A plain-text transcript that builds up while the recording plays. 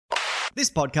This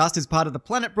podcast is part of the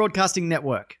Planet Broadcasting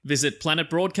Network. Visit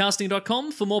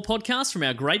planetbroadcasting.com for more podcasts from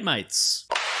our great mates.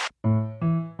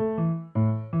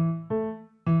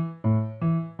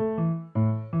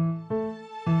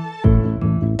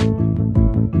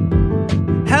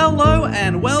 Hello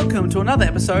and welcome to another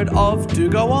episode of Do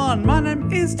Go On. My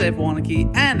name is Dave Warnocky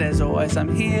and as always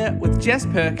I'm here with Jess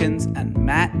Perkins and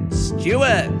Matt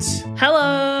Stewart.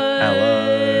 Hello.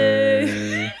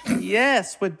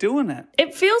 Yes, we're doing it.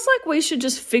 It feels like we should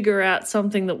just figure out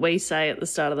something that we say at the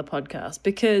start of the podcast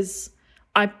because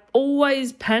I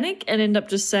always panic and end up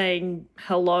just saying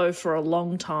hello for a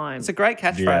long time. It's a great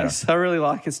catchphrase. I really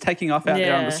like it. It's taking off out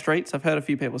there on the streets. I've heard a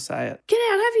few people say it. Get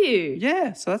out, have you?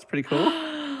 Yeah, so that's pretty cool.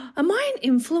 Am I an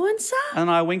influencer? And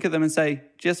I wink at them and say,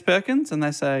 Jess Perkins, and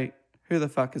they say, who the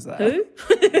fuck is that? Who?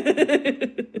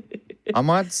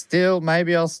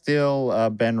 Maybe I'll steal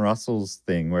Ben Russell's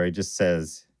thing where he just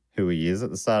says who he is at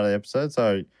the start of the episode.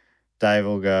 So Dave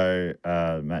will go,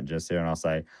 Matt and Jess here, and I'll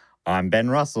say, I'm Ben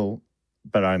Russell,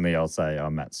 but only I'll say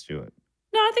I'm Matt Stewart.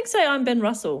 No, I think say I'm Ben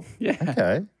Russell. Yeah.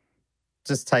 Okay.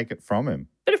 Just take it from him.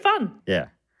 Bit of fun. Yeah.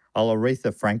 I'll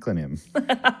Aretha Franklin him.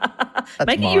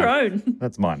 Make it your own.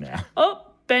 That's mine now. Oh,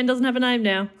 Ben doesn't have a name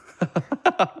now.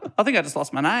 I think I just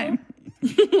lost my name.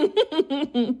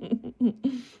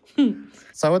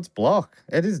 So it's Block.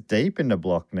 It is deep into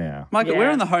Block now. Michael, Yeah. we're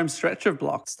in the home stretch of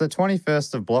Block. It's the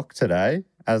 21st of Block today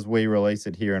as we release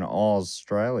it here in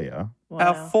Australia. Wow.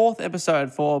 Our fourth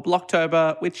episode for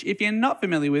Blocktober, which if you're not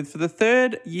familiar with, for the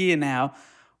third year now,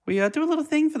 we do a little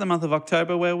thing for the month of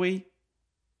October where we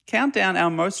count down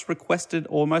our most requested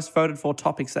or most voted for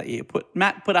topics that year.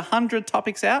 Matt put 100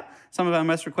 topics out, some of our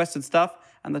most requested stuff,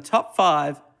 and the top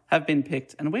 5 have been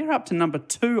picked, and we're up to number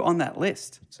 2 on that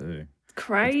list. Too.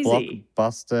 Crazy.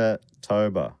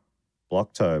 Blockbuster-tober.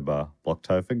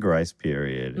 Blocktober grace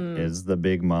period is the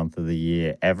big month of the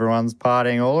year. Everyone's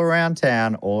partying all around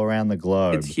town, all around the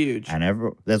globe. It's huge.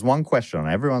 And there's one question on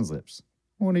everyone's lips.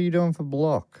 What are you doing for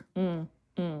Block?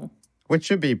 Which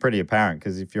should be pretty apparent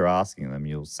because if you're asking them,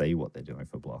 you'll see what they're doing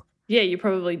for Block. Yeah, you're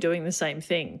probably doing the same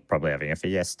thing. Probably having a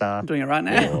fiesta. I'm doing it right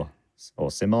now. Or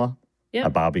similar. Yep. A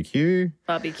barbecue.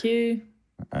 Barbecue.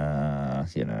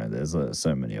 There's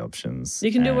so many options.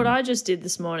 You can do what I just did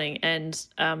this morning and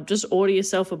just order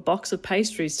yourself a box of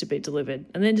pastries to be delivered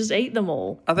and then just eat them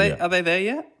all. Are they there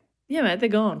yet? Yeah, mate, they're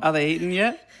gone. Are they eaten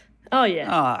yet? Oh, yeah.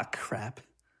 Ah, crap.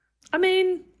 I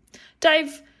mean,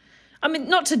 Dave,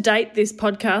 not to date this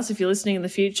podcast if you're listening in the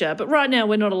future, but right now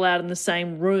we're not allowed in the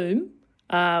same room.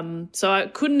 So I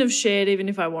couldn't have shared even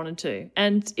if I wanted to.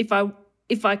 And if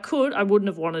I could, I wouldn't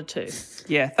have wanted to.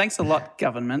 Yeah, thanks a lot,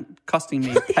 government, costing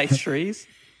me pastries.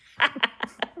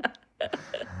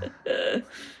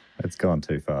 It's gone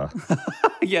too far.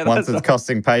 Yeah, Once it's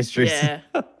costing pastries, Yeah.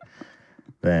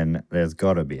 then there's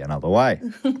got to be another way.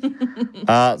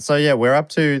 We're up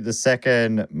to the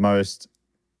second most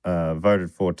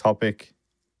voted for topic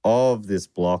of this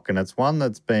block, and it's one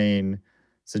that's been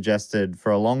suggested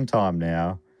for a long time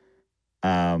now.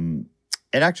 I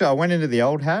went into the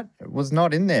old hat. It was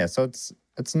not in there, so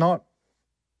it's not.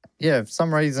 Yeah, for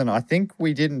some reason, I think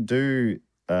we didn't do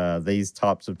these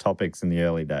types of topics in the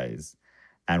early days,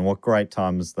 and what great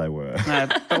times they were. No,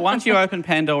 but once you open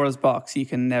Pandora's box, you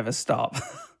can never stop.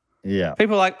 Yeah.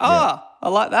 People are like, I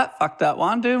like that fucked up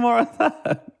one. Do more of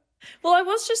that. Well, I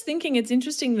was just thinking it's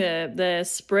interesting the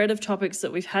spread of topics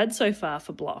that we've had so far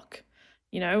for Block.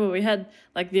 You know, where we had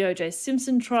like the O.J.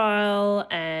 Simpson trial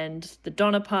and the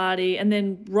Donner Party and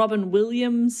then Robin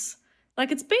Williams.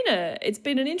 Like it's been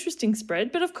an interesting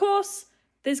spread, but of course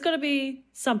there's got to be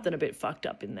something a bit fucked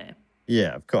up in there.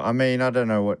 Yeah, of course. I mean, I don't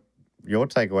know what your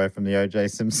takeaway from the O.J.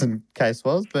 Simpson case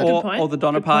was, but Or the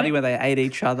Donner Party where they ate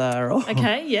each other. Or...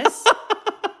 Okay, yes.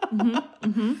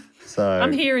 So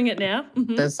I'm hearing it now.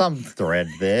 there's some thread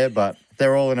there, but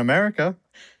they're all in America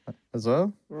as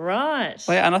well. Right.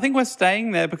 Well, yeah, and I think we're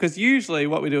staying there because usually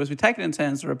what we do is we take it in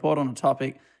turns to report on a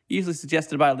topic, usually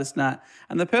suggested by a listener,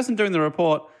 and the person doing the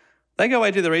report, they go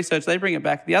away, do the research, they bring it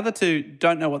back. The other two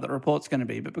don't know what the report's going to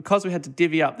be, but because we had to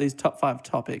divvy up these top 5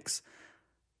 topics,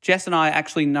 Jess and I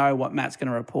actually know what Matt's going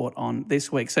to report on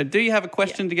this week. So do you have a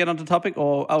question to get onto topic?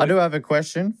 I do have a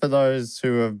question for those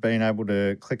who have been able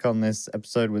to click on this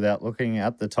episode without looking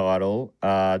at the title.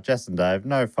 Jess and Dave,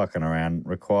 no fucking around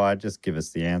required. Just give us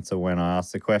the answer when I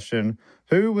ask the question.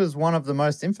 Who was one of the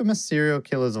most infamous serial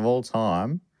killers of all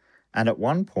time and at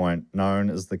one point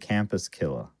known as the campus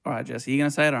killer? All right, Jess, are you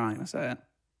going to say it or am I going to say it?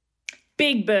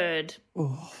 Big Bird.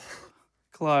 Ooh,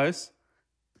 close.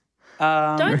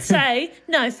 Don't say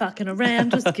no fucking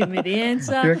around, just give me the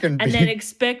answer and then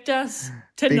expect us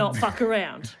to not fuck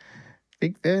around.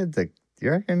 Big Bird, do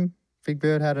you reckon Big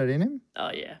Bird had it in him?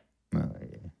 Oh, yeah. Oh,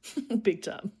 yeah. Big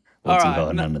time. What's All he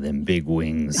right, got under them big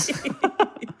wings?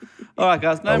 All right,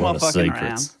 guys, no A more lot of fucking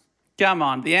secrets. around. Come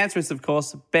on. The answer is, of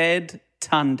course, Bed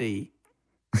Tundy.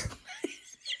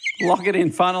 Lock it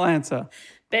in. Final answer.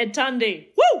 Bed Tundy.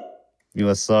 Woo! You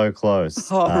were so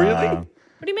close. Oh, really? What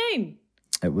do you mean?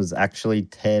 It was actually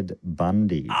Ted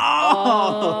Bundy.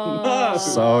 Oh,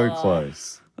 So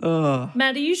close. no.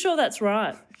 Matt, are you sure that's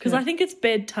right? Because I think it's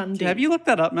Bed Tundy. Have you looked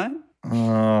that up, mate?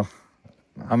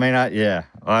 I mean, yeah,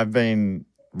 I've been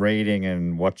reading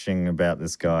and watching about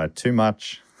this guy too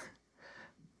much,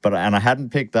 and I hadn't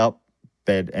picked up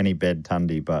any Bed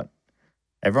Tundy, but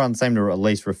everyone seemed to at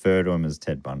least refer to him as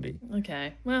Ted Bundy.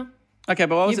 Okay, well, Okay,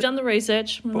 but what was you've done the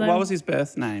research. But what was his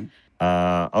birth name?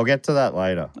 I'll get to that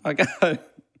later. Okay.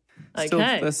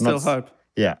 There's still hope.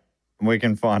 Yeah, we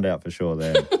can find out for sure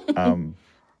then.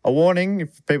 A warning,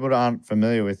 if people aren't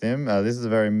familiar with him, this is a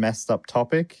very messed up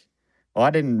topic. I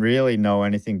didn't really know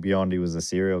anything beyond he was a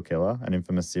serial killer, an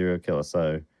infamous serial killer.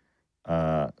 So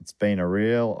it's been a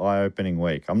real eye-opening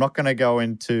week. I'm not going to go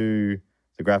into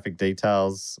the graphic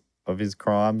details of his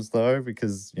crimes, though,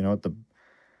 because, you know, at the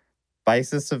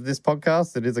basis of this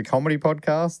podcast, it is a comedy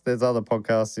podcast. There's other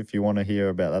podcasts, if you want to hear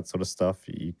about that sort of stuff,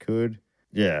 you could.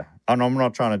 Yeah, and I'm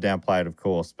not trying to downplay it, of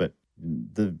course, but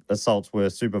the assaults were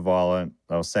super violent.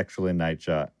 They were sexual in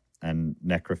nature, and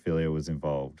necrophilia was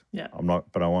involved. Yeah. I'm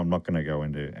not going to go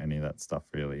into any of that stuff,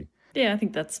 really. Yeah, I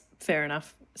think that's fair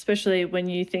enough, especially when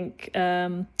you think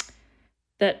that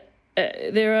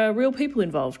there are real people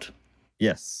involved.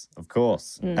 Yes, of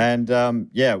course. And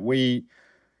we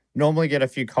normally get a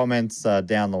few comments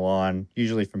down the line,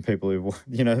 usually from people who,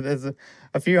 you know, there's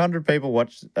a few hundred people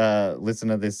listen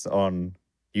to this on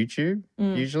YouTube,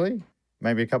 usually,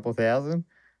 maybe a couple thousand.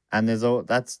 And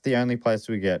that's the only place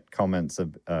we get comments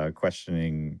of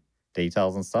questioning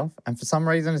details and stuff. And for some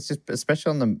reason, it's just,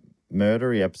 especially on the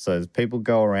murdery episodes, people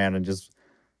go around and just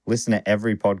listen to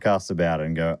every podcast about it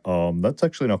and go, that's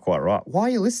actually not quite right. Why are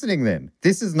you listening then?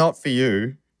 This is not for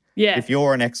you. Yeah. If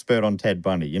you're an expert on Ted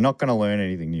Bundy, you're not going to learn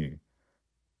anything new.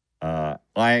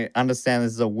 I understand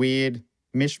this is a weird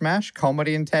mishmash,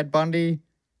 comedy and Ted Bundy.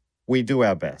 We do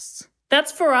our best.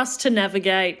 That's for us to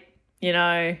navigate, you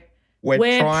know.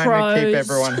 We're trying pros. to keep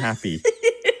everyone happy.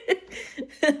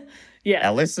 Yeah.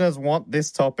 Our listeners want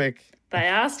this topic. They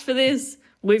asked for this.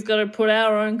 We've got to put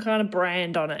our own kind of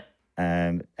brand on it.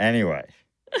 And anyway.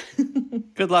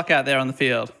 Good luck out there on the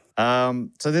field.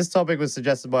 So this topic was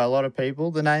suggested by a lot of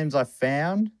people. The names I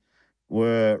found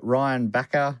were Ryan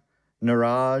Backer,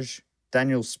 Niraj,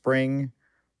 Daniel Spring,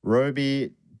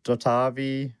 Roby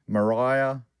Dotavi,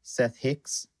 Mariah, Seth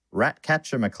Hicks,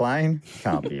 Ratcatcher McLean.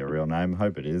 Can't be a real name.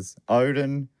 Hope it is.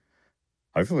 Odin.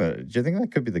 Hopefully. Do you think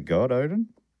that could be the god Odin?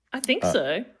 I think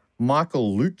so.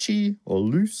 Michael Lucci or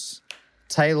Luce.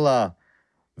 Taylor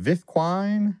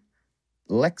Vifquine.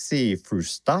 Lexi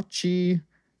Frustacci.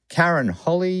 Karen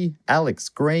Holly, Alex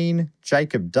Green,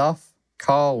 Jacob Duff,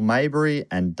 Kyle Mabry,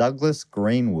 and Douglas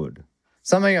Greenwood.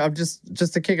 Something I've just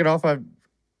to kick it off,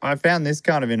 I found this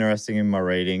kind of interesting in my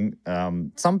reading.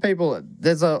 Some people,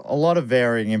 there's a lot of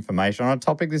varying information. On a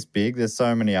topic this big, there's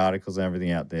so many articles and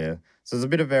everything out there. So there's a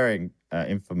bit of varying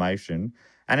information.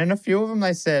 And in a few of them,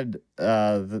 they said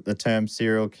that the term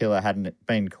serial killer hadn't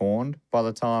been coined by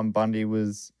the time Bundy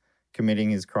was committing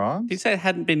his crimes. Did you say it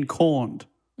hadn't been corned?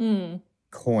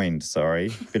 Coined, sorry.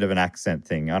 Bit of an accent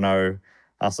thing. I know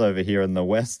us over here in the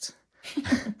West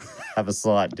have a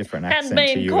slight different accent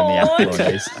to you in the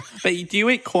affluent East. But do you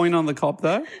eat coin on the cob,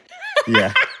 though?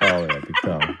 Yeah. Oh, yeah, big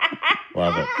time.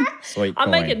 Love it. Sweet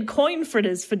I'm coin. making coin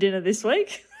fritters for dinner this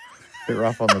week. Bit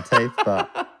rough on the teeth,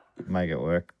 but make it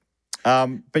work.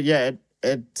 But yeah,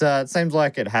 it seems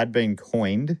like it had been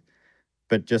coined,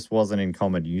 but just wasn't in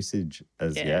common usage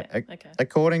as yet. Okay.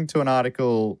 According to an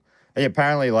article,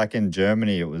 apparently like in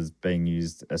Germany, it was being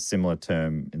used a similar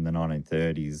term in the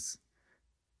 1930s.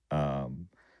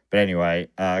 But anyway,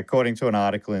 according to an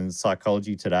article in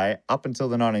Psychology Today, up until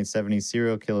the 1970s,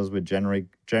 serial killers were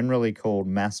generally called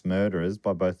mass murderers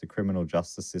by both the criminal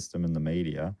justice system and the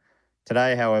media.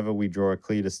 Today, however, we draw a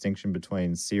clear distinction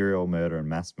between serial murder and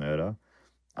mass murder.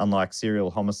 Unlike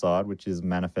serial homicide, which is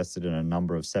manifested in a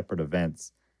number of separate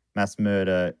events, mass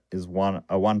murder is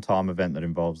a one-time event that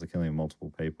involves the killing of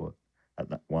multiple people at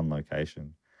that one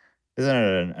location. Isn't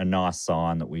it a nice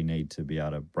sign that we need to be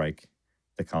able to break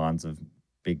the kinds of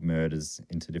big murders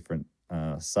into different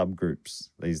subgroups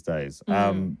these days?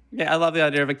 Yeah, I love the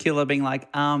idea of a killer being like,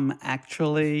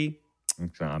 actually...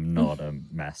 I'm not a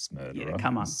mass murderer. Yeah,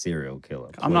 come on. I'm a serial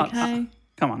killer. I'm not... Okay.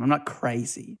 Come on, I'm not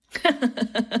crazy.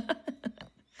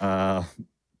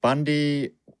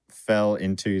 Bundy fell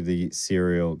into the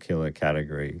serial killer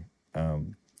category.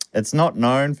 It's not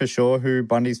known for sure who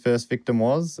Bundy's first victim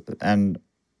was, and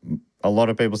a lot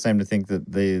of people seem to think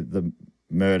that the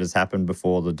murders happened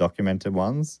before the documented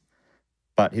ones.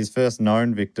 But his first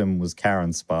known victim was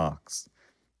Karen Sparks.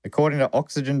 According to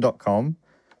Oxygen.com,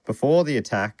 before the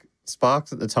attack,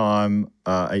 Sparks at the time,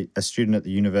 a student at the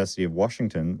University of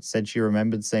Washington, said she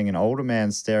remembered seeing an older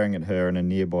man staring at her in a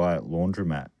nearby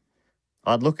laundromat.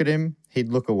 I'd look at him, he'd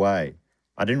look away.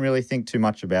 I didn't really think too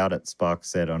much about it, Sparks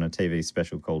said on a TV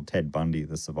special called Ted Bundy,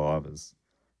 The Survivors.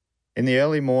 In the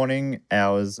early morning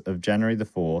hours of January the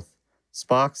 4th,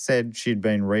 Sparks said she'd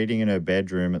been reading in her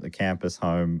bedroom at the campus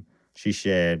home she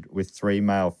shared with 3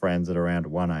 male friends at around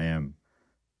 1 a.m.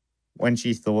 when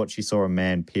she thought she saw a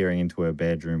man peering into her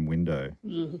bedroom window.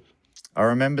 I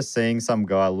remember seeing some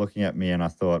guy looking at me and I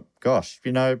thought, gosh,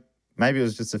 maybe it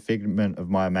was just a figment of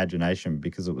my imagination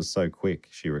because it was so quick,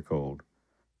 she recalled.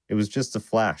 It was just a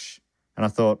flash. And I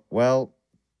thought, well,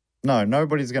 no,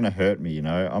 nobody's going to hurt me,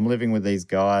 I'm living with these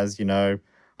guys, who's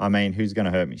going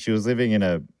to hurt me? She was living in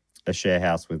a share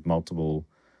house with multiple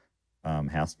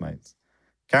housemates.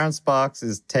 Karen Sparks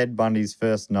is Ted Bundy's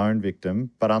first known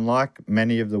victim, but unlike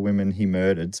many of the women he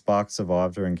murdered, Sparks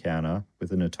survived her encounter with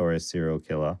the notorious serial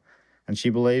killer, and she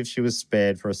believes she was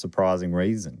spared for a surprising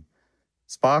reason.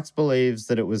 Sparks believes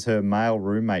that it was her male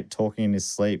roommate talking in his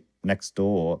sleep next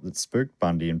door that spooked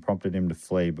Bundy and prompted him to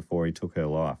flee before he took her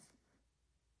life.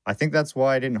 I think that's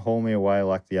why he didn't haul me away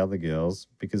like the other girls,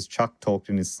 because Chuck talked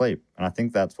in his sleep, and I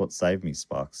think that's what saved me,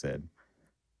 Sparks said.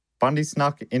 Bundy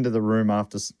snuck into the room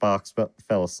after Sparks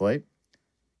fell asleep,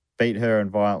 beat her and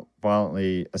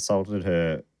violently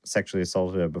sexually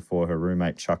assaulted her before her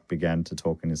roommate Chuck began to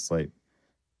talk in his sleep.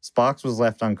 Sparks was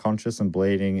left unconscious and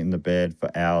bleeding in the bed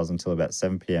for hours until about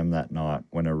 7 p.m. that night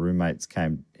when her roommates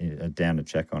came down to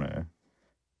check on her.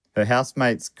 Her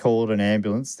housemates called an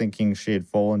ambulance thinking she had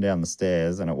fallen down the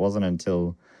stairs, and it wasn't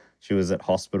until she was at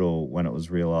hospital when it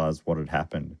was realised what had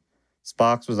happened.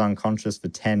 Sparks was unconscious for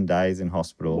 10 days in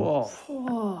hospital.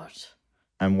 What?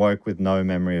 And woke with no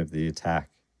memory of the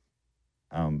attack.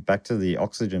 Back to the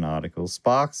Oxygen article.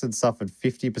 Sparks had suffered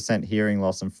 50% hearing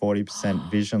loss and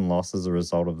 40% vision loss as a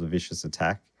result of the vicious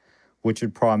attack, which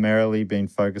had primarily been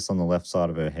focused on the left side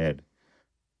of her head.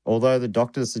 Although the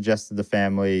doctors suggested the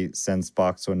family send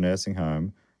Sparks to a nursing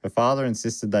home, her father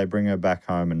insisted they bring her back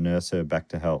home and nurse her back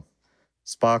to health.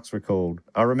 Sparks recalled,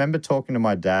 I remember talking to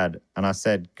my dad and I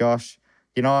said, gosh,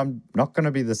 I'm not going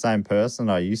to be the same person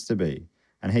I used to be.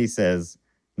 And he says,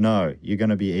 no, you're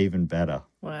going to be even better.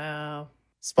 Wow.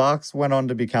 Sparks went on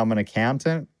to become an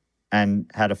accountant and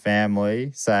had a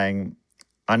family, saying,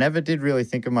 I never did really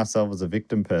think of myself as a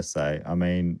victim per se. I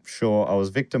mean, sure, I was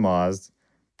victimized,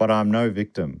 but I'm no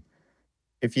victim.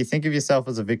 If you think of yourself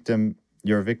as a victim,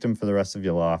 you're a victim for the rest of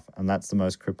your life, and that's the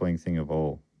most crippling thing of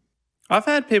all. I've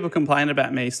had people complain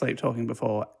about me sleep talking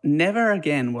before. Never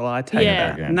again will I take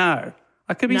that. Again. No.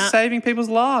 I could be saving people's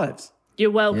lives.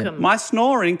 You're welcome. My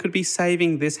snoring could be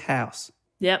saving this house.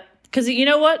 Yep. Because you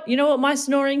know what? You know what my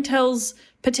snoring tells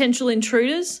potential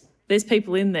intruders? There's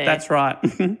people in there. That's right.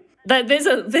 There's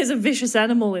a vicious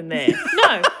animal in there.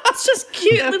 No, it's just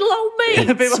cute little old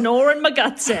me snoring my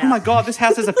guts out. Oh my God, this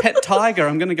house has a pet tiger.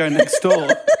 I'm going to go next door.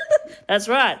 That's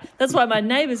right. That's why my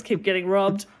neighbours keep getting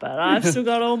robbed, but I've still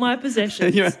got all my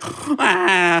possessions.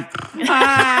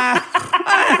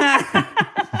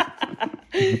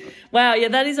 Wow, yeah,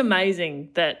 that is amazing.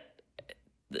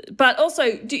 But also,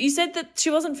 you said that she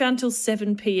wasn't found till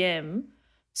 7 p.m.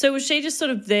 So was she just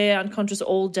sort of there unconscious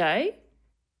all day?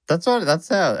 That's how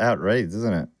it reads,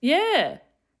 isn't it? Yeah.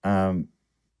 And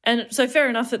so fair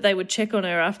enough that they would check on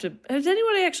her after. Has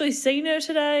anybody actually seen her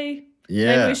today?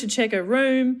 Yeah. Maybe we should check her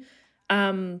room.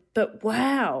 But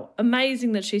wow,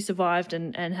 amazing that she survived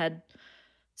and had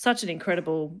such an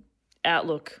incredible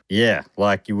outlook. Yeah,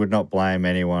 like you would not blame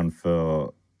anyone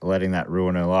for letting that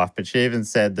ruin her life. But she even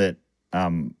said that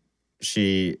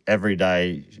she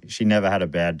never had a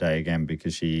bad day again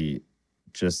because she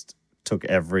just took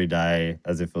every day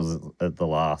as if it was at the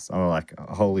last. I'm like,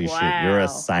 holy shit, you're a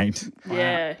saint.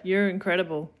 Yeah, you're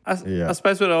incredible. I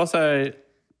suppose it would also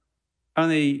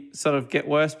only sort of get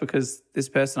worse because this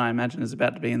person, I imagine, is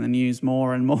about to be in the news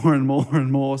more and more and more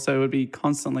and more, so it would be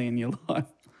constantly in your life.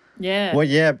 Yeah. Well,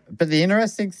 yeah, but the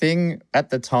interesting thing at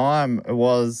the time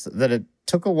was that it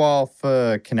took a while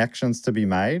for connections to be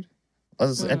made.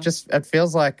 It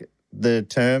feels like the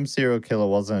term serial killer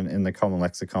wasn't in the common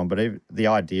lexicon, but the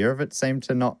idea of it seemed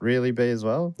to not really be as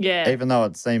well. Yeah. Even though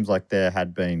it seems like there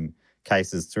had been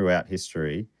cases throughout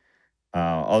history.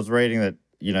 I was reading that,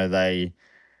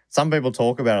 some people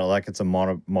talk about it like it's a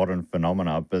modern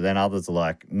phenomena, but then others are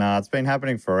like, nah, it's been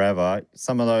happening forever.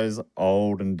 Some of those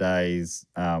olden days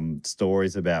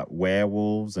stories about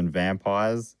werewolves and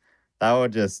vampires, they were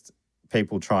just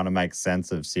people trying to make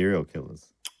sense of serial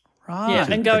killers. Right. Yeah,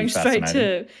 and going pretty straight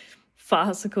fascinating. to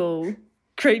farcical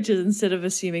creatures instead of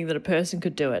assuming that a person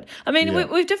could do it. I mean, Yeah.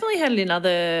 we've definitely had it in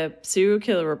other serial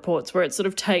killer reports where it sort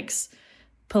of takes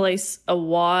police a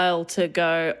while to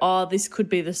go, oh, this could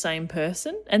be the same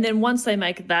person. And then once they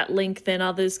make that link, then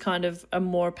others kind of are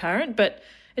more apparent. But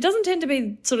it doesn't tend to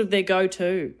be sort of their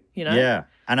go-to, you know? Yeah,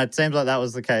 and it seems like that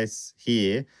was the case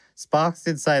here. Sparks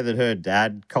did say that her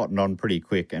dad cottoned on pretty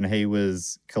quick and he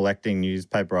was collecting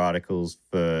newspaper articles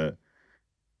for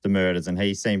the murders and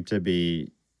he seemed to be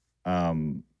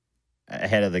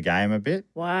ahead of the game a bit.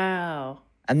 Wow.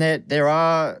 And there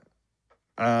are,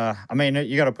 I mean,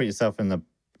 you got to put yourself in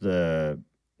the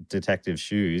detective's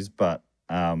shoes, but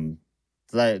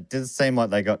it did seem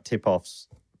like they got tip-offs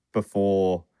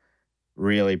before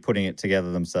really putting it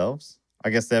together themselves. I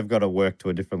guess they've got to work to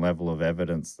a different level of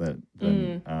evidence than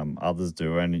others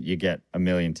do, and you get a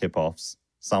million tip-offs.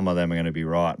 Some of them are going to be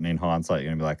right, and in hindsight, you're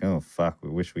going to be like, oh, fuck, we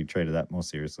wish we treated that more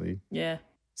seriously. Yeah.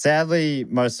 Sadly,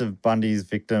 most of Bundy's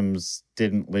victims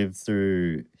didn't live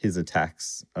through his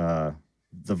attacks. The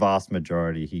vast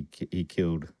majority he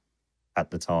killed at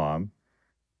the time.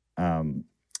 And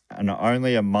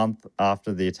only a month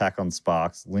after the attack on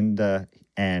Sparks, Linda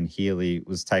Ann Healy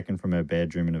was taken from her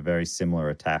bedroom in a very similar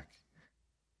attack.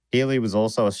 Healy was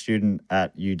also a student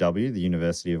at UW, the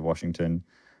University of Washington,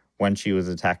 when she was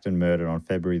attacked and murdered on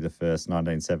February the 1st,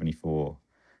 1974.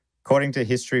 According to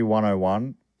History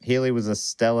 101, Healy was a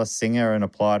stellar singer and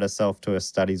applied herself to her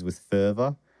studies with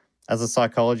fervour. As a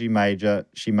psychology major,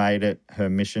 she made it her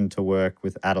mission to work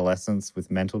with adolescents with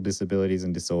mental disabilities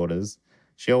and disorders.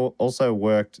 She also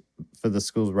worked for the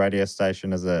school's radio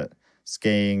station as a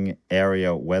skiing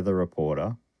area weather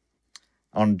reporter.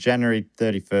 On January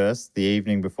 31st, the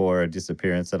evening before her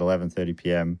disappearance at 11:30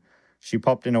 p.m., she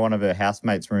popped into one of her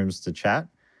housemates' rooms to chat.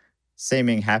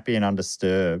 Seeming happy and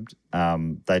undisturbed,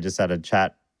 they just had a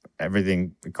chat.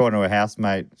 Everything, according to her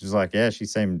housemate, she's like, yeah, she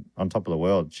seemed on top of the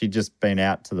world. She'd just been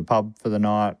out to the pub for the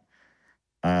night.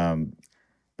 Then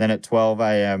at 12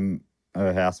 a.m.,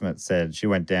 her housemate said she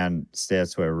went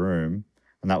downstairs to her room,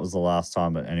 and that was the last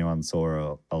time that anyone saw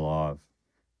her alive.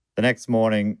 The next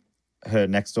morning, her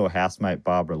next-door housemate,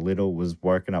 Barbara Little, was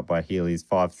woken up by Healy's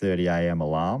 5:30 a.m.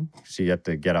 alarm. She had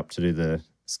to get up to do the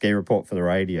ski report for the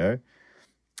radio.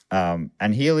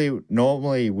 And Healy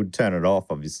normally would turn it off,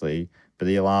 obviously, but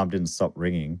the alarm didn't stop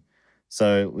ringing.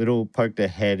 So Little poked her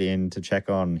head in to check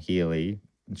on Healy,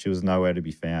 and she was nowhere to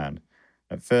be found.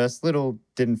 At first, Little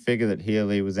didn't figure that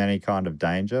Healy was any kind of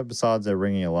danger. Besides her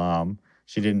ringing alarm,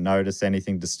 she didn't notice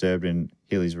anything disturbed in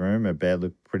Healy's room. Her bed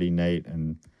looked pretty neat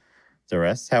and the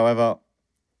rest. However,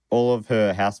 all of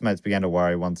her housemates began to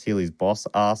worry once Healy's boss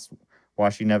asked why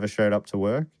she never showed up to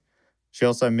work. She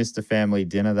also missed a family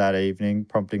dinner that evening,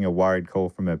 prompting a worried call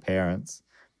from her parents.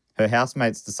 Her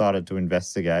housemates decided to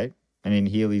investigate, and in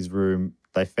Healy's room,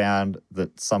 they found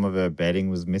that some of her bedding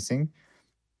was missing.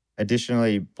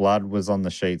 Additionally, blood was on the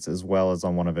sheets as well as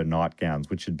on one of her nightgowns,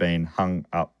 which had been hung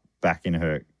up back in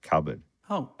her cupboard.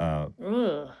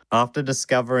 Ugh. After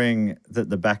discovering that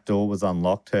the back door was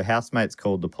unlocked, her housemates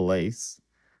called the police.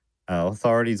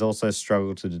 Authorities also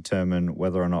struggled to determine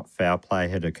whether or not foul play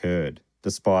had occurred,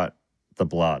 despite the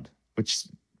blood, which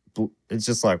it's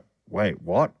just like, wait,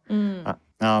 what?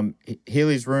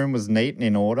 Healy's room was neat and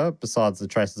in order, besides the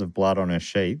traces of blood on her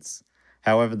sheets.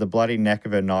 However, the bloody neck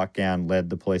of her nightgown led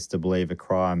the police to believe a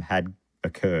crime had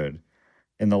occurred.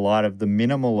 In the light of the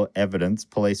minimal evidence,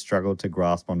 police struggled to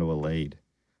grasp onto a lead.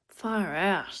 Far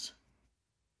out.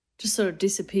 Just sort of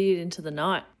disappeared into the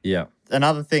night. Yeah.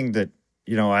 Another thing that,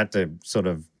 I had to sort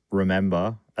of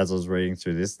remember as I was reading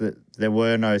through this, that there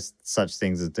were no such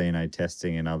things as DNA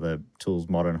testing and other tools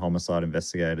modern homicide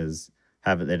investigators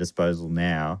have at their disposal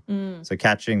now. So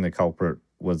catching the culprit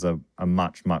was a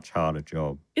much, much harder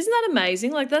job. Isn't that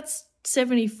amazing? Like, that's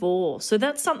 74. So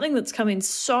that's something that's come in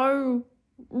so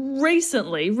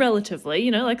recently, relatively,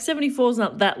 like 74 is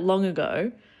not that long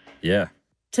ago. Yeah.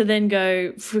 To then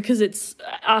go, because it's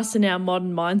us in our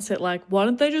modern mindset, like, why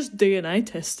don't they just DNA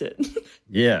test it?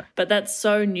 Yeah. But that's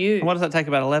so new. And what does that take,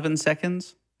 about 11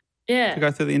 seconds Yeah. to go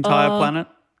through the entire planet?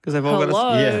 Because they've all got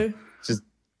Hello. Yeah. Just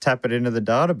tap it into the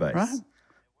database. Right.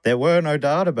 There were no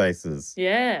databases.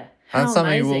 Yeah. How And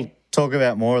something amazing. we'll talk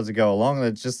about more as we go along.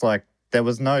 It's just like there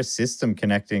was no system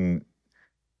connecting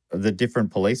the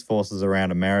different police forces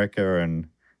around America, and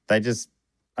they just,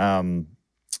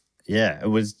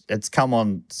 it's come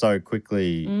on so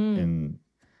quickly in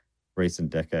recent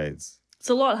decades. It's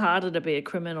a lot harder to be a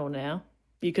criminal now,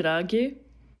 you could argue.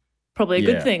 Probably a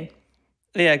good Yeah. thing.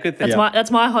 Yeah, good thing.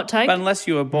 That's my hot take. But unless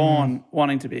you were born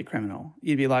wanting to be a criminal,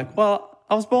 you'd be like, well,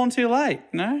 I was born too late,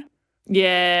 you know?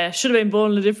 Yeah, should have been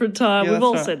born at a different time. Yeah, We've that's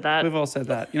all right. said that. We've all said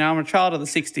that. You know, I'm a child of the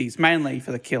 60s, mainly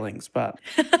for the killings, but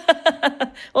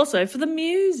Also for the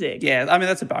music. yeah, I mean,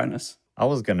 that's a bonus. I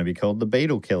was going to be called the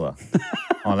Beetle Killer.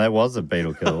 Oh, there was a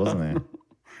Beetle Killer, wasn't there?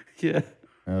 Yeah.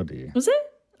 Oh, dear. Was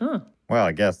it? Oh. Well,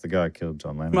 I guess the guy who killed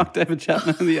John Lennon. Mark David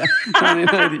Chapman in the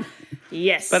 1980s.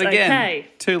 Yes. But again, okay.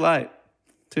 too late.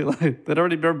 Too late. They'd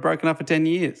already been broken up for 10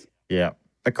 years. Yeah.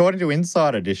 According to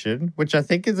Inside Edition, which I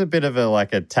think is a bit of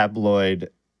a tabloid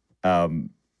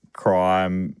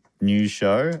crime news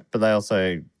show, but they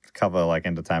also cover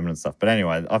entertainment and stuff. But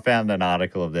anyway, I found an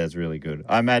article of theirs really good.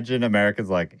 I imagine America's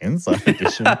Inside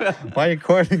Edition. Why are you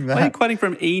quoting that? Why are you quoting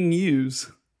from E! News?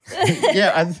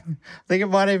 Yeah, I think it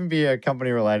might even be a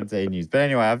company related to E-News. But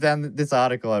anyway, I found this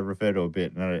article I referred to a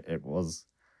bit, and it was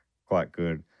quite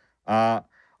good. I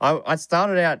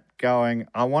started out going,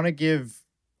 I want to give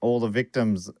all the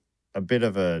victims a bit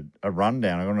of a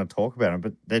rundown. I want to talk about them,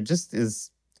 but there just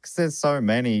is, because there's so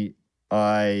many,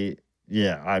 I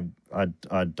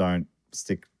don't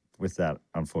stick with that,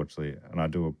 unfortunately, and I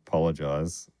do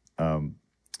apologize.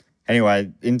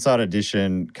 Anyway, Inside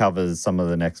Edition covers some of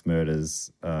the next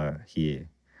murders here.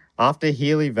 After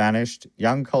Healy vanished,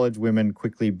 young college women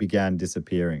quickly began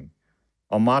disappearing.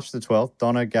 On March the 12th,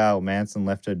 Donna Gail Manson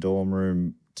left her dorm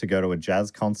room to go to a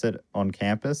jazz concert on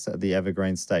campus at the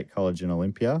Evergreen State College in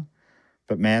Olympia,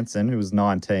 but Manson, who was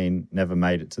 19, never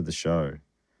made it to the show.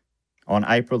 On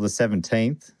April the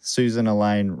 17th, Susan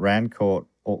Elaine Rancourt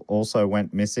also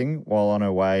went missing while on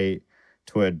her way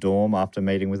to her dorm after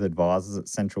meeting with advisors at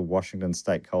Central Washington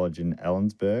State College in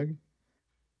Ellensburg.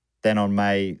 Then on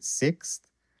May 6th,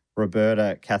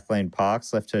 Roberta Kathleen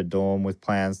Parks left her dorm with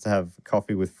plans to have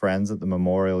coffee with friends at the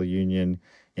Memorial Union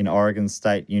in Oregon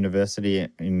State University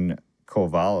in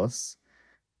Corvallis,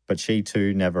 but she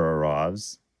too never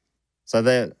arrives. So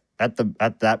they're at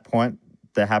that point,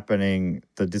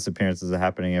 the disappearances are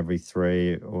happening every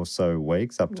 3 or so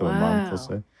weeks, up to a month or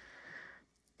so.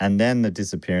 And then the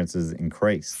disappearances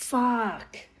increased.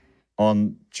 Fuck.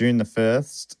 On June the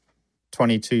 1st,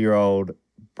 22-year-old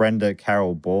Brenda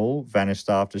Carol Ball vanished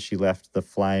after she left the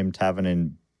Flame Tavern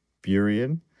in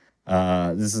Burien.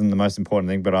 This isn't the most important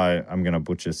thing, but I'm going to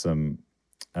butcher some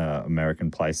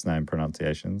American place name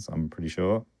pronunciations, I'm pretty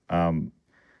sure.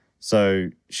 So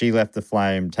she left the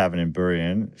Flame Tavern in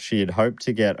Burien. She had hoped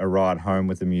to get a ride home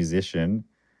with a musician,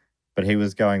 but he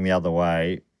was going the other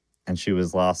way, and she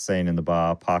was last seen in the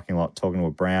bar parking lot talking to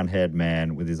a brown-haired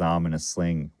man with his arm in a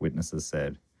sling, witnesses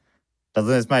said. Doesn't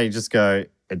this make you just go,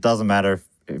 it doesn't matter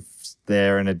if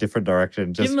they're in a different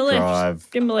direction, just Give him a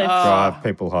lift. Give him a lift. drive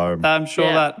people home. I'm sure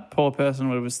Yeah. that poor person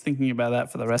was thinking about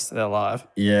that for the rest of their life.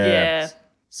 Yeah.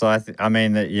 So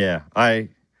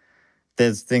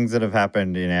there's things that have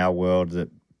happened in our world that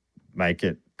make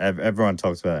it, everyone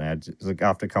talks about it now. It's like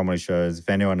after comedy shows, if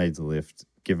anyone needs a lift,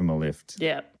 give them a lift.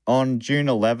 Yeah. On June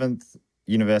 11th,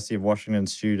 University of Washington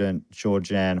student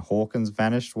Georgianne Hawkins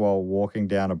vanished while walking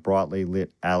down a brightly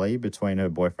lit alley between her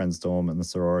boyfriend's dorm and the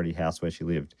sorority house where she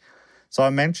lived. So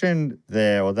I mentioned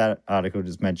there, or that article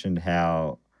just mentioned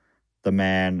how the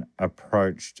man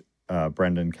approached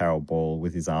Brendan Carroll Ball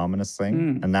with his arm in a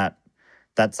sling, and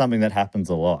that's something that happens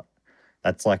a lot.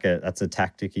 That's a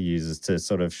tactic he uses to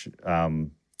sort of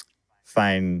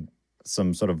feign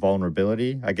some sort of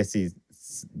vulnerability. I guess he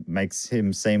makes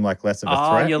him seem like less of a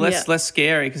threat. Oh, you're less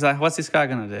scary because what's this guy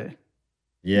going to do?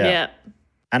 Yeah.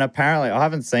 And apparently, I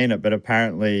haven't seen it, but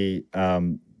apparently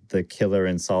the killer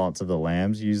in Silence of the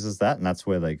Lambs uses that, and that's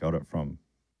where they got it from.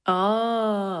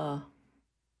 Oh.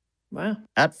 Wow.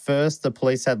 At first, the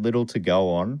police had little to go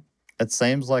on. It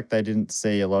seems like they didn't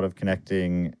see a lot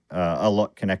connecting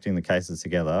the cases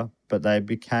together, but they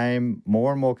became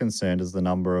more and more concerned as the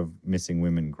number of missing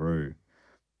women grew.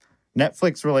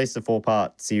 Netflix released a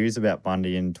 4-part series about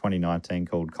Bundy in 2019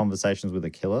 called Conversations with a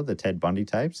Killer, the Ted Bundy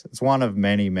tapes. It's one of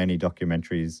many, many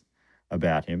documentaries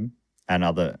about him and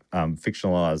other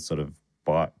fictionalized sort of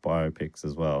biopics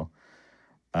as well.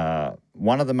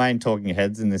 One of the main talking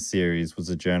heads in this series was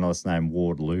a journalist named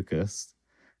Ward Lucas.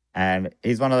 And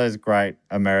he's one of those great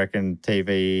American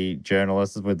TV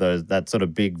journalists with that sort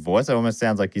of big voice. It almost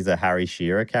sounds like he's a Harry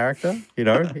Shearer character, you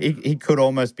know? he could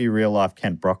almost be real-life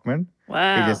Kent Brockman.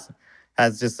 Wow. He just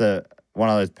has one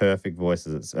of those perfect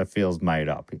voices. It feels made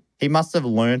up. He must have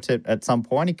learnt it at some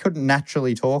point. He couldn't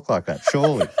naturally talk like that,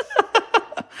 surely.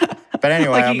 But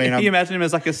anyway, you imagine him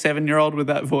as like a 7-year-old with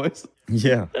that voice?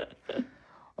 Yeah.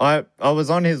 I was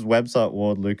on his website,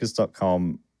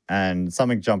 wardlucas.com, and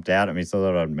something jumped out at me, so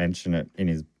I thought I'd mention it in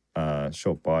his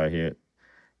short bio here.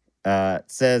 It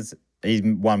says he's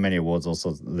won many awards, all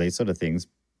sorts of these sort of things,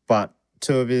 but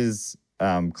two of his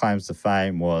claims to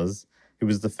fame was he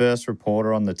was the first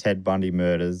reporter on the Ted Bundy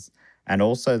murders and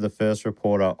also the first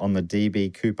reporter on the D.B.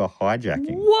 Cooper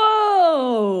hijacking.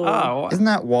 Whoa! Oh, Isn't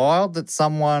that wild that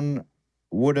someone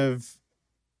would have,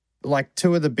 like,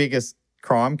 two of the biggest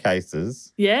crime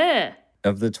cases Yeah.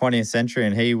 of the 20th century,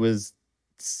 and he was,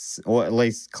 or at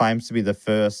least claims to be the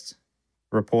first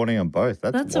reporting on both.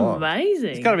 That's wild.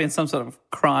 amazing. he's got to be in some sort of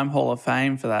crime hall of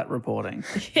fame for that reporting.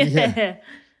 Yeah.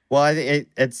 Well,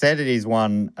 it said that he's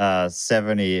won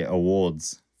 70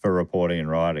 awards for reporting and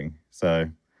writing. So,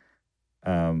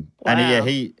 and yeah,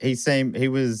 he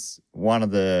was one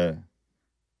of the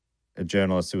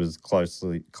journalists who was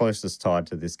closest tied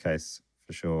to this case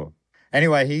for sure.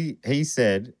 Anyway, he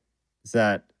said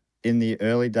that in the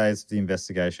early days of the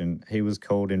investigation, he was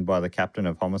called in by the captain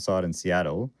of homicide in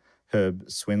Seattle, Herb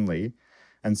Swinley,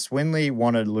 and Swinley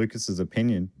wanted Lucas's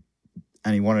opinion,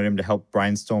 and he wanted him to help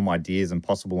brainstorm ideas and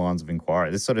possible lines of inquiry.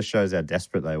 This sort of shows how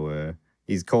desperate they were.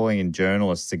 He's calling in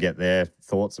journalists to get their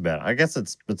thoughts about it. I guess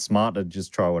it's smart to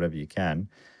just try whatever you can.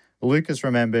 Lucas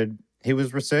remembered he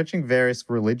was researching various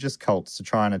religious cults to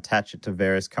try and attach it to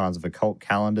various kinds of occult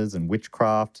calendars and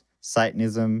witchcraft,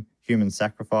 Satanism, human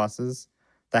sacrifices.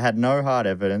 They had no hard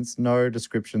evidence, no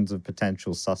descriptions of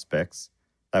potential suspects.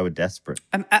 They were desperate.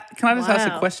 And can I just ask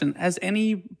a Wow. question? Has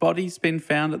any bodies been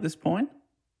found at this point?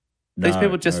 These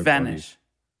people just no vanish. bodies.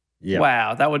 Yeah.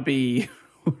 Wow, that would be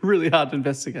really hard to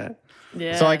investigate.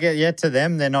 Yeah. So I get, to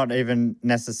them, they're not even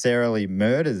necessarily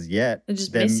murders yet. They're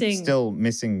just missing. Still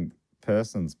missing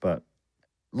persons. But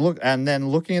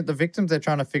looking at the victims, they're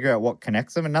trying to figure out what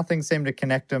connects them, and nothing seemed to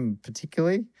connect them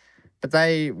particularly. But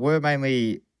they were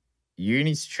mainly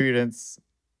uni students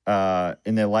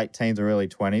in their late teens or early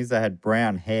 20s. They had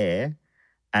brown hair,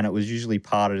 and it was usually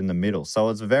parted in the middle. So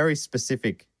it's a very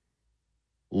specific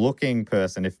looking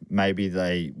person. If maybe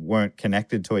they weren't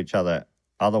connected to each other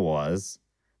otherwise,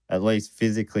 at least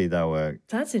physically they were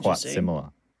That's quite interesting. similar.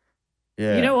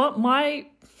 Yeah. You know what?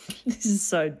 This is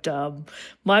so dumb.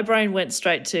 My brain went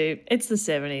straight to, it's the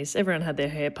 70s. Everyone had their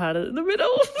hair parted in the middle.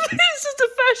 It's just a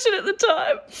fashion at the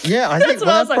time. Yeah, I That's think what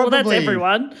I was like, well, that's probably-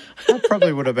 everyone. That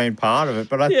probably would have been part of it,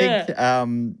 but I Yeah.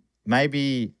 think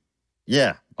maybe,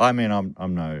 yeah. I mean, I'm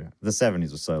no. The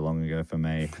 70s was so long ago for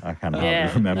me. I can't hardly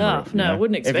Yeah. remember. Oh, it, no, I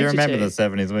wouldn't If expect you you remember to. the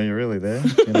 70s, were you really there?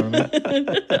 You know what I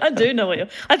mean? I do know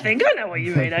I think I know what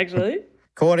you mean, actually.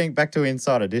 According back to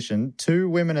Inside Edition, 2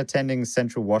 women attending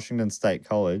Central Washington State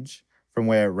College, from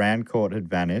where Rancourt had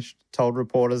vanished, told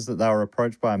reporters that they were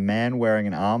approached by a man wearing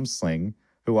an arm sling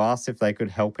who asked if they could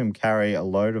help him carry a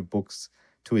load of books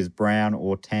to his brown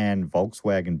or tan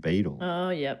Volkswagen Beetle. Oh,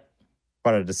 yep.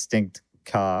 Quite a distinct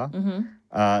car. Mm-hmm.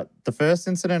 The first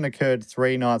incident occurred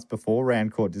 3 nights before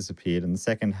Rancourt disappeared, and the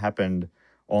second happened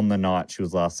on the night she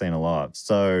was last seen alive.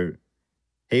 So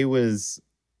he was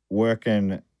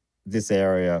working this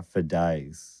area for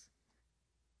days.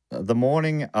 The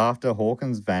morning after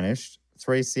Hawkins vanished,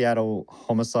 3 Seattle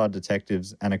homicide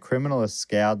detectives and a criminalist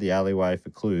scoured the alleyway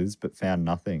for clues but found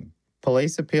nothing.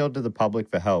 Police appealed to the public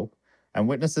for help, and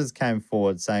witnesses came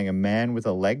forward saying a man with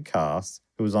a leg cast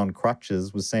who was on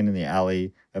crutches was seen in the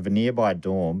alley of a nearby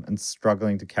dorm and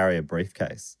struggling to carry a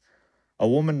briefcase. A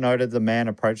woman noted the man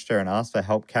approached her and asked for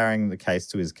help carrying the case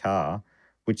to his car,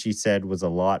 which he said was a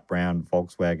light brown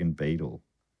Volkswagen Beetle.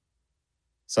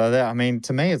 So, I mean,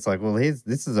 to me, it's like, well,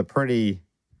 these are pretty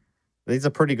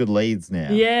good leads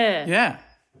now. Yeah. Yeah.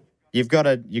 You've got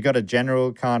a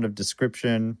general kind of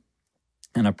description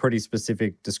and a pretty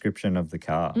specific description of the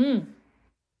car. Mm.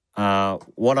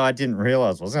 What I didn't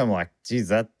realize was, I'm like, geez,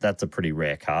 that's a pretty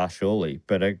rare car, surely.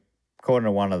 But according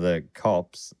to one of the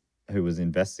cops who was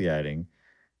investigating,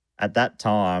 at that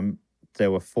time,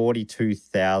 there were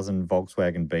 42,000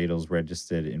 Volkswagen Beetles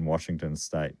registered in Washington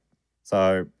state.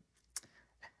 So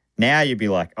now you'd be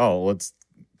like, oh, well, it's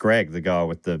Greg, the guy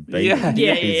with the Beetle. Yeah.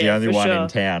 Yeah, He's the yeah, only for one sure. in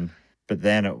town. But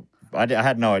then I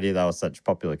had no idea they were such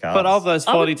popular cars. But of those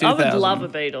I would 42,000, love a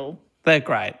Beetle. they're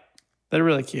great. They're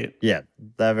really cute, Yeah,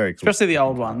 they're very cool. especially the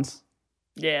old ones.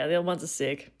 Yeah, the other ones are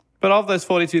sick. But of those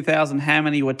 42,000, how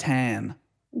many were tan?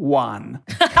 1.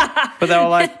 But they were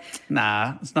like,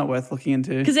 nah, it's not worth looking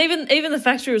into. Because even the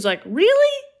factory was like,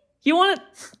 really? You want it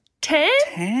tan?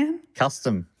 Tan?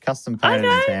 Custom painted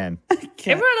know. in tan.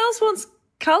 Everyone else wants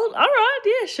coloured. All right,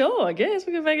 yeah, sure. I guess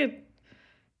we can make it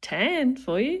tan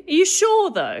for you. Are you sure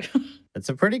though? It's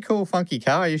a pretty cool, funky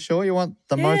car. Are you sure you want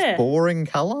the most Yeah. boring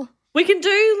colour? We can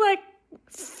do like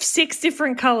 6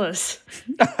 different colours,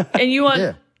 and you want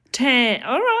Yeah. Tan.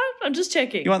 All right, I'm just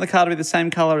checking. You want the car to be the same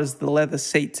colour as the leather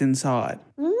seats inside?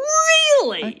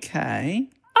 Really? Okay.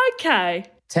 Okay.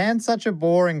 Tan's such a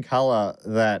boring color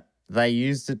that they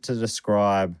used it to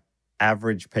describe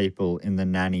average people in the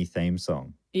Nanny theme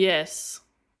song. Yes,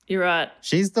 you're right.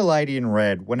 She's the lady in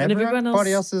red when And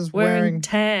everybody else is wearing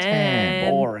tan.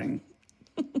 Boring.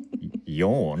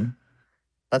 Yawn.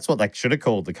 That's what they should have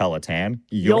called the color tan.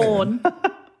 Yawn.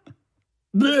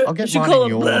 Bleh. I'll get Should mine call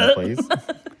in it yawn, bleh. please.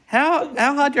 How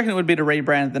hard do you reckon it would be to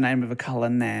rebrand the name of a colour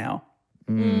now?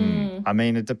 I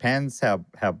mean, it depends how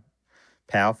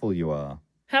powerful you are.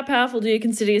 How powerful do you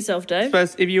consider yourself, I Dave?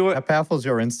 suppose if you How were powerful is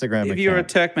your Instagram if you're a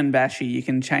account? Turkmenbashi, you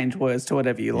can change words to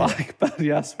whatever you like. But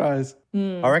yeah, I suppose.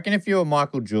 I reckon if you were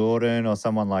Michael Jordan or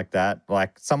someone like that,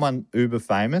 like someone uber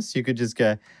famous, you could just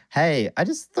go, hey, I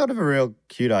just thought of a real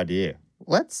cute idea.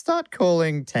 Let's start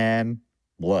calling tan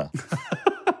blah.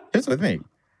 Who's with me?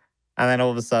 And then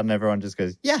all of a sudden everyone just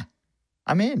goes, yeah,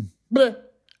 I'm in. Bleh.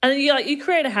 And then you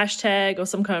create a hashtag or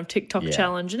some kind of TikTok Yeah.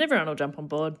 challenge and everyone will jump on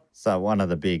board. So one of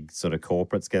the big sort of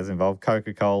corporates gets involved.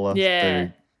 Coca-Cola Yeah.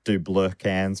 do blur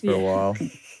cans for a while.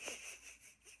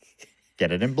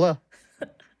 Get it in blur.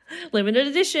 Limited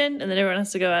edition. And then everyone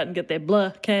has to go out and get their blur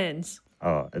cans.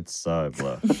 Oh, it's so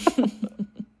blur.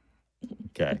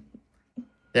 Okay.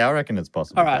 Yeah, I reckon it's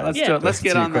possible. All right, guys. let's Yeah. do it. Let's To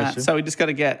get your on that. question. So we just got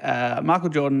to get Michael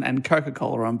Jordan and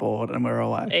Coca-Cola on board, and we're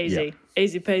away. Easy.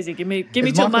 Easy peasy. Give me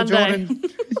Is till Michael Monday.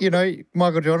 Jordan,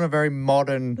 Michael Jordan, a very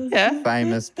modern, Yeah.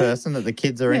 famous person that the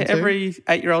kids are Yeah, into. every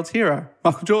 8-year-old's hero,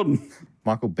 Michael Jordan.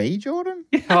 Michael B. Jordan?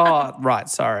 Oh, right.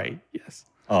 Sorry. Yes.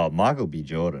 Oh, Michael B.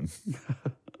 Jordan.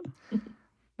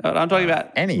 I'm talking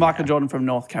about anyhow. Michael Jordan from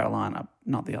North Carolina,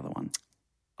 not the other one.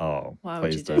 Oh, Why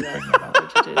would you please do don't that? bring that up. Why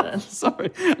would you do that?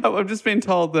 Sorry. I've just been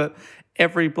told that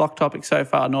every block topic so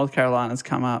far, North Carolina's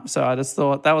come up. So I just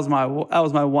thought that was my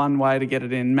one way to get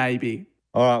it in, maybe.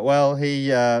 All right, well,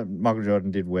 Michael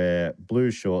Jordan did wear blue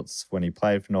shorts when he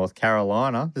played for North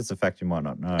Carolina. This is a fact you might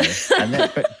not know.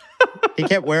 But he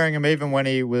kept wearing them even when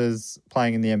he was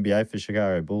playing in the NBA for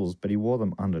Chicago Bulls, but he wore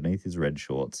them underneath his red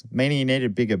shorts, meaning he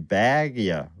needed bigger,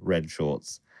 baggier red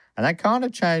shorts. And that kind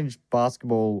of changed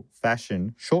basketball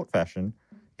fashion, short fashion,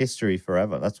 history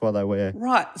forever. That's why they wear.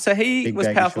 Right. So he Big was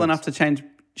baggy powerful shorts. enough to change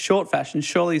short fashion.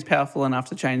 Surely he's powerful enough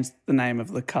to change the name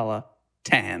of the colour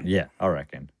tan. Yeah, I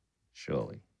reckon.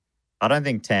 Surely. I don't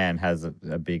think tan has a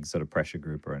big sort of pressure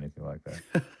group or anything like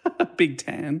that. Big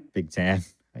tan. Big Tan.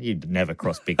 You'd never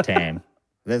cross Big Tan.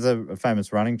 There's a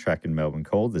famous running track in Melbourne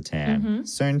called the Tan,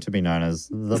 soon to be known as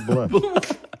the Blur.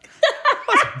 That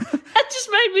just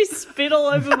made me spit all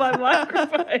over my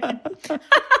microphone.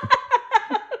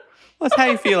 That's how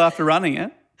you feel after running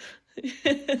it.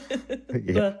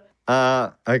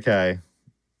 Yeah. Okay.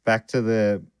 Back to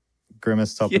the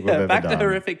grimmest topic we've Yeah, ever back done. to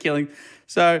horrific killing.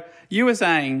 So you were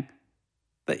saying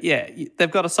that,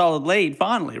 they've got a solid lead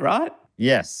finally, right?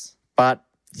 Yes, but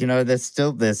there's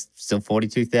still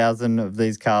 42,000 of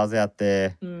these cars out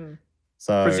there.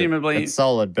 So Presumably- it's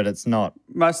solid, but it's not.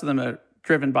 Most of them are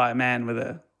driven by a man with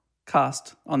a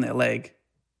cast on their leg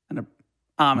and an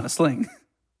arm in a sling.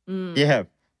 Yeah.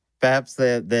 Perhaps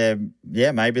maybe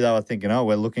they were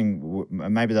thinking,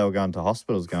 maybe they were going to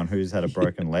hospitals going, who's had a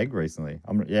broken leg recently?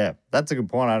 That's a good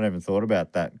point. I hadn't even thought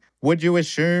about that. Would you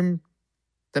assume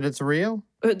that it's real?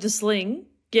 The sling?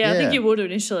 Yeah, I think Yeah. you would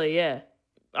initially, yeah.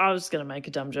 I was going to make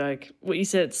a dumb joke. What you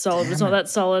said, it's solid, but it's not that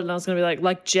solid. And I was going to be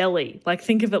like jelly. Like,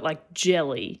 think of it like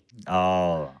jelly.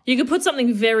 Oh, You could put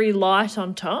something very light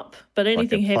on top, but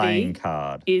anything like a playing heavy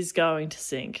card, is going to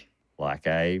sink. like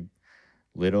a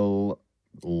little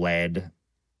lead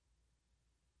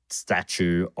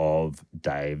statue of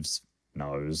Dave's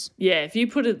nose, Yeah, if you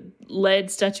put a lead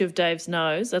statue of Dave's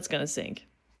nose, that's going to sink.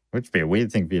 which would be a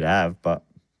weird thing for you to have, but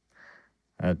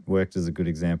it worked as a good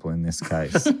example in this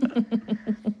case.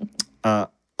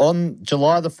 On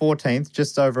July the 14th,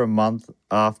 just over a month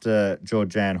after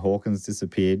Georgianne Hawkins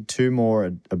disappeared, 2 more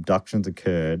abductions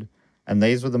occurred, and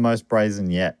these were the most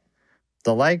brazen yet.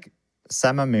 The Lake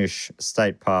Sammamish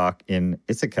State Park in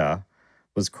Ithaca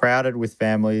was crowded with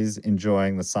families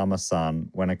enjoying the summer sun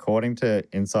when, according to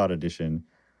Inside Edition,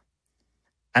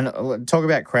 and talk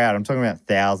about crowd, I'm talking about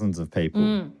thousands of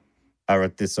people are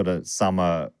at this sort of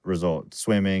summer resort,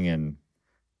 swimming, and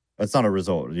it's not a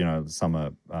resort, the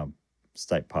summer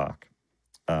state park.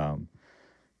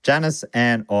 Janice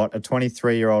Ann Ott, a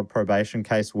 23-year-old probation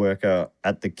case worker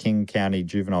at the King County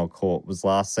Juvenile Court, was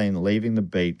last seen leaving the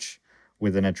beach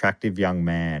with an attractive young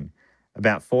man.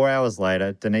 About 4 hours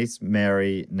later, Denise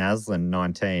Mary Naslin,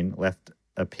 19, left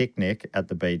a picnic at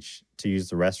the beach to use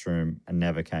the restroom and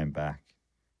never came back.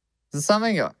 This is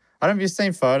something I don't know if you've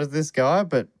seen photos of this guy,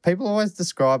 but people always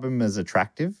describe him as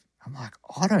attractive. I'm like,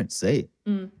 I don't see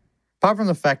it. Apart from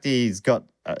the fact he's got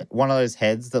one of those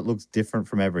heads that looks different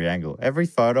from every angle. Every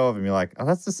photo of him, you're like, oh,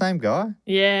 that's the same guy.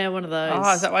 Yeah, one of those.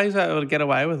 Oh, is that why he's able to get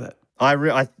away with it? I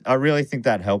really think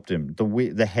that helped him.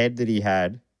 The head that he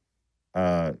had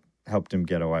helped him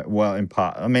get away. Well, in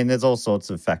part, I mean, there's all sorts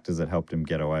of factors that helped him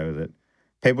get away with it.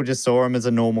 People just saw him as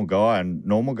a normal guy, and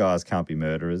normal guys can't be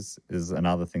murderers is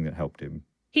another thing that helped him.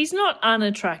 He's not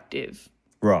unattractive.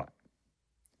 Right.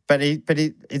 But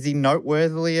is he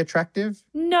noteworthily attractive?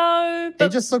 No,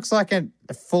 but He just looks like a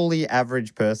fully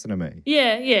average person to me.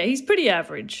 yeah, he's pretty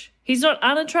average. He's not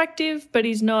unattractive, but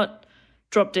he's not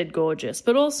drop dead gorgeous.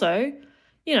 But also,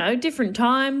 you know, different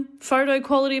time, photo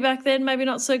quality back then, maybe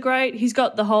not so great. He's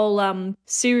got the whole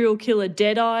serial killer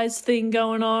dead eyes thing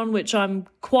going on, which I'm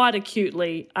quite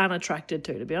acutely unattracted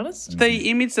to be honest. The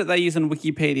image that they use on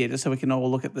Wikipedia, just so we can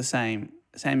all look at the same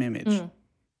image,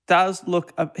 does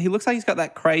look. He looks like he's got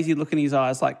that crazy look in his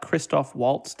eyes, like Christoph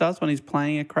Waltz does when he's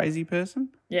playing a crazy person.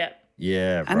 Yeah.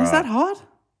 Yeah, And is that hot?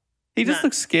 He just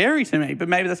looks scary to me, but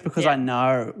maybe that's because I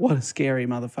know what a scary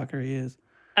motherfucker he is.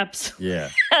 Absolutely. Yeah.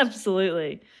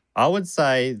 Absolutely. I would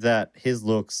say that his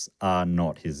looks are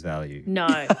not his value.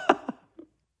 No.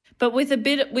 But with a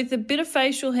bit of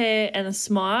facial hair and a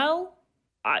smile,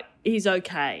 he's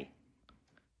okay.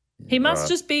 He must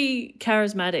just be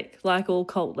charismatic, like all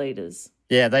cult leaders.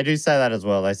 Yeah, they do say that as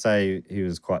well. They say he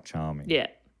was quite charming. Yeah.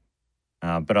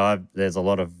 But there's a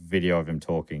lot of video of him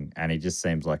talking, and he just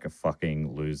seems like a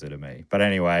fucking loser to me. But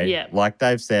anyway, like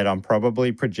Dave said, I'm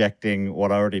probably projecting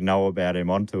what I already know about him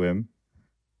onto him.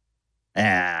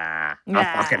 I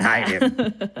fucking hate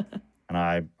him.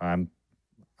 And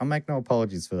I make no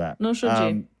apologies for that. Nor should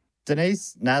you.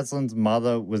 Denise Naslin's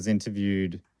mother was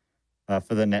interviewed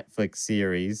for the Netflix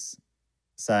series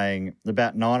saying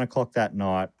about 9 o'clock that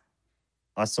night,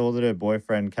 I saw that her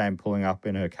boyfriend came pulling up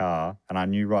in her car, and I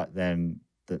knew right then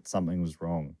that something was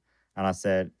wrong. And I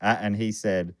said, and he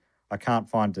said, I can't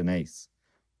find Denise.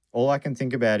 All I can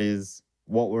think about is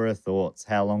what were her thoughts?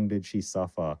 How long did she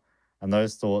suffer? And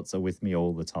those thoughts are with me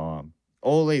all the time.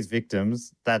 All these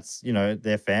victims, that's, you know,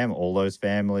 their all those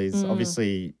families,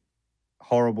 obviously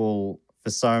horrible for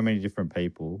so many different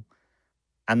people.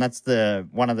 And that's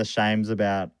one of the shames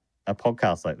about a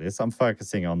podcast like this. I'm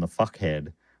focusing on the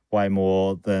fuckhead way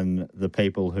more than the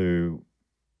people who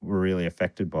were really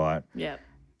affected by it. Yeah.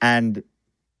 And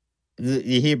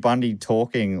you hear Bundy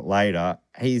talking later.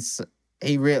 He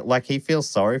feels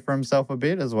sorry for himself a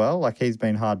bit as well. Like he's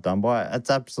been hard done by. It's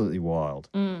absolutely wild.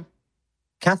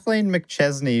 Kathleen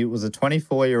McChesney was a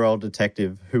 24-year-old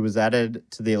detective who was added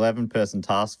to the 11-person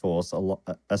task force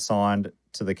assigned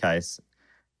to the case.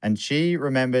 And she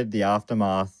remembered the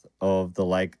aftermath of the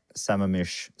Lake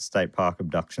Sammamish State Park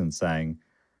abduction, saying,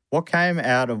 what came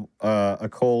out of a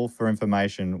call for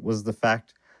information was the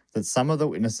fact that some of the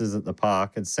witnesses at the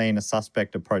park had seen a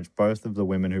suspect approach both of the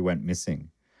women who went missing.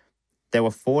 There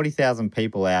were 40,000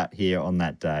 people out here on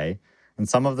that day, and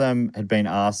some of them had been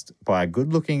asked by a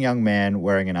good-looking young man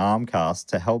wearing an arm cast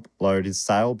to help load his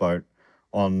sailboat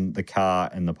on the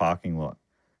car in the parking lot.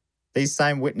 These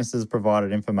same witnesses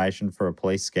provided information for a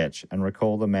police sketch and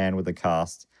recall the man with the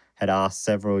cast had asked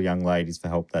several young ladies for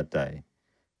help that day.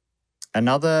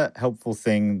 Another helpful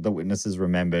thing the witnesses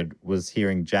remembered was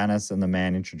hearing Janice and the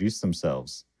man introduce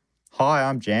themselves. Hi,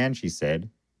 I'm Jan, she said.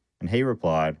 And he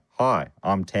replied, hi,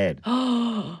 I'm Ted.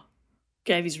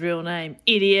 Gave his real name.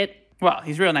 Idiot. Well,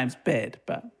 his real name's Bed,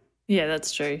 but... Yeah,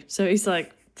 that's true. So he's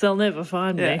like, they'll never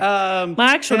find me. My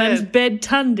actual name's Bed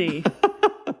Tundy.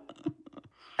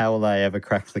 How will they ever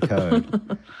crack the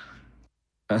code?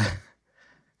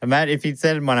 And Matt, if he'd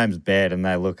said my name's Bed and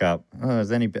they look up,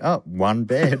 one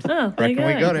bed. Oh, Reckon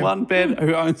we got him. One Bed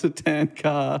who owns a tan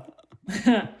car.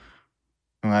 I'm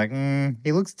like,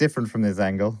 he looks different from this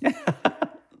angle.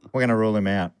 We're going to rule him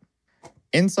out.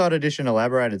 Inside Edition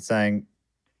elaborated, saying,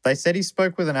 they said he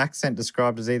spoke with an accent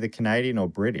described as either Canadian or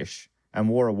British and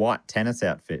wore a white tennis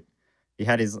outfit. He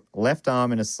had his left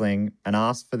arm in a sling and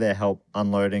asked for their help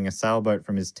unloading a sailboat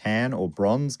from his tan or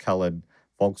bronze-coloured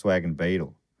Volkswagen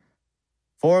Beetle.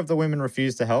 4 of the women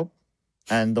refused to help,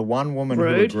 and the one woman who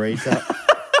agreed to...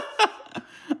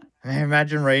 I mean,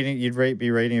 imagine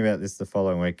be reading about this the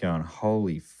following week going,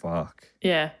 holy fuck.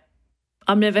 Yeah.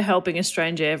 I'm never helping a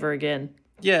stranger ever again.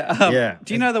 Yeah.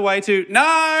 Do you know the way to...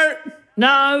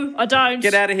 No, I don't.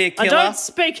 Get out of here, killer. I don't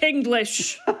speak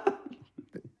English.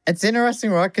 It's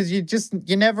interesting, right? Because you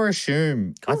never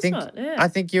assume. Of course not, yeah. I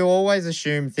think you always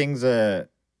assume things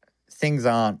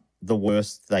aren't the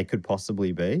worst they could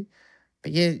possibly be.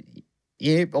 But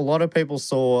a lot of people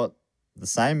saw the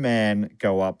same man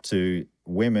go up to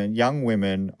young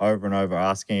women, over and over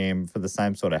asking him for the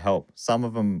same sort of help. Some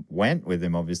of them went with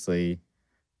him, obviously.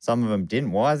 Some of them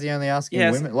didn't. Why is he only asking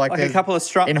women? Like a couple of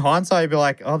strong... In hindsight, you'd be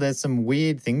like, oh, there's some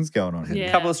weird things going on here.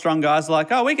 A couple of strong guys are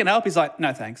like, oh, we can help. He's like,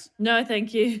 no, thanks. No,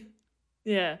 thank you.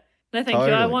 Yeah. No, thank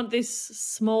you. I want this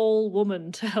small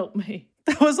woman to help me.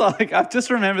 That was like, I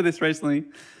just remember this recently.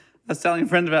 I was telling a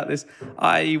friend about this.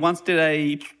 I once did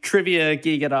a trivia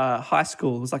gig at a high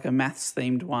school. It was like a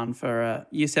maths-themed one for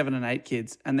year 7 and 8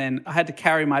 kids. And then I had to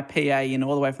carry my PA in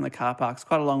all the way from the car parks,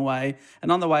 quite a long way.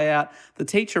 And on the way out, the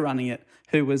teacher running it,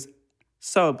 who was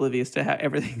so oblivious to how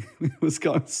everything was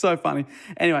going, so funny.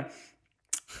 Anyway,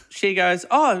 she goes,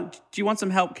 oh, do you want some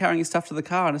help carrying your stuff to the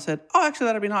car? And I said, oh, actually,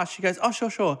 that'd be nice. She goes, oh,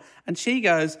 sure. And she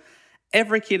goes,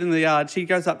 every kid in the yard, she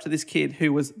goes up to this kid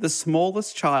who was the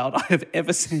smallest child I have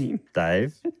ever seen.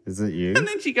 Dave, is it you? And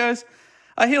then she goes,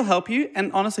 oh, he'll help you.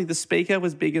 And honestly, the speaker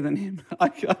was bigger than him. I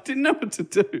didn't know what to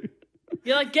do.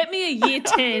 You're like, get me a year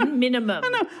 10 minimum. I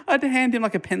know. I had to hand him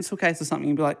like a pencil case or something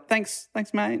and be like, thanks,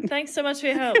 mate. Thanks so much for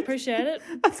your help. Appreciate it.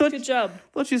 Good job. I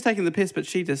thought she was taking the piss, but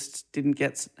she just didn't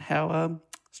get how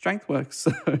strength works.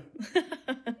 So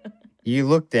you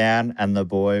looked down and the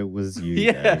boy was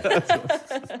you, Dave.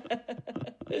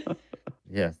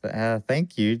 Yeah,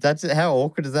 thank you. That's how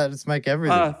awkward does that just make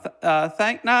everything?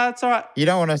 No, it's all right. You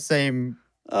don't want to seem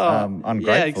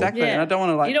ungrateful. Yeah, exactly. And I don't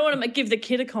want to You don't want to give the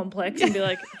kid a complex and be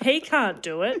like, he can't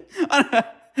do it. I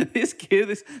know. This kid,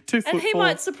 this 2 foot And he 4.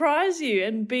 might surprise you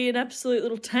and be an absolute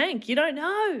little tank. You don't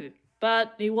know.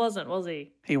 But he wasn't, was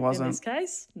he? He wasn't. In this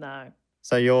case, no.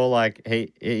 So you're like,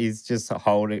 he's just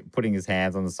putting his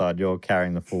hands on the side. You're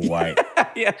carrying the full weight.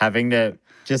 Yeah. Having to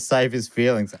just save his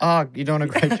feelings. Oh, you're doing a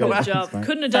great job. Good job.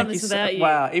 Couldn't have done this without you.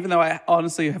 Wow. Even though I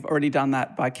honestly have already done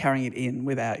that by carrying it in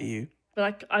without you.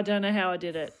 But I don't know how I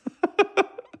did it.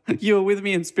 You were with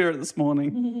me in spirit this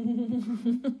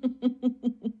morning.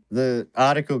 The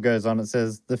article goes on. It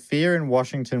says, the fear in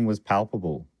Washington was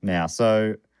palpable now.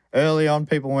 So early on,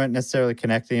 people weren't necessarily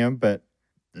connecting them, but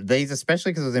these,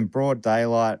 especially because it was in broad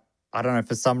daylight, I don't know,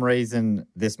 for some reason,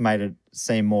 this made it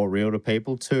seem more real to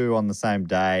people, 2 on the same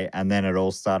day, and then it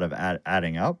all started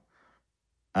adding up.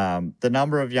 The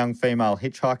number of young female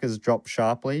hitchhikers dropped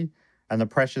sharply, and the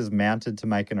pressures mounted to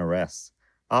make an arrest.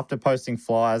 After posting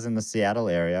flyers in the Seattle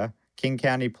area, King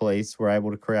County Police were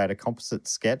able to create a composite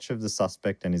sketch of the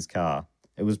suspect and his car.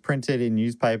 It was printed in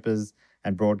newspapers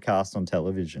and broadcast on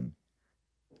television.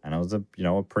 And it was a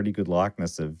pretty good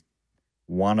likeness of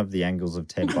one of the angles of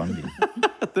Ted Bundy.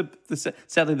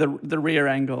 Sadly, the rear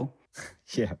angle.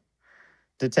 Yeah.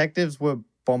 Detectives were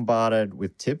bombarded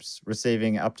with tips,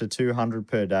 receiving up to 200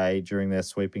 per day during their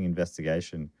sweeping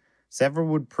investigation. Several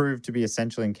would prove to be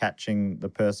essential in catching the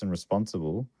person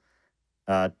responsible.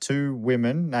 2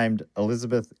 women named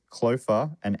Elizabeth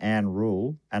Clofer and Anne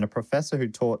Rule, and a professor who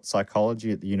taught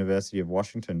psychology at the University of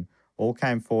Washington, all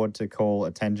came forward to call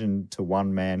attention to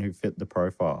one man who fit the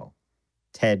profile,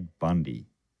 Ted Bundy.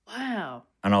 Wow.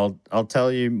 And I'll tell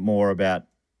you more about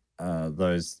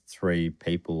those 3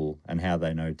 people and how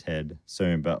they know Ted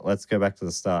soon. But let's go back to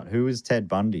the start. Who is Ted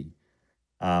Bundy?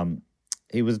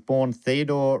 He was born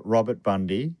Theodore Robert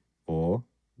Bundy, or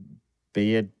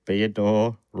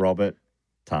Theodore Robert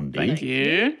Tundy. Thank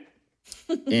you.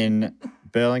 In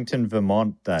Burlington,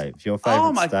 Vermont, Dave. Your favorite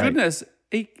Oh, my state. goodness.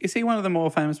 Is he one of the more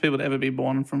famous people to ever be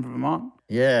born from Vermont?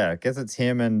 Yeah, I guess it's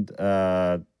him and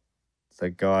the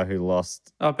guy who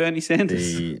lost Oh, Bernie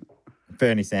Sanders.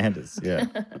 Bernie Sanders, yeah.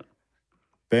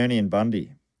 Bernie and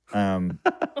Bundy.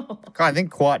 I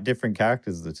think quite different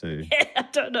characters, the two. Yeah, I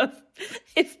don't know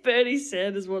if Bernie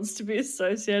Sanders wants to be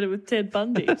associated with Ted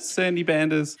Bundy. Sandy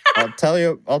Banders. I'll tell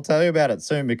you about it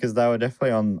soon, because they were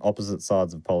definitely on opposite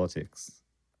sides of politics.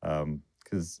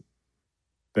 Because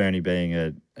Bernie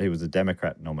he was a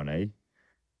Democrat nominee.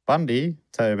 Bundy,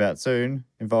 tell you about soon,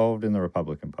 involved in the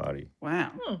Republican Party.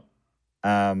 Wow.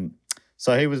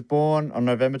 So he was born on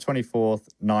November 24th,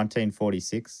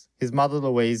 1946. His mother,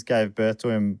 Louise, gave birth to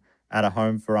him at a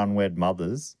home for unwed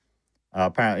mothers.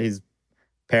 Apparently his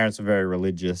parents were very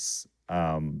religious.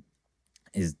 Her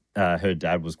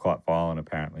dad was quite violent,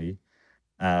 apparently.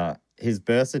 His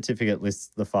birth certificate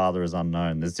lists the father as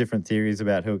unknown. There's different theories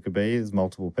about who it could be. There's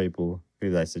multiple people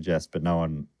who they suggest, but no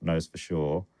one knows for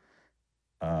sure.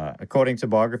 According to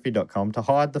biography.com, to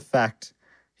hide the fact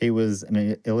he was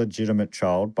an illegitimate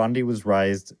child, Bundy was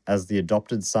raised as the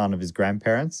adopted son of his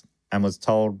grandparents and was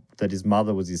told that his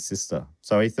mother was his sister.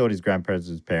 So he thought his grandparents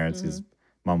were his parents, his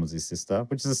mum was his sister,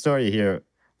 which is a story you hear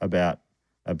about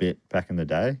a bit back in the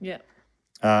day. Yeah.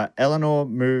 Eleanor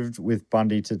moved with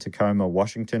Bundy to Tacoma,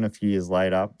 Washington a few years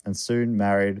later, and soon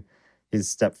married his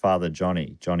stepfather,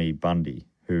 Johnny Bundy,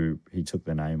 who he took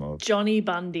the name of. Johnny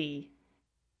Bundy.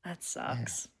 That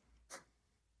sucks.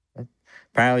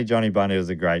 Apparently Johnny Bundy was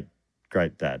a great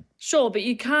dad. Sure, but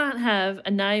you can't have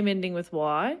a name ending with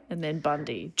Y and then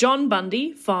Bundy. John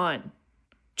Bundy, fine.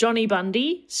 Johnny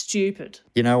Bundy, stupid.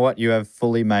 You know what? You have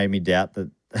fully made me doubt that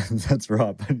that's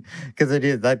right, because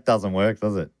that doesn't work,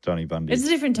 does it, Johnny Bundy? It's a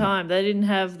different time. They didn't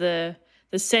have the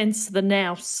sense, the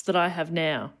nous that I have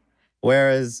now.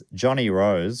 Whereas Johnny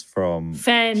Rose from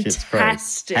Schitt's Creek,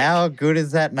 fantastic. how good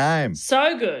is that name?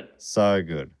 So good. So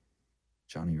good.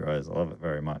 Johnny Rose, I love it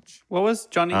very much. What was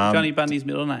Johnny Bundy's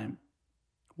middle name?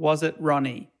 Was it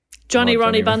Ronnie? Johnny Oh,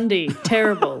 Ronnie Johnny- Bundy.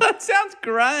 Terrible. That sounds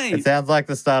great. It sounds like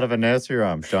the start of a nursery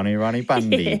rhyme. Johnny Ronnie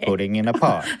Bundy pudding in a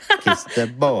pot, kissed a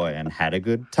boy and had a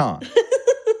good time.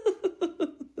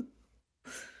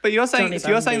 But you're saying Johnny so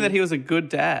you're saying Bundy. that he was a good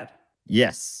dad.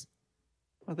 Yes,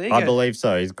 Well, there you I go. believe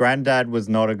so. His granddad was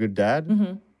not a good dad,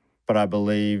 Mm-hmm. but I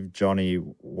believe Johnny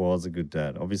was a good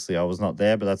dad. Obviously, I was not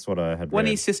there, but that's what I had When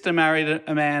read. his sister married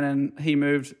a man and he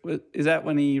moved, is that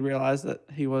when he realised that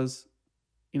he was,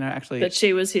 actually... That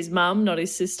she was his mum, not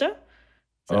his sister? Is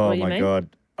that Oh what you my mean?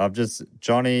 God.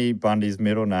 Johnny Bundy's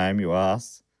middle name, you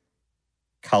asked?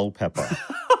 Culpepper.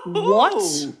 What?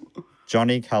 Ooh.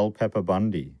 Johnny Culpepper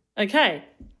Bundy. Okay.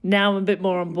 Now I'm a bit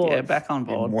more on board. Yeah, back on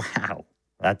board. Wow.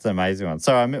 That's an amazing one.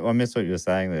 Sorry, I missed what you were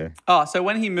saying there. Oh, so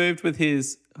when he moved with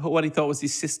what he thought was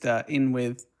his sister in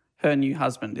with her new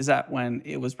husband, is that when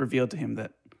it was revealed to him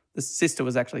that the sister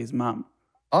was actually his mum?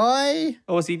 I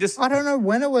Or was he just... don't know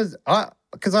when it was.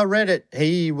 Because I read it,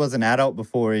 he was an adult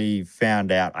before he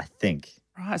found out, I think.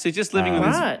 Right, so he's just living with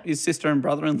Right. his sister and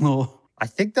brother-in-law. I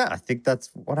think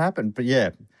that's what happened. But yeah,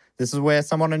 this is where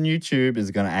someone on YouTube is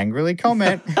going to angrily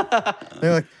comment.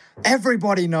 They're like,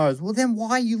 everybody knows. Well, then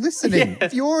why are you listening? Yeah.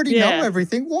 If you already Yeah. know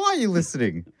everything, why are you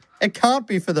listening? It can't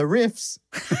be for the riffs.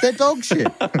 They're dog shit.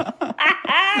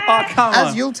 Oh, come on.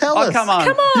 As you'll tell Oh, us. come on.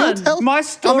 Come on. You'll tell My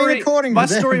story, according to my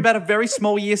them. story about a very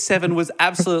small year 7 was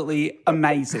absolutely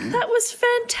amazing. That was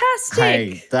fantastic.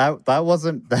 Hey,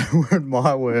 that weren't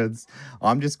my words.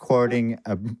 I'm just quoting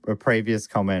a previous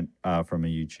comment from a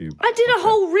YouTube. I did a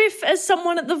whole riff as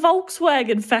someone at the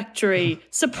Volkswagen factory,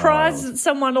 surprised that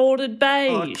someone ordered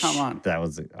beige. Oh, come on. That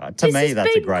was to This me. has That's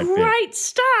a been great bit. great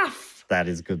stuff. That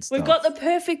is good stuff. We've got the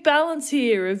perfect balance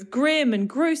here of grim and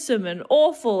gruesome and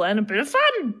awful and a bit of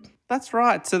fun. That's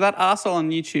right. So that arsehole on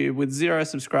YouTube with 0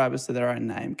 subscribers to their own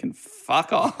name can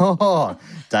fuck off. Oh,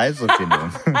 Dave's looked into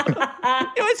them.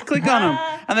 You always click on them.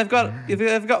 And they've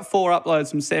got 4 uploads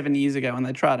from 7 years ago when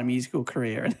they tried a musical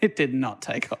career and it did not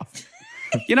take off.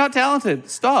 You're not talented.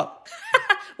 Stop.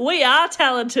 We are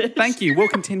talented. Thank you. We'll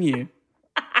continue.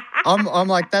 I'm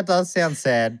like, that does sound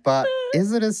sad, but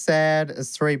is it as sad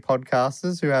as 3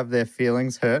 podcasters who have their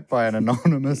feelings hurt by an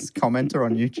anonymous commenter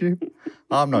on YouTube?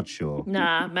 I'm not sure.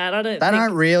 Nah, Matt, I don't They think...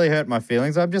 don't really hurt my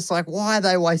feelings. I'm just like, why are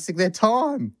they wasting their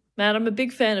time? Matt, I'm a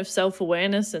big fan of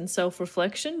self-awareness and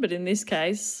self-reflection, but in this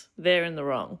case, they're in the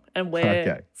wrong. And we're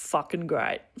Okay. fucking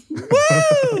great.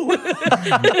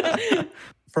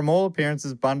 From all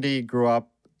appearances, Bundy grew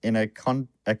up in a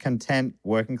content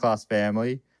working-class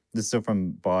family. This is still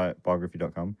from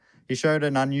biography.com. He showed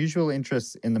an unusual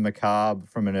interest in the macabre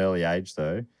from an early age,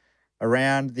 though.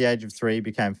 Around the age of 3, he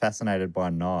became fascinated by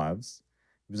knives.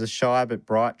 He was a shy but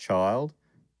bright child.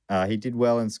 He did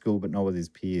well in school, but not with his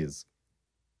peers.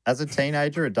 As a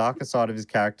teenager, a darker side of his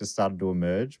character started to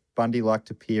emerge. Bundy liked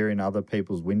to peer in other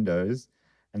people's windows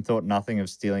and thought nothing of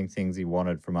stealing things he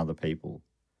wanted from other people.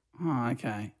 Oh,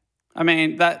 okay. I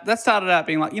mean, that started out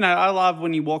being like, I love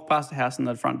when you walk past a house and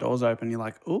the front door's open. You're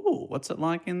like, ooh, what's it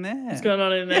like in there? What's going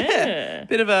on in there? Yeah.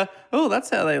 Bit of a, oh, that's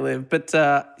how they live. But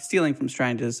stealing from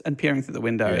strangers and peering through the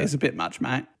window is a bit much,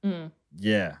 mate.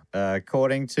 Yeah.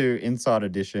 According to Inside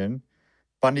Edition,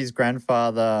 Bundy's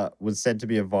grandfather was said to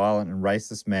be a violent and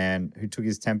racist man who took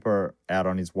his temper out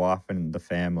on his wife and the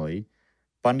family.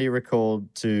 Bundy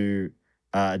recalled to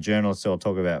a journalist who I'll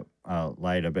talk about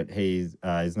later, but his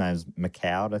name's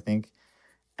McCoud, I think,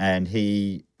 and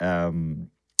he would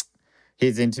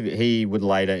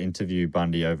later interview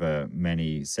Bundy over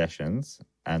many sessions,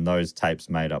 and those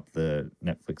tapes made up the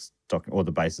Netflix or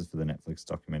the basis for the Netflix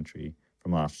documentary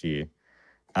from last year.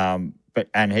 And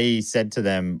he said to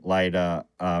them later,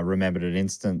 remembered an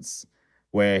instance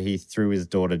where he threw his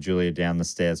daughter Julia down the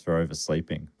stairs for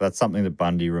oversleeping. That's something that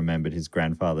Bundy remembered his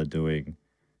grandfather doing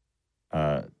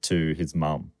to his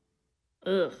mum.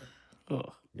 Ugh.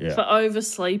 Ugh. Yeah. For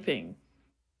oversleeping.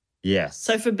 Yes.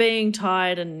 So for being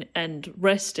tired and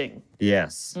resting.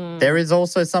 Yes. There is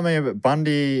also something about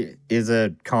Bundy is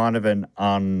a kind of an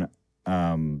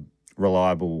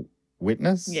unreliable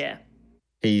witness. Yeah.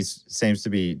 He seems to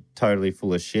be totally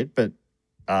full of shit, but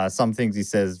some things he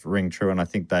says ring true, and I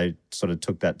think they sort of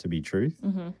took that to be truth.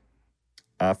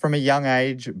 Mm-hmm. From a young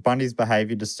age, Bundy's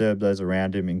behaviour disturbed those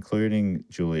around him, including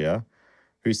Julia,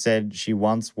 who said she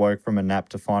once woke from a nap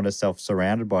to find herself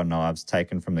surrounded by knives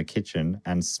taken from the kitchen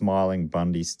and smiling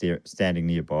Bundy standing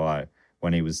nearby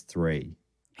when he was 3.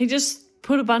 He just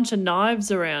put a bunch of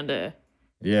knives around her.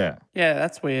 Yeah. Yeah,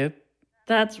 that's weird.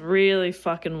 That's really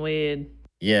fucking weird.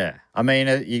 Yeah. I mean,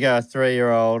 you go a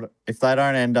 3-year-old, if they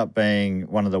don't end up being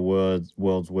one of the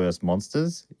world's worst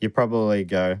monsters, you probably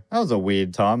go, that was a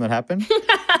weird time that happened.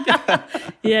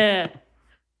 Yeah.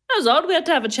 That was odd. We had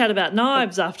to have a chat about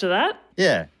knives after that.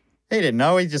 Yeah. He didn't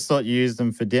know. He just thought you used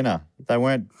them for dinner. They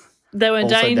weren't also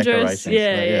dangerous. decorations.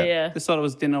 Yeah. Just thought it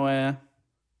was dinnerware.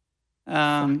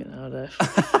 Fucking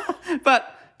hell,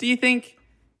 But do you think,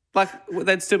 like,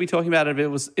 they'd still be talking about it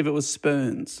if it was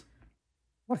spoons?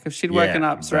 Like, if she'd woken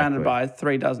up surrounded by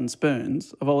 3 dozen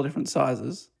spoons of all different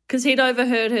sizes. Because he'd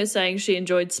overheard her saying she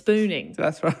enjoyed spooning.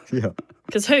 That's right. Yeah.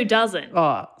 Because who doesn't?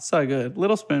 Oh, so good.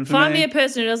 Little spoon for Find me. me a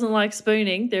person who doesn't like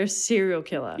spooning. They're a serial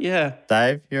killer. Yeah.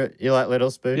 Dave, you like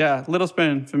Little Spoon? Yeah, little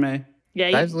spoon for me.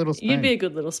 Yeah, Dave's a little spoon. You'd be a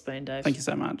good little spoon, Dave. Thank you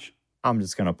so much. I'm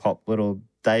just going to pop little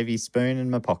Davy spoon in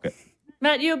my pocket.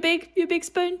 Matt, you a big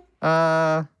spoon?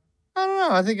 I don't know.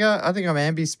 I think I'm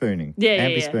ambi-spooning. Yeah.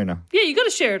 Ambi-spooner. Yeah, you got to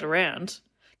share it around.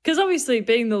 Because obviously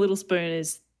being the little spoon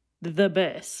is the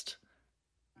best.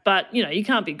 But, you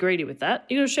can't be greedy with that.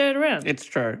 You got to share it around. It's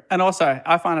true. And also,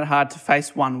 I find it hard to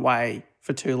face one way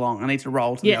for too long. I need to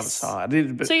roll to the other side. I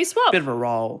need So you swap. bit of a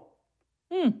roll.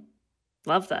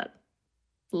 Love that.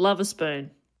 Love a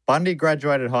spoon. Bundy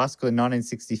graduated high school in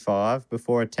 1965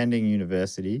 before attending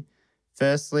university.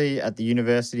 Firstly, at the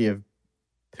University of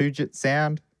Puget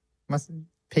Sound.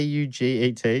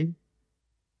 Puget. Does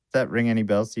that ring any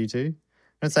bells to you too?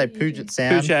 I'm going to say Puget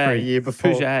Sound for a year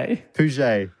before. Puget.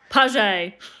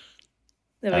 Pudget.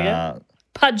 There we go.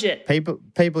 Pudget.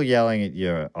 People yelling at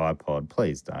your iPod,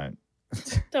 please don't.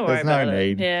 Don't worry There's about no it.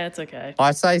 need. Yeah, it's okay.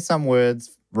 I say some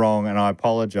words wrong and I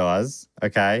apologise,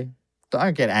 okay?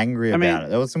 Don't get angry about it.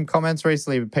 There was some comments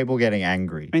recently of people getting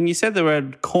angry. I mean, you said the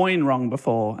word coin wrong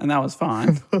before, and that was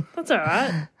fine. That's all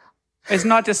right. It's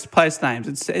not just place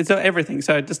names. It's everything.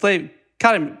 So just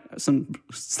cut him some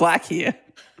slack here.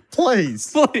 Please.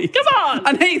 Please. Come on.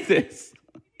 I need this.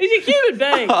 He's a human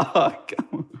being. Oh, come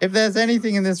on. If there's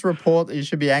anything in this report that you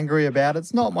should be angry about,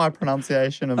 it's not my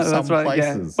pronunciation of some That's right,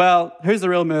 places. Yeah. Well, who's the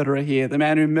real murderer here? The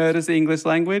man who murders the English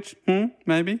language?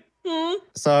 Maybe?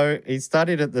 So he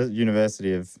studied at the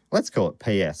University of, let's call it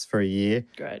PS, for a year.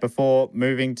 Great. Before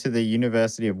moving to the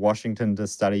University of Washington to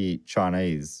study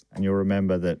Chinese. And you'll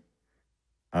remember that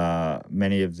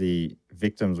many of the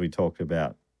victims we talked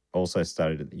about also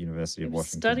studied at the University of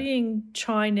Washington. Studying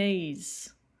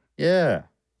Chinese. Yeah.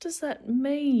 What does that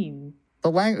mean? The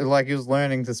language, like he was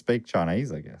learning to speak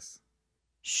Chinese, I guess.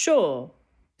 Sure.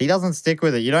 He doesn't stick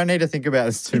with it. You don't need to think about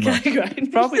this too much. Okay, great. It's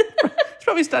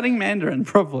probably studying Mandarin,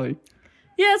 probably.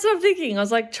 Yeah, that's what I'm thinking. I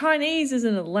was like, Chinese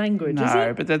isn't a language, is No,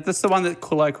 it? but that's the one that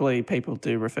colloquially people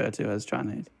do refer to as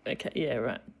Chinese. Okay, yeah,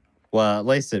 right. Well, at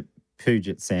least at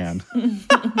Puget Sound.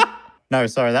 No,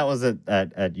 sorry, that was at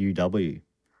UW.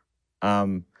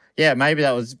 Yeah, maybe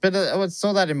that was, but I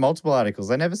saw that in multiple articles.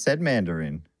 They never said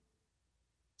Mandarin.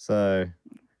 So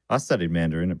I studied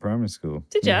Mandarin at primary school.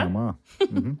 Did ya?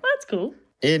 Mm-hmm. That's cool.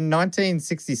 In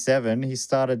 1967, he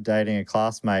started dating a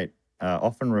classmate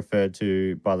often referred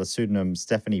to by the pseudonym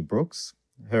Stephanie Brooks.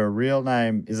 Her real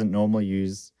name isn't normally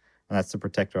used, and that's to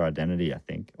protect her identity, I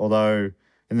think. Although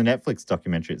in the Netflix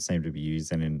documentary, it seemed to be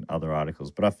used and in other articles.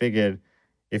 But I figured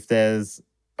if there's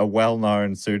a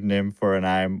well-known pseudonym for a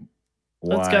name,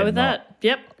 Let's go with that.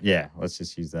 Yep. Yeah, let's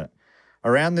just use that.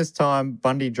 Around this time,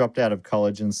 Bundy dropped out of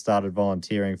college and started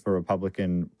volunteering for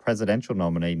Republican presidential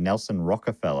nominee Nelson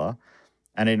Rockefeller.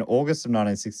 And in August of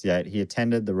 1968, he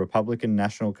attended the Republican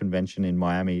National Convention in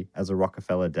Miami as a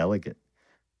Rockefeller delegate.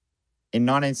 In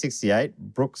 1968,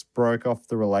 Brooks broke off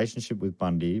the relationship with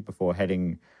Bundy before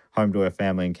heading home to her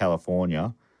family in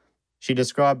California. She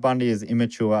described Bundy as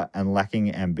immature and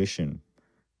lacking ambition.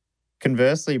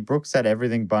 Conversely, Brooks had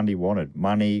everything Bundy wanted,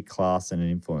 money, class, and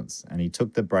influence, and he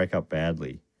took the breakup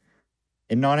badly.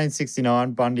 In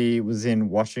 1969, Bundy was in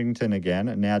Washington again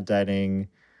and now dating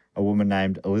a woman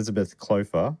named Elizabeth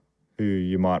Clover, who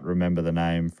you might remember the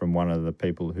name from one of the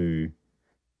people who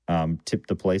tipped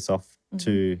the police off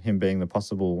to him being the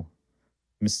possible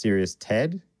mysterious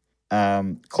Ted.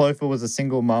 Clover was a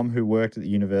single mum who worked at the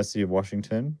University of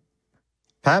Washington.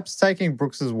 Perhaps taking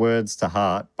Brooks's words to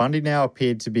heart, Bundy now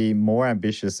appeared to be more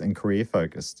ambitious and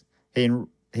career-focused.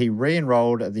 He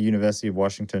re-enrolled at the University of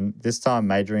Washington, this time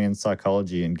majoring in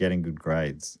psychology and getting good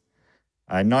grades.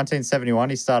 In 1971,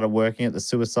 he started working at the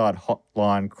Suicide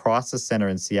Hotline Crisis Center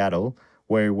in Seattle,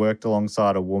 where he worked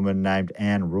alongside a woman named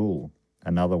Anne Rule,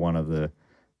 another one of the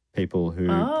people who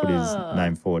put his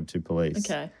name forward to police.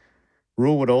 Okay.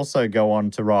 Rule would also go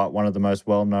on to write one of the most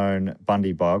well-known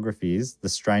Bundy biographies, The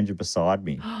Stranger Beside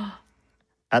Me.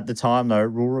 At the time, though,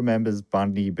 Rule remembers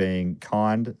Bundy being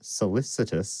kind,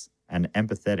 solicitous, and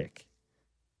empathetic.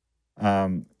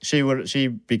 She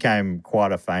became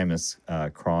quite a famous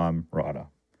crime writer.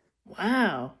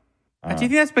 Wow. Do you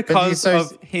think that's because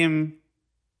of him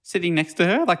sitting next to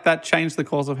her? Like that changed the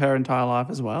course of her entire life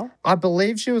as well? I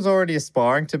believe she was already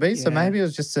aspiring to be, so maybe it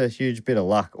was just a huge bit of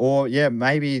luck. Or,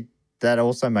 maybe that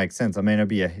also makes sense. I mean,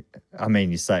 you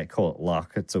call it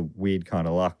luck. It's a weird kind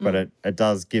of luck, but it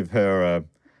does give her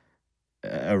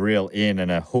a real in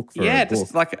and a hook for her book.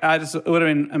 It would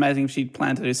have been amazing if she'd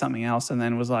planned to do something else and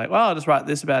then was like, well, I'll just write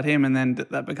this about him, and then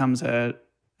that becomes her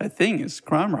thing, is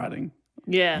crime writing.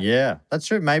 Yeah. Yeah, that's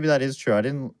true. Maybe that is true. I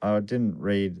didn't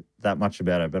read that much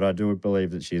about it, but I do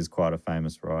believe that she is quite a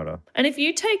famous writer. And if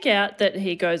you take out that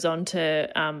he goes on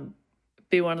to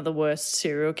be one of the worst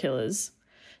serial killers,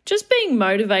 just being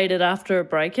motivated after a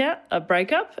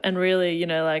breakup and really,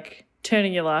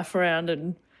 turning your life around,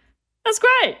 and that's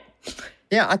great.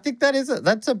 Yeah, I think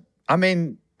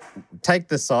take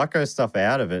the psycho stuff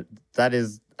out of it. That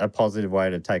is a positive way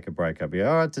to take a breakup.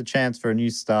 It's a chance for a new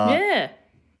start. Yeah.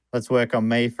 Let's work on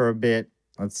me for a bit.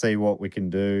 Let's see what we can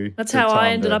do. That's how I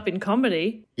ended up in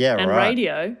comedy and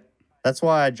radio. That's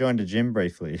why I joined a gym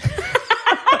briefly.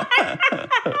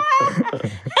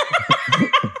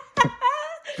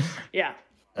 Yeah.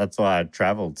 That's why I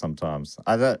traveled sometimes.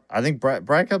 I think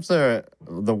breakups are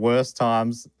the worst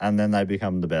times, and then they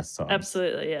become the best times.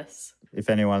 Absolutely, yes. If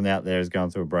anyone out there is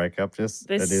going through a breakup, it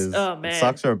it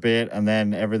sucks for a bit, and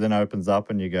then everything opens up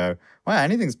and you go, wow,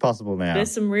 anything's possible now.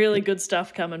 There's some really good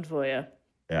stuff coming for you.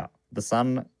 Yeah. The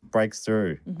sun breaks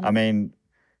through. Mm-hmm. I mean,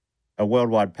 a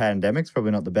worldwide pandemic's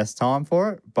probably not the best time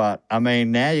for it, but I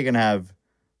mean, now you're going to have,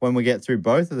 when we get through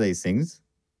both of these things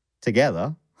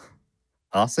together,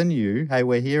 us and you, hey,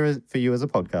 we're here for you as a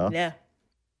podcast. Yeah.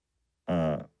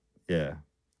 Yeah.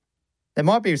 There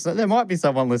might be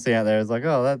someone listening out there who's like,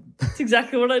 oh, that's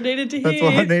exactly what I needed to hear. That's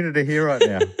what I needed to hear right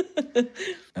now.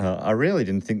 I really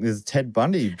didn't think this Ted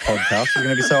Bundy podcast was going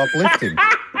to be so uplifting.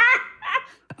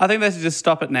 I think they should just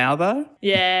stop it now, though.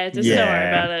 Yeah, just don't worry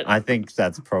about it. I think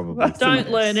that's probably Don't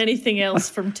learn anything else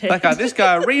from Ted. Okay, this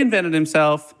guy reinvented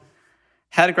himself,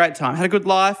 had a great time, had a good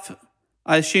life.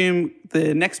 I assume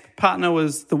the next partner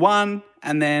was the one,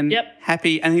 and then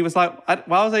happy. And he was like,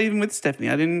 why was I even with Stephanie?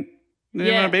 I didn't want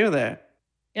to be with her.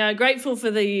 Yeah, grateful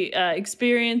for the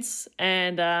experience,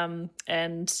 and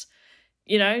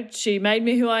she made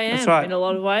me who I am in a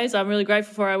lot of ways. I'm really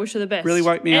grateful for her. I wish her the best. Really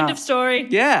woke me up. End of story.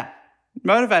 Yeah,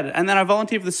 motivated. And then I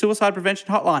volunteered for the suicide prevention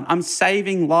hotline. I'm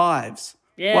saving lives.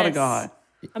 Yes. What a guy.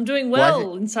 I'm doing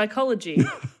well in psychology.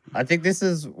 I think this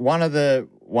is one of the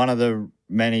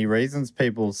many reasons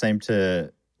people seem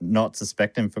to not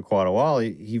suspect him for quite a while.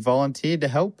 He volunteered to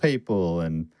help people,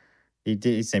 and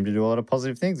he seemed to do a lot of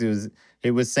positive things. He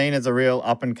was seen as a real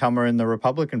up and comer in the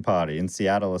Republican Party in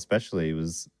Seattle, especially.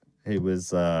 He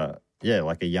was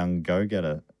like a young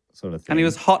go-getter sort of thing. And he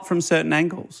was hot from certain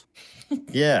angles.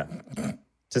 Yeah,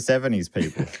 to 70s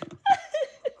people.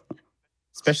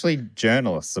 Especially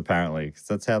journalists, apparently, because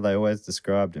that's how they always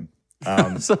described him.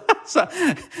 So,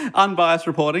 unbiased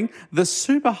reporting, the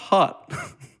super hot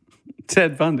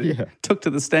Ted Bundy took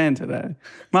to the stand today.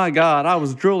 My God, I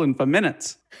was drooling for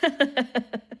minutes.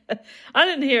 I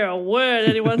didn't hear a word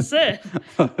anyone said.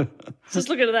 Just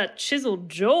look at that chiseled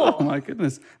jaw. Oh, my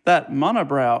goodness. That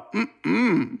monobrow.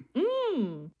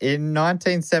 In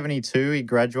 1972, he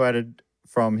graduated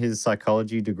from his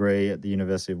psychology degree at the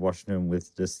University of Washington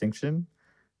with distinction.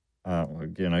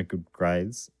 Good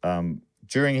grades.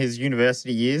 During his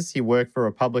university years, he worked for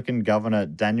Republican Governor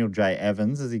Daniel J.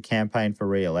 Evans as he campaigned for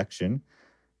re-election.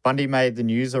 Bundy made the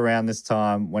news around this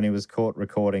time when he was caught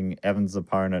recording Evans'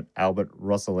 opponent Albert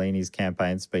Rossellini's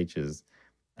campaign speeches,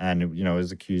 and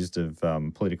was accused of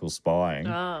political spying.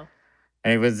 Oh.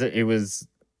 And it was.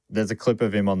 There's a clip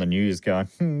of him on the news going,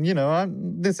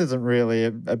 this isn't really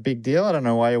a big deal. I don't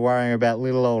know why you're worrying about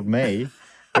little old me.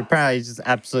 But apparently he's just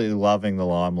absolutely loving the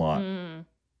limelight.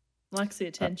 Likes the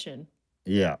attention.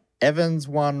 Yeah. Evans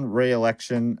won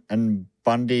re-election, and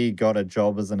Bundy got a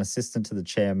job as an assistant to the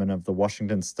chairman of the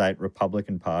Washington State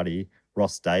Republican Party,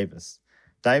 Ross Davis.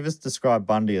 Davis described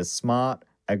Bundy as smart,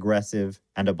 aggressive,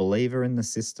 and a believer in the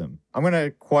system. I'm going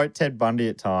to quote Ted Bundy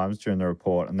at times during the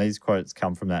report, and these quotes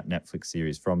come from that Netflix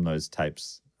series, from those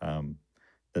tapes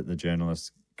that the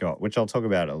journalists got, which I'll talk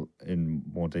about in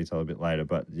more detail a bit later.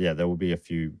 But yeah, there will be a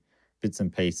few bits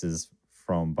and pieces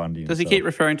from Bundy. Does he keep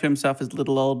referring to himself as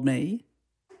little old me?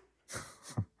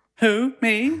 Who?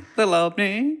 Me? Little old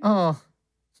me? Oh,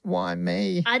 why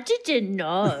me? I didn't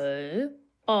know.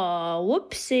 Oh,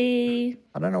 whoopsie.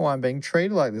 I don't know why I'm being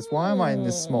treated like this. Why am I in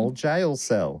this small jail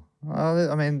cell?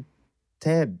 I mean,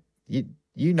 Ted,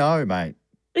 you know, mate.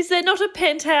 Is there not a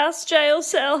penthouse jail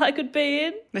cell I could be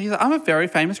in? He's like, I'm a very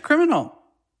famous criminal.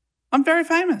 I'm very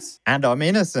famous. And I'm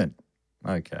innocent.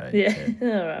 Okay. Yeah.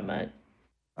 All right,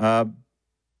 mate.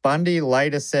 Bundy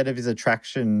later said of his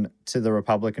attraction to the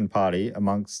Republican Party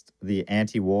amongst the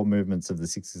anti-war movements of the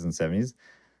 60s and 70s.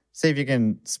 See if you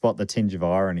can spot the tinge of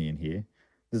irony in here.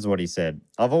 This is what he said.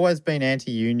 I've always been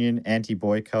anti-union,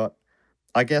 anti-boycott.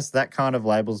 I guess that kind of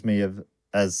labels me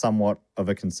as somewhat of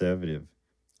a conservative.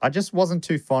 I just wasn't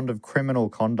too fond of criminal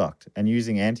conduct and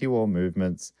using anti-war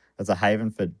movements as a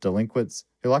haven for delinquents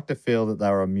who like to feel that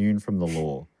they were immune from the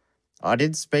law. I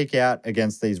did speak out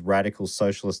against these radical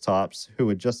socialist types who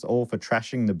were just all for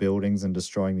trashing the buildings and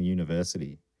destroying the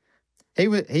university.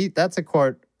 That's a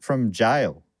quote from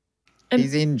jail.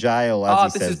 He's in jail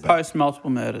as he says. This is post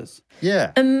multiple murders.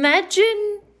 Yeah.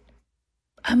 Imagine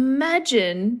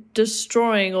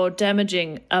destroying or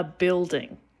damaging a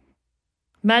building.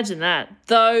 Imagine that.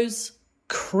 Those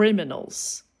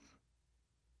criminals.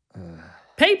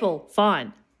 People,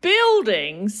 fine.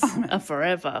 Buildings are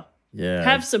forever. Yeah.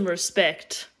 Have some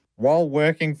respect. While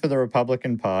working for the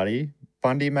Republican Party,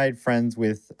 Bundy made friends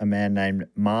with a man named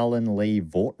Marlon Lee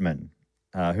Vortman,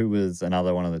 who was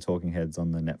another one of the talking heads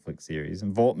on the Netflix series.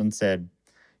 And Vortman said,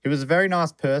 he was a very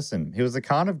nice person. He was the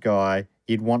kind of guy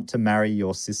you'd want to marry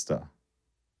your sister.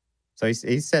 So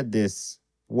he said this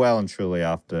well and truly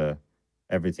after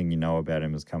everything you know about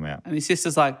him has come out. And his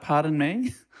sister's like, pardon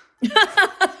me?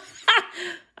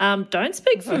 Don't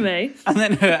speak for me. And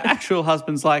then her actual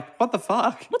husband's like, what the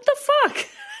fuck? What the fuck?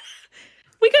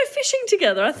 We go fishing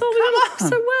together. I thought we were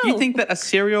so well. You think that a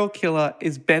serial killer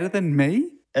is better than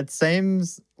me? It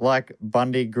seems like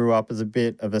Bundy grew up as a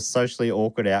bit of a socially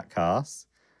awkward outcast,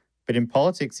 but in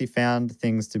politics he found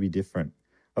things to be different.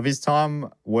 Of his time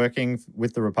working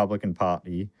with the Republican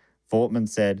Party, Vortman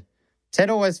said, Ted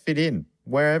always fit in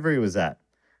wherever he was at.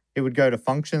 He would go to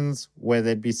functions where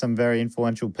there'd be some very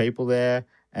influential people there,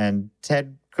 and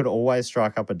Ted could always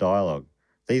strike up a dialogue.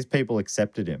 These people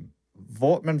accepted him.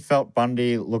 Vortman felt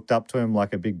Bundy looked up to him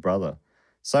like a big brother,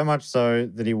 so much so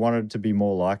that he wanted to be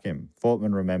more like him.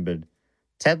 Vortman remembered,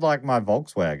 Ted liked my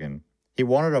Volkswagen. He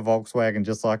wanted a Volkswagen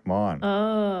just like mine.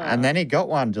 Oh. And then he got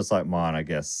one just like mine, I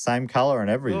guess. Same colour and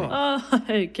everything. Oh,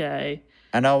 okay.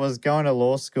 And I was going to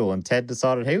law school, and Ted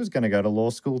decided he was going to go to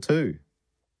law school too.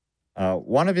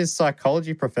 One of his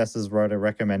psychology professors wrote a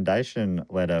recommendation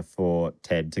letter for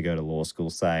Ted to go to law school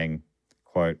saying,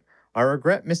 quote, I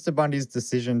regret Mr. Bundy's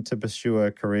decision to pursue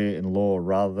a career in law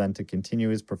rather than to continue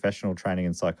his professional training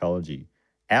in psychology.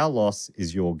 Our loss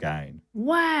is your gain.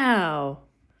 Wow.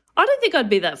 I don't think I'd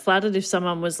be that flattered if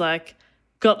someone was like,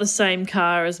 got the same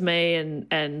car as me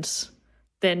and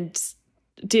then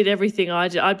did everything I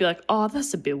did. I'd be like, oh,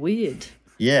 that's a bit weird.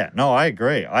 Yeah, no, I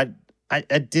agree.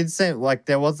 It did seem like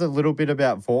there was a little bit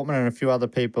about Vortman and a few other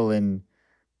people in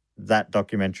that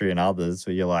documentary and others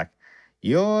where you're like,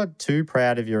 you're too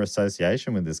proud of your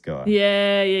association with this guy.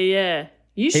 Yeah.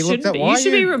 You shouldn't be. You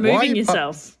should be removing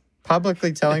yourself.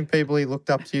 Publicly telling people he looked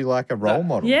up to you like a role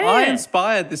model. Yeah. I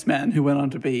inspired this man who went on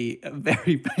to be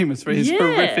very famous for his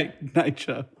horrific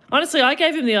nature. Honestly, I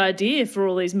gave him the idea for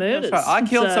all these murders. That's right. I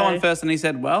killed someone first and he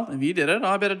said, well, if you did it,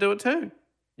 I better do it too.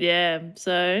 Yeah.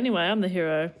 So anyway, I'm the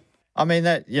hero. I mean,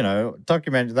 that,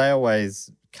 documentary, they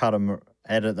always cut them,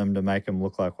 edit them to make them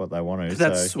look like what they want to.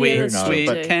 That's sweet, Yeah, that's sweet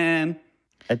sweet. can.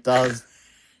 It does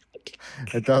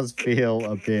feel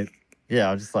a bit,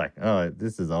 I'm just like, oh,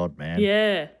 this is odd, man.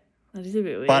 Yeah. That is a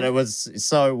bit weird. But it was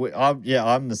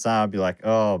I'm the same. I'd be like,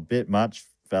 oh, a bit much,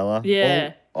 fella.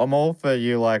 Yeah. I'm all for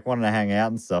you, like, wanting to hang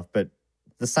out and stuff, but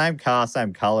the same car,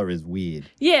 same colour is weird.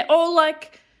 Yeah, or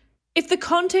like if the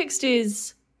context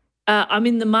is I'm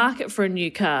in the market for a new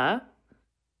car,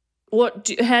 what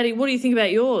do you think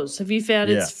about yours? Have you found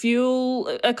its fuel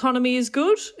economy is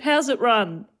good? How's it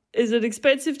run? Is it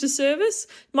expensive to service?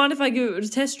 Mind if I give it a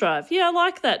test drive? Yeah, I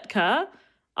like that car.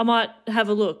 I might have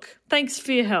a look. Thanks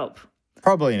for your help.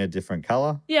 Probably in a different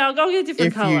colour. Yeah, I'll get a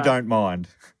different colour. If you don't mind.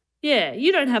 Yeah,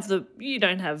 you don't have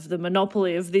the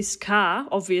monopoly of this car,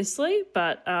 obviously,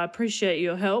 but I appreciate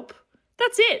your help.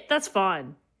 That's it. That's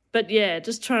fine. But yeah,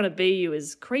 just trying to be you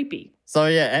is creepy. So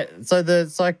so the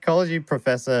psychology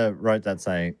professor wrote that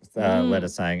letter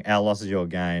saying, our loss is your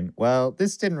gain. Well,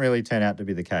 this didn't really turn out to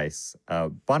be the case.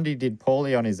 Bundy did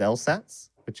poorly on his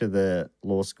LSATs, which are the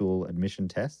law school admission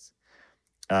tests.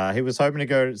 He was hoping to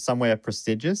go somewhere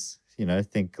prestigious,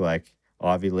 think like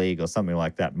Ivy League or something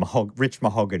like that, rich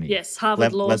mahogany. Yes,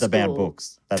 Harvard Law leather-bound School.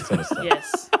 books, that sort of stuff.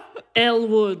 Yes. L.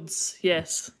 Woods,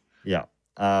 yes. Yeah.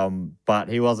 But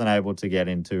he wasn't able to get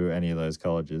into any of those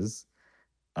colleges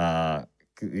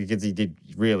because he did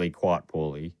really quite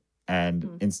poorly.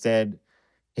 And instead,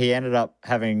 he ended up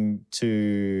having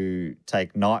to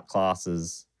take night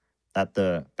classes at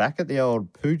the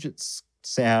old Puget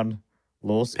Sound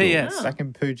Law School. PS. Back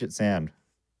in Puget Sound.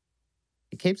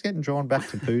 He keeps getting drawn back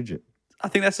to Puget. I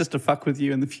think that's just to fuck with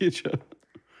you in the future.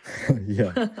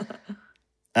 Yeah.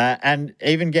 And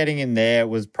even getting in there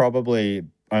was probably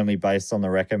only based on the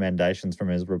recommendations from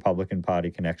his Republican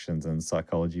Party connections and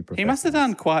psychology professors. He must have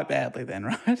done quite badly then,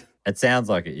 right? It sounds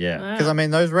like it, yeah. Wow. Because, I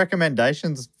mean, those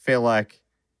recommendations feel like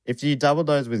if you doubled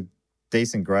those with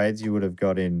decent grades, you would have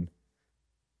got in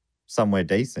somewhere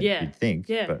decent, Yeah. you'd think.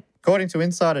 Yeah. But according to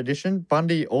Inside Edition,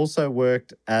 Bundy also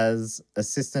worked as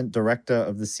assistant director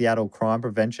of the Seattle Crime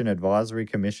Prevention Advisory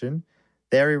Commission.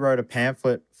 There he wrote a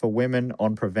pamphlet for women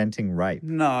on preventing rape.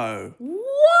 No.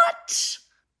 What?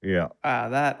 Yeah.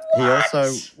 That. He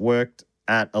also worked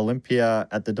at Olympia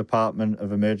at the Department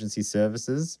of Emergency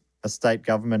Services, a state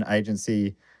government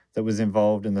agency that was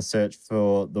involved in the search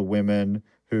for the women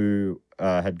who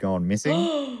had gone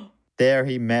missing. There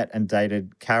he met and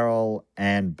dated Carol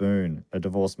Ann Boone, a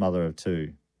divorced mother of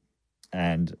two.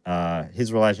 And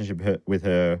his relationship with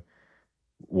her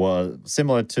was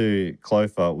similar to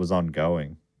Clover, was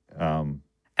ongoing. And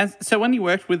so when you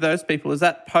worked with those people, is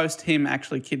that post him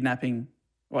actually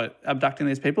abducting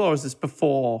these people, or is this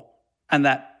before and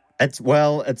that?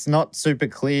 It's not super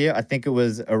clear. I think it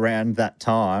was around that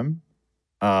time.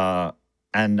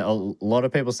 And a lot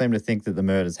of people seem to think that the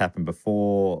murders happened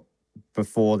before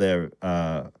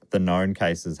the known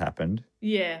cases happened.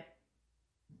 Yeah.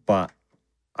 But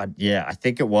I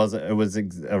think it was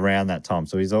around that time.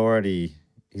 So it's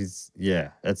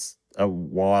a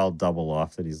wild double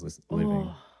life that he's living.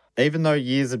 Oh. Even though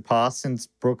years had passed since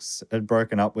Brooks had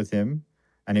broken up with him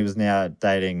and he was now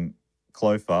dating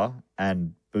Clover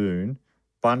and Boone,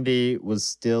 Bundy was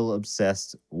still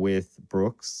obsessed with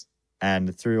Brooks,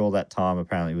 and through all that time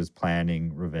apparently was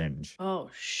planning revenge. Oh,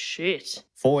 shit.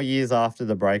 4 years after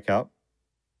the breakup,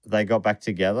 they got back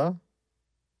together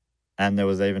and there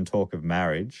was even talk of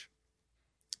marriage.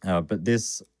 But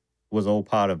this was all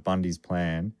part of Bundy's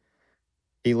plan.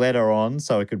 He led her on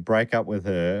so he could break up with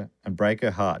her and break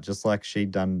her heart, just like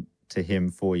she'd done to him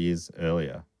 4 years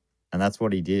earlier. And that's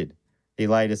what he did. He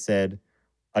later said,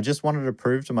 "I just wanted to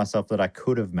prove to myself that I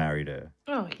could have married her."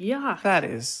 Oh, yuck. That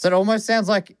is. So it almost sounds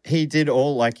like he did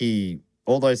all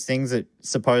those things that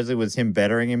supposedly was him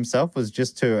bettering himself was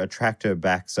just to attract her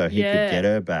back so he could get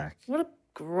her back. What a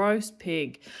gross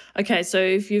pig. Okay, so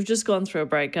if you've just gone through a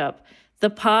breakup, the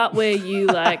part where you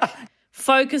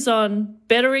focus on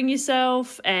bettering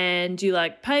yourself and you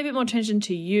pay a bit more attention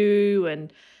to you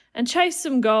and chase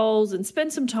some goals and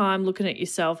spend some time looking at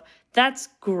yourself, that's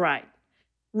great.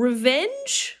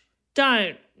 Revenge?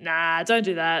 Don't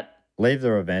do that. Leave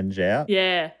the revenge out.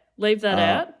 Yeah, leave that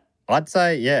out. I'd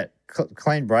say,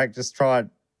 clean break. Just try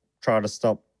to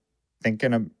stop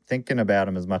thinking about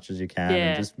them as much as you can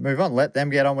and just move on. Let them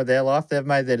get on with their life. They've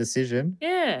made their decision.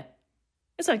 Yeah,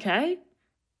 it's okay.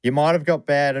 You might have got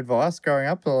bad advice growing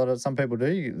up. Some people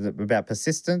do, about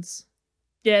persistence.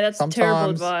 Yeah, that's Sometimes, terrible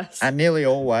advice. And nearly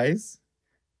always,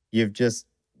 you've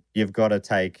got to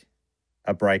take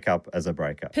a breakup as a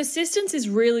breakup. Persistence is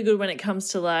really good when it comes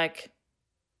to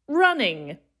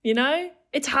running,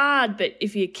 It's hard, but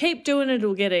if you keep doing it,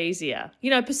 it'll get easier.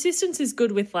 Persistence is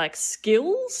good with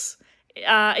skills.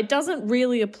 It doesn't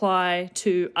really apply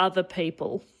to other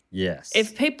people. Yes.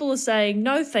 If people are saying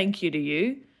no thank you to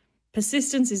you,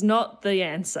 persistence is not the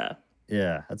answer.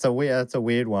 Yeah, it's a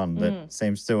weird one that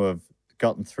seems to have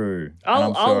gotten through.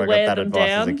 I'll wear them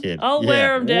down. As a kid. I'll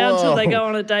wear them down till they go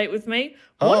on a date with me.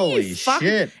 Holy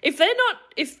shit. If they're not,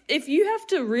 if you have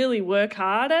to really work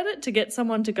hard at it to get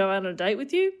someone to go out on a date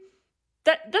with you,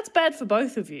 that's bad for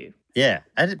both of you. Yeah,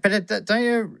 don't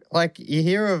you you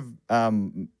hear of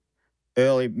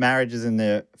early marriages in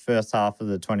the first half of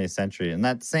the 20th century, and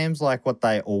that seems like what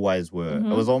they always were.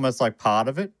 It was almost like part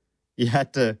of it. You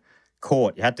had to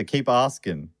court. You had to keep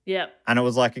asking. Yeah. And it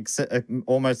was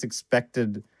almost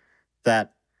expected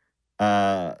that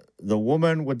the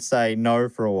woman would say no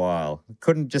for a while.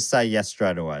 Couldn't just say yes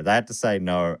straight away. They had to say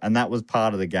no, and that was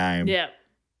part of the game. Yeah.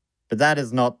 But that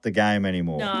is not the game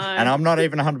anymore. No. And I'm not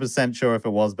even 100% sure if it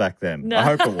was back then. No. I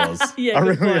hope it was. Yeah, I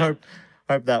good really point.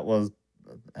 hope that was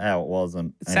how it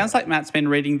wasn't. It sounds like Matt's been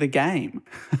reading The Game.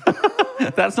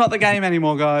 That's not the game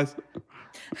anymore, guys.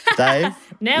 Dave,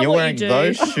 Now you're what wearing you do.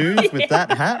 those shoes with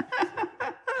that hat?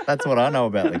 That's what I know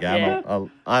about the game. Yeah.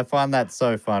 I find that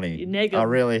so funny. You neg 'em. I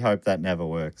really hope that never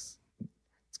works.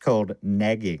 It's called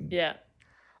nagging. Yeah.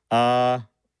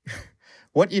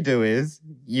 What you do is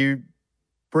you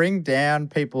bring down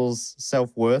people's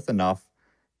self-worth enough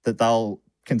that they'll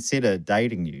consider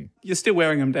dating you. You're still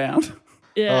wearing them down.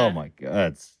 Yeah. Oh my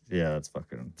God. That's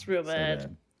fucking. It's real so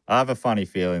bad. I have a funny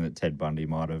feeling that Ted Bundy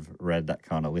might have read that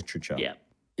kind of literature. Yeah.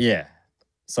 Yeah.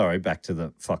 Sorry, back to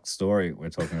the fuck story we're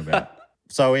talking about.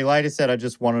 So he later said, I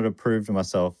just wanted to prove to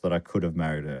myself that I could have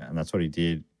married her. And that's what he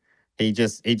did. He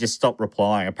just stopped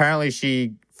replying. Apparently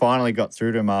she finally got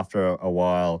through to him after a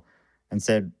while and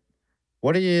said,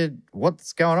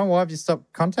 what's going on? Why have you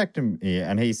stopped contacting me?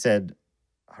 And he said,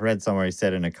 I read somewhere he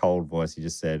said in a cold voice, he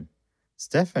just said,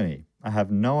 Stephanie, I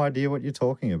have no idea what you're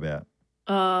talking about.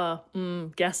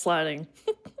 Gaslighting.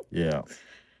 Yeah.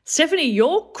 Stephanie,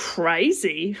 you're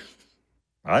crazy.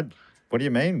 What do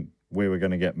you mean we were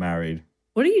going to get married?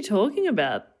 What are you talking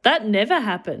about? That never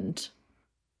happened.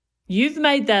 You've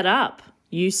made that up,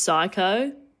 you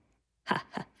psycho.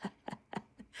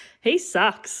 He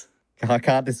sucks. I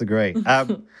can't disagree.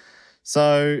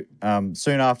 So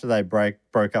soon after they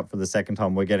broke up for the second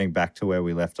time, we're getting back to where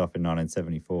we left off in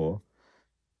 1974.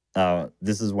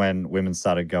 This is when women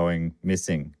started going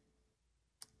missing,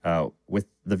 with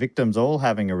the victims all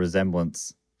having a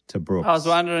resemblance to Brooks. I was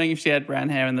wondering if she had brown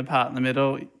hair in the part in the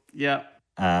middle. Yeah.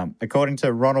 According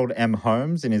to Ronald M.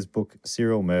 Holmes in his book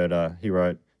Serial Murder, he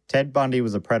wrote, Ted Bundy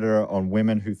was a predator on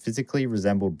women who physically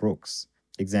resembled Brooks.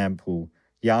 Example,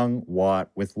 young, white,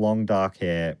 with long dark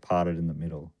hair parted in the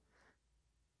middle.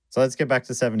 So let's get back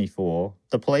to 74.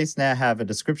 The police now have a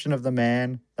description of the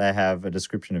man. They have a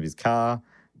description of his car.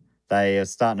 They are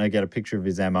starting to get a picture of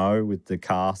his MO with the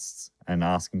casts and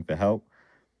asking for help.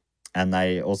 And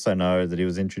they also know that he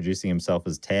was introducing himself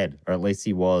as Ted, or at least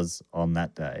he was on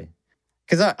that day.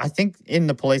 Because I think in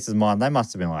the police's mind, they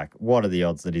must have been like, what are the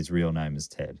odds that his real name is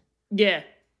Ted? Yeah.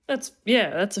 That's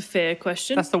a fair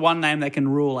question. That's the one name they can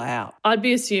rule out. I'd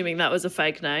be assuming that was a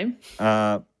fake name.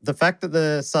 The fact that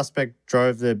the suspect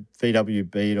drove the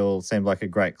VW Beetle seemed like a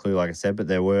great clue, like I said, but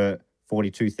there were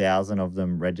 42,000 of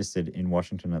them registered in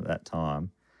Washington at that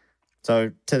time.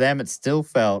 So to them, it still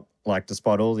felt like,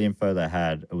 despite all the info they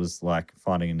had, it was like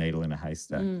finding a needle in a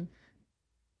haystack.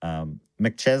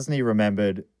 McChesney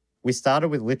remembered, we started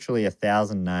with literally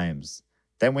 1,000 names.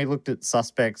 Then we looked at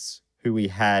suspects who we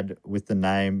had with a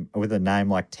name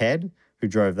like Ted, who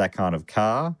drove that kind of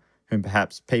car, whom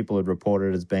perhaps people had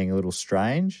reported as being a little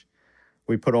strange.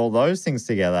 We put all those things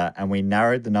together and we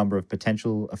narrowed the number of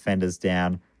potential offenders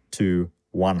down to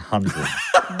 100.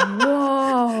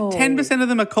 Whoa. 10% of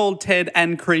them are called Ted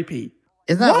and creepy.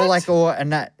 Isn't that What? like,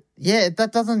 that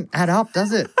doesn't add up,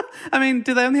 does it? I mean,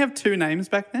 do they only have two names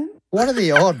back then? What are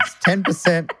the odds?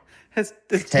 10%. Has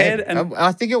Ted and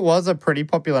I think it was a pretty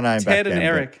popular name back Ted then. and but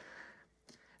Eric.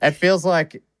 It feels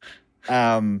like,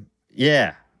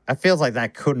 it feels like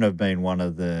that couldn't have been one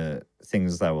of the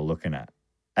things they were looking at.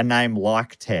 A name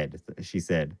like Ted, she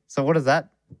said. So what does that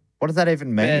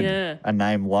even mean? Bed. Yeah. A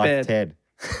name like Bed. Ted.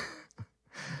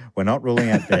 We're not ruling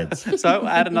out beds. So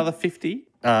add another 50.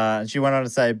 She went on to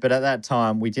say, but at that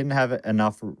time, we didn't have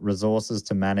enough resources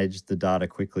to manage the data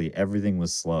quickly. Everything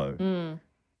was slow.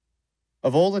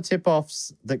 Of all the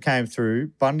tip-offs that came through,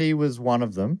 Bundy was one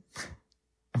of them,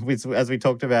 as we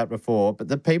talked about before. But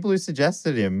the people who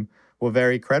suggested him were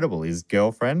very credible. His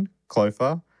girlfriend,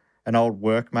 Clover, an old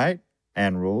workmate,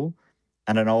 Anne Rule,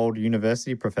 and an old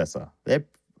university professor.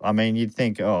 You'd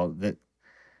think,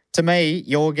 to me,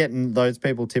 you're getting those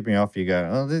people tipping off. You go,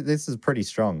 oh, this is pretty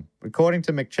strong. According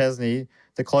to McChesney,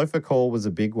 the Clover call was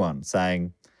a big one,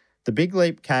 saying, the big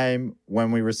leap came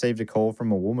when we received a call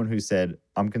from a woman who said,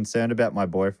 I'm concerned about my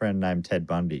boyfriend named Ted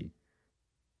Bundy.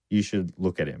 You should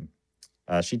look at him.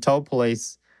 She told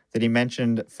police that he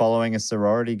mentioned following a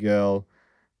sorority girl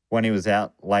when he was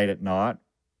out late at night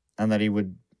and that he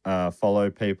would follow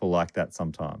people like that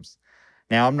sometimes.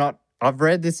 Now, I've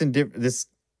read this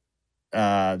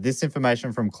this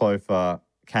information from Clover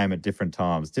came at different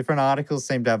times. Different articles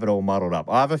seem to have it all muddled up.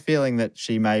 I have a feeling that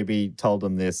she maybe told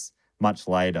them this much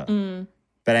later.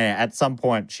 But anyway, at some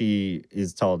point she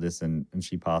is told this and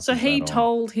she passes. So he that on.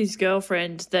 told his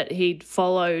girlfriend that he'd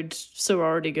followed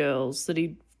sorority girls, that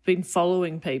he'd been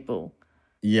following people.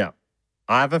 Yeah.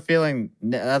 I have a feeling,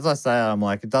 as I say, I'm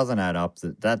like, it doesn't add up.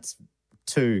 That's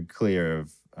too clear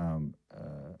of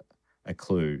a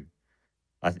clue.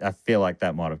 I feel like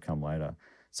that might have come later.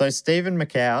 So Stephen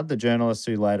McCowd, the journalist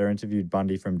who later interviewed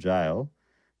Bundy from jail,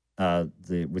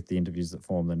 with the interviews that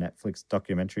formed the Netflix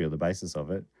documentary or the basis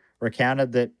of it,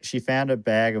 recounted that she found a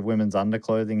bag of women's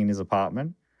underclothing in his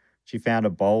apartment. She found a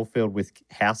bowl filled with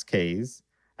house keys,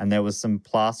 and there was some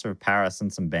plaster of Paris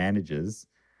and some bandages.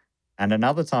 And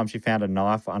another time she found a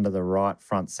knife under the right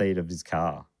front seat of his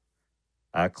car.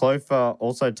 Clover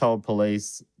also told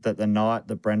police that the night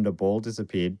that Brenda Ball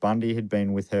disappeared, Bundy had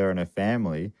been with her and her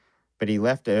family, but he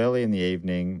left early in the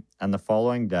evening, and the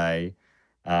following day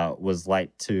was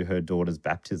late to her daughter's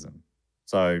baptism.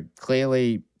 So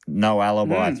clearly no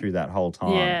alibi through that whole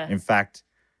time. Yeah. In fact,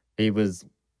 he was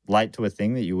late to a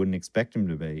thing that you wouldn't expect him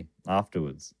to be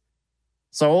afterwards.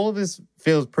 So all of this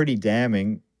feels pretty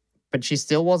damning, but she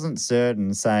still wasn't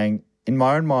certain, saying, in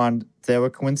my own mind, there were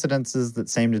coincidences that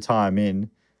seemed to tie him in.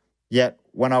 Yet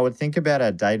when I would think about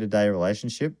our day-to-day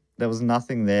relationship, there was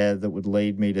nothing there that would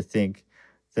lead me to think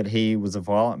that he was a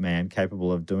violent man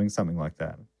capable of doing something like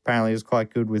that. Apparently he was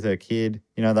quite good with her kid.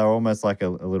 You know, they were almost like a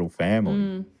little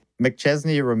family.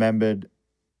 McChesney remembered,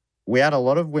 we had a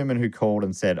lot of women who called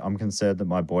and said, I'm concerned that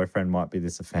my boyfriend might be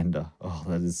this offender. Oh,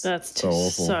 that's so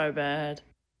awful. So bad.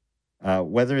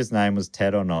 Whether his name was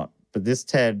Ted or not, but this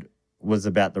Ted was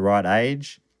about the right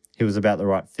age. He was about the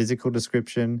right physical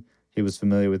description. He was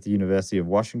familiar with the University of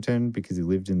Washington because he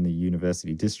lived in the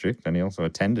university district, and he also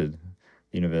attended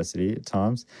university at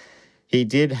times. He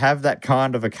did have that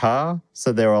kind of a car,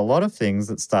 so there were a lot of things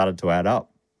that started to add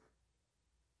up.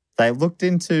 They looked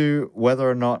into whether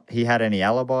or not he had any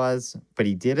alibis, but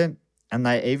he didn't. And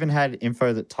they even had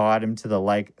info that tied him to the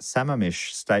Lake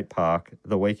Sammamish State Park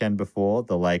the weekend before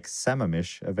the Lake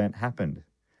Sammamish event happened.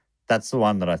 That's the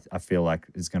one that I feel like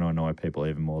is going to annoy people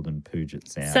even more than Puget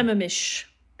Sound. Sammamish.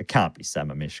 It can't be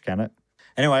Sammamish, can it?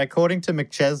 Anyway, according to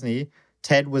McChesney,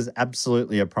 Ted was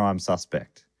absolutely a prime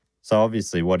suspect. So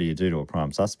obviously, what do you do to a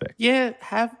prime suspect? Yeah,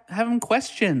 have him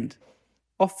questioned.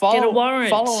 Or Get a warrant.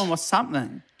 follow him or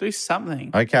something. Do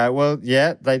something. Okay, well,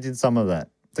 yeah, they did some of that.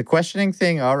 The questioning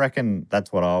thing, I reckon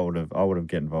that's what I would have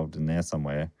get involved in there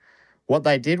somewhere. What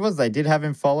they did was they did have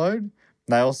him followed.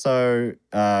 They also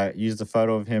used a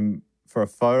photo of him for a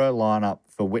photo lineup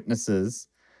for witnesses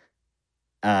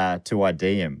to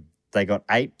ID him. They got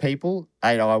 8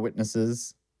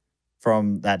 eyewitnesses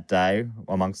from that day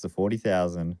amongst the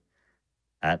 40,000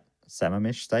 at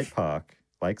Sammamish State Park,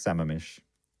 Lake Sammamish.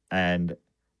 And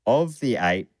of the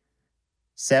 8,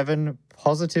 7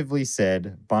 positively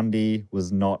said Bundy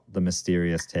was not the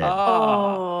mysterious Ted.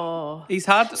 Oh. He's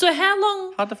hard. So how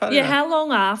long? Hard to photograph. Yeah, how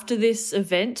long after this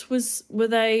event were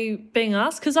they being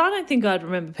asked? Because I don't think I'd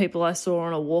remember people I saw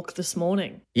on a walk this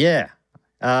morning. Yeah.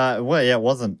 It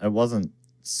wasn't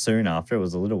soon after. It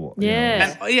was a little while.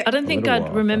 Yeah. I don't think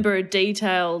I'd remember a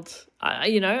detailed,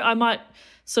 I might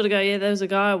sort of go, yeah, there was a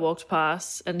guy I walked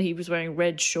past and he was wearing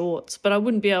red shorts, but I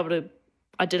wouldn't be able to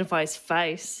identify his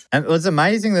face. And it was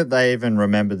amazing that they even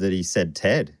remembered that he said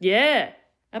Ted. Yeah,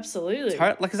 absolutely.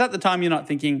 Like, because at the time you're not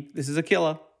thinking, this is a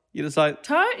killer. You're just like,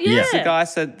 Yeah. the guy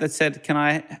said, can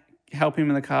I help him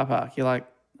in the car park? You're like,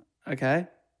 okay.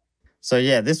 So,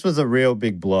 yeah, this was a real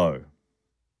big blow.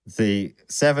 The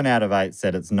 7 out of 8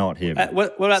 said it's not him.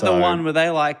 What about the one where they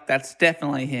like, that's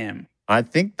definitely him? I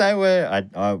think they were,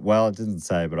 well, it didn't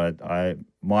say, but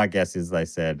my guess is they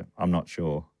said, I'm not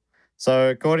sure. So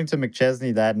according to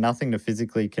McChesney, they had nothing to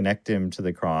physically connect him to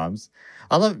the crimes.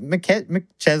 I love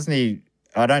McChesney,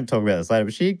 I don't talk about this later,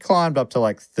 but she climbed up to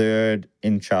like 3rd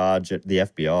in charge at the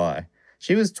FBI.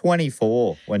 She was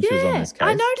 24 when she was on this case.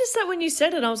 I noticed that when you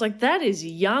said it. I was like, that is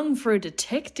young for a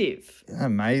detective.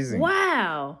 Amazing.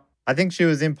 Wow. I think she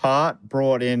was in part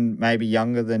brought in maybe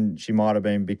younger than she might have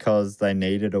been because they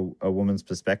needed a woman's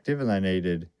perspective and they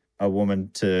needed a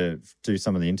woman to do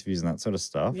some of the interviews and that sort of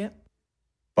stuff. Yep.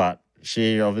 But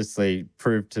she obviously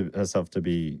proved to herself to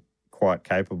be quite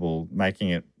capable, making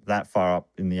it that far up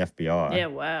in the FBI. Yeah,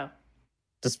 wow.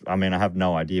 I have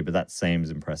no idea, but that seems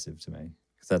impressive to me.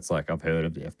 Because that's like, I've heard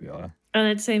of the FBI. And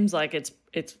it seems like it's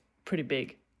pretty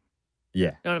big. Yeah.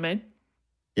 You know what I mean?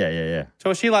 Yeah. So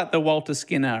was she like the Walter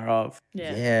Skinner of?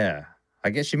 Yeah. I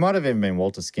guess she might have even been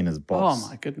Walter Skinner's boss. Oh,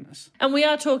 my goodness. And we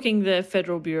are talking the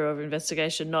Federal Bureau of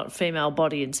Investigation, not female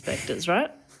body inspectors,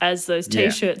 right? As those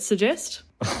T-shirts suggest.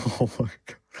 Oh, my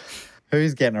God.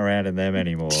 Who's getting around in them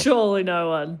anymore? Surely no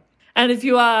one. And if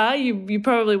you are, you're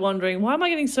probably wondering, why am I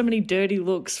getting so many dirty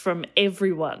looks from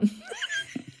everyone?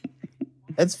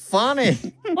 It's funny.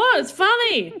 What? It's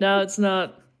funny. No, it's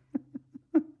not.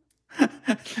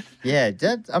 Yeah,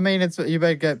 it's you're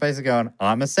basically going,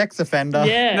 I'm a sex offender.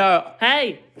 Yeah. No.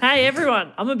 Hey,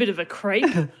 everyone. I'm a bit of a creep.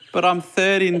 But I'm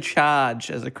 3rd in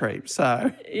charge as a creep,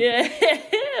 so. Yeah.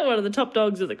 One of the top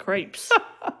dogs of the creeps.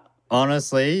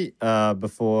 Honestly,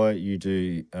 before you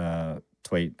do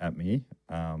tweet at me,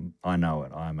 I know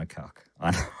it. I'm a cuck.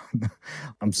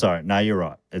 I'm sorry. No, you're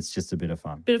right. It's just a bit of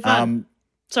fun. Bit of fun.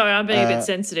 Sorry, I'm being a bit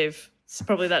sensitive. It's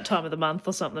probably that time of the month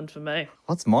or something for me.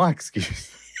 What's my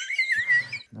excuse?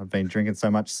 I've been drinking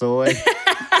so much soy.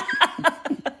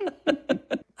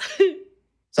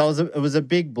 So it was a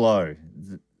big blow.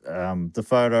 The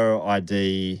photo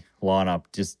ID lineup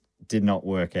just did not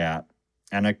work out.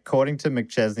 And according to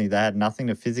McChesney, they had nothing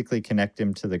to physically connect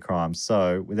him to the crime.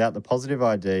 So without the positive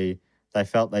ID, they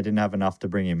felt they didn't have enough to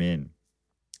bring him in.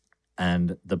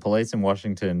 And the police in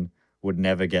Washington would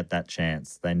never get that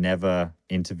chance. They never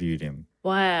interviewed him.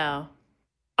 Wow.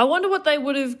 I wonder what they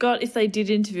would have got if they did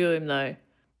interview him, though.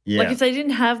 Yeah. Like if they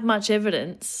didn't have much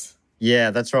evidence.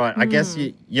 Yeah, that's right. I guess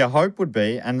your hope would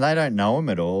be, and they don't know him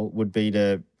at all, would be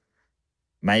to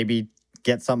maybe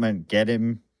get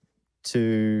him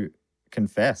to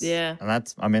confess. Yeah. And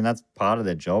that's part of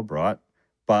their job, right?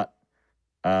 But,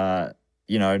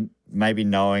 maybe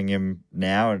knowing him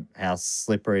now and how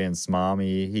slippery and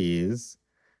smarmy he is,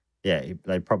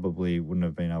 they probably wouldn't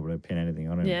have been able to pin anything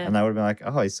on him. Yeah. And they would have been like,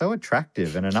 oh, he's so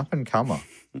attractive and an up-and-comer.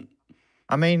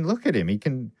 I mean, look at him.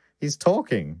 He's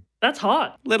talking. That's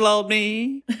hot. Little old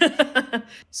me.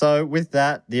 So with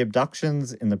that, the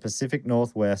abductions in the Pacific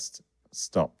Northwest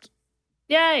stopped.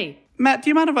 Yay. Matt, do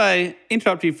you mind if I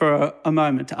interrupt you for a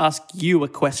moment to ask you a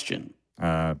question?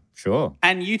 Sure.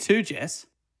 And you too, Jess.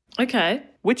 Okay.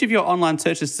 Which of your online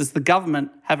searches does the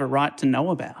government have a right to know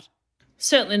about?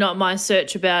 Certainly not my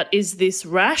search about, is this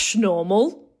rash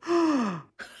normal?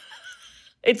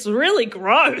 It's really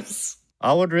gross.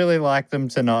 I would really like them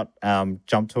to not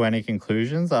jump to any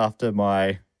conclusions after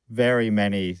my very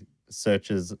many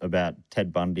searches about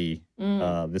Ted Bundy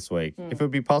this week. If it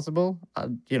would be possible, I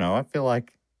feel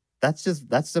like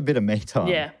that's a bit of me time.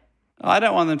 Yeah. I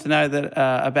don't want them to know that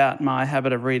about my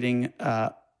habit of reading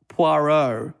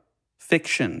Poirot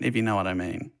fiction, if you know what I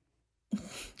mean.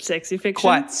 Sexy fiction.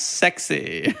 Quite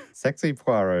sexy. Sexy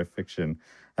Poirot fiction.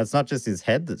 That's not just his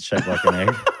head that's shaped like an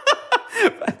egg.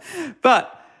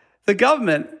 But the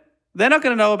government, they're not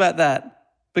going to know about that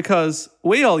because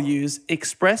we all use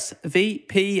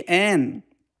ExpressVPN,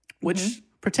 which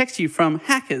protects you from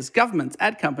hackers, governments,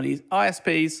 ad companies,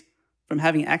 ISPs from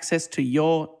having access to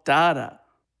your data.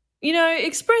 You know,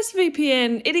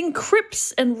 ExpressVPN, it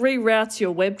encrypts and reroutes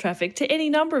your web traffic to any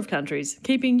number of countries,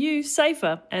 keeping you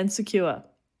safer and secure.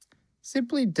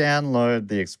 Simply download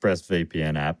the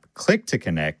ExpressVPN app, click to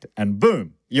connect, and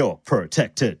boom, you're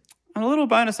protected. And a little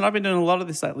bonus, and I've been doing a lot of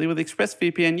this lately, with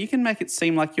ExpressVPN, you can make it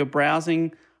seem like you're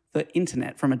browsing the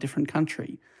internet from a different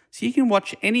country. So you can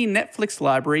watch any Netflix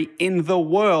library in the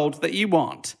world that you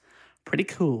want. Pretty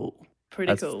cool.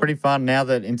 That's pretty fun now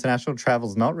that international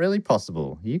travel's not really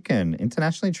possible. You can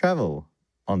internationally travel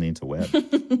on the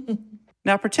interweb.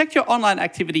 Now protect your online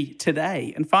activity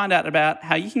today and find out about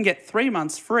how you can get 3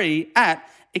 months free at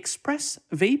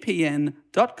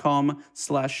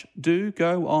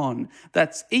expressvpn.com/dogoon.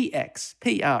 That's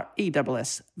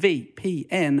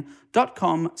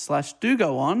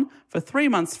expressvpn.com/dogoon for 3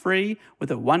 months free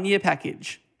with a 1-year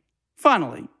package.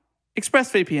 Finally,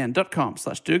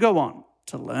 expressvpn.com/dogoon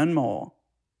to learn more.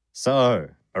 So,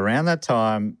 around that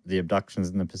time, the abductions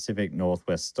in the Pacific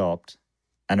Northwest stopped.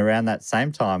 And around that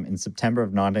same time, in September of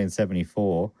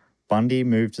 1974, Bundy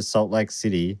moved to Salt Lake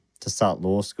City to start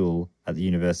law school at the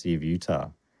University of Utah.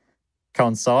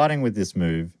 Coinciding with this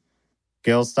move,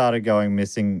 girls started going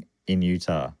missing in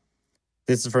Utah.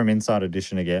 This is from Inside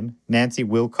Edition again. Nancy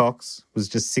Wilcox was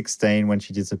just 16 when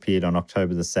she disappeared on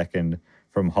October the 2nd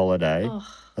from Holiday,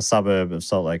 a suburb of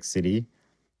Salt Lake City.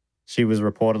 She was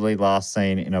reportedly last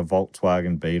seen in a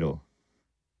Volkswagen Beetle.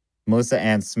 Melissa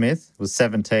Ann Smith was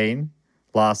 17,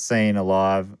 last seen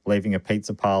alive leaving a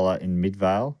pizza parlor in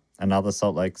Midvale, another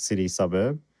Salt Lake City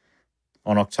suburb.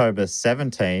 On October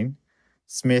 17,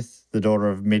 Smith, the daughter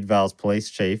of Midvale's police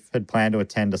chief, had planned to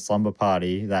attend a slumber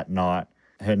party that night.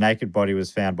 Her naked body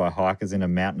was found by hikers in a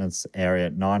mountainous area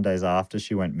 9 days after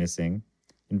she went missing.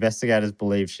 Investigators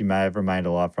believe she may have remained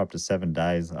alive for up to 7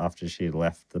 days after she had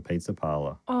left the pizza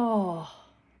parlor. Oh.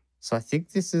 So I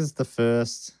think this is the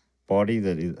first body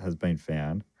that has been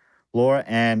found. Laura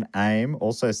Ann Aim,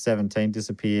 also 17,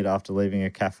 disappeared after leaving a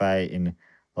cafe in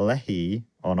Lehi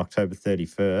on October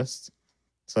 31st.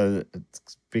 So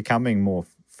it's becoming more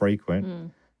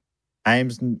frequent.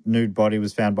 Aim's nude body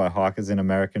was found by hikers in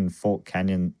American Fort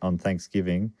Canyon on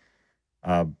Thanksgiving.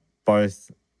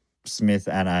 Both Smith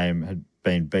and Aim had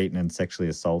been beaten and sexually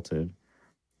assaulted.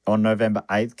 On November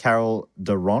 8th, Carol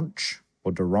Duronch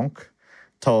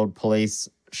told police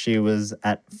she was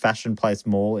at Fashion Place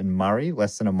Mall in Murray,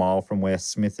 less than a mile from where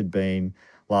Smith had been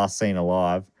last seen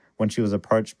alive, when she was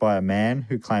approached by a man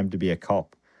who claimed to be a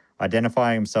cop.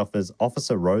 Identifying himself as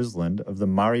Officer Roseland of the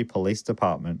Murray Police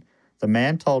Department, the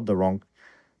man told Duronch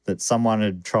that someone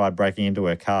had tried breaking into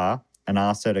her car and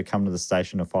asked her to come to the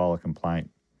station to file a complaint.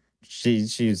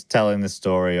 She's telling this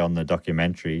story on the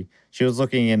documentary. She was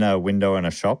looking in a window in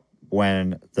a shop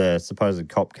when the supposed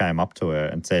cop came up to her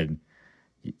and said,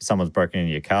 someone's broken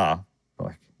into your car.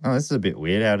 Like, oh, this is a bit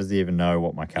weird. How does he even know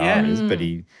what my car is? But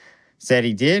he said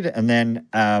he did. And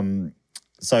then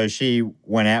so she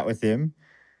went out with him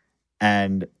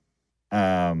and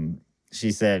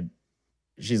she's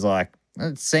like,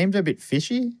 it seemed a bit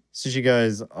fishy. So she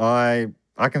goes, I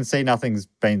can see nothing's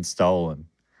been stolen,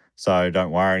 so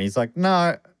don't worry. And he's like,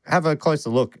 no, have a closer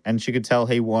look. And she could tell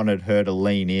he wanted her to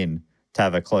lean in to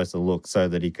have a closer look so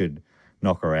that he could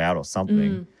knock her out or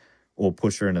something or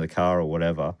push her into the car or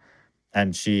whatever.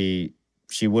 And she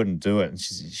wouldn't do it. And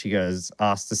she goes,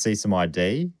 asked to see some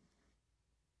ID.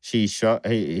 He showed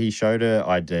her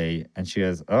ID and she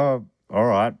goes, oh, all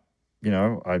right. You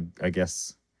know, I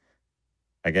guess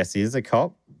he is a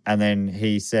cop. And then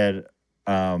he said,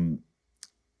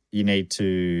 you need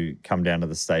to come down to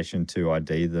the station to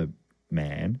ID the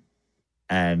man.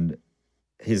 And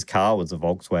his car was a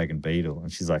Volkswagen Beetle.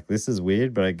 And she's like, this is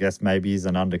weird, but I guess maybe he's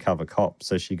an undercover cop.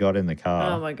 So she got in the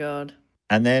car. Oh, my God.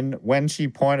 And then when she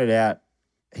pointed out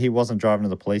he wasn't driving to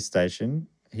the police station,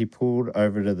 he pulled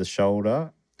over to the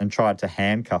shoulder and tried to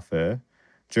handcuff her.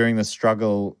 During the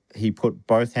struggle, he put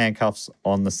both handcuffs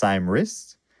on the same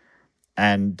wrist,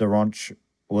 and Duronch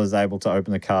was able to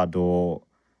open the car door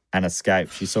and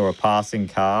escape. She saw a passing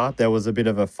car. There was a bit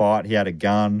of a fight. He had a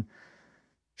gun.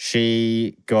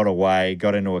 She got away,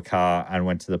 got into a car, and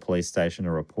went to the police station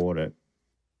to report it.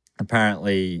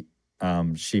 Apparently,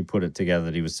 she put it together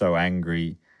that he was so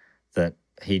angry that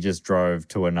he just drove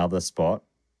to another spot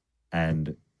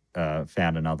and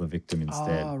found another victim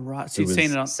instead. Oh, right. So you've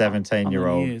seen it on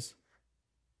 17-year-old. on the news.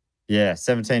 Yeah,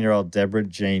 17-year-old Deborah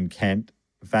Jean Kent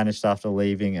vanished after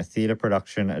leaving a theatre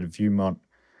production at Viewmont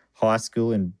High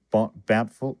School in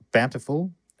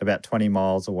Bountiful, about 20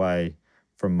 miles away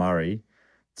from Murray.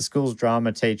 The school's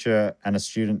drama teacher and a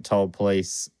student told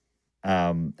police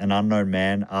an unknown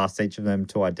man asked each of them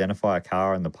to identify a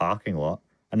car in the parking lot.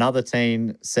 Another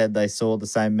teen said they saw the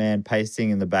same man pacing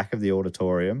in the back of the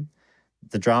auditorium.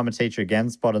 The drama teacher again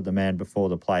spotted the man before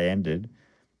the play ended,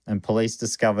 and police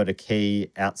discovered a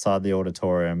key outside the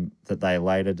auditorium that they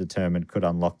later determined could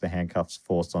unlock the handcuffs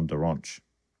forced on Duronch.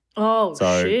 Oh,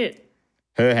 So shit.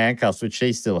 her handcuffs, which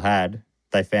she still had,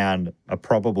 they found a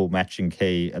probable matching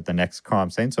key at the next crime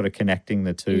scene, sort of connecting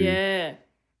the two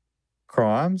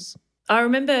crimes. I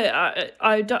remember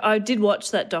I did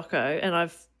watch that doco and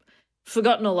I've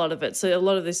forgotten a lot of it. So a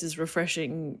lot of this is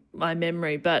refreshing my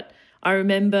memory. But I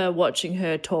remember watching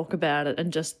her talk about it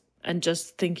and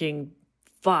just thinking,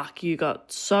 fuck, you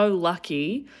got so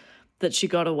lucky that she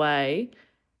got away.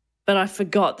 But I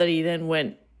forgot that he then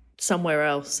went somewhere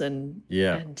else and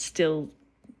still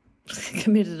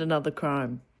committed another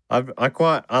crime.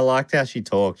 I liked how she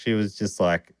talked. She was just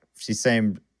like, she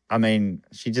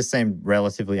just seemed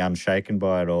relatively unshaken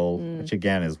by it all, which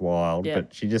again is wild,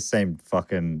 but she just seemed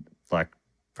fucking like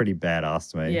pretty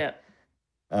badass to me.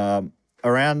 Yeah.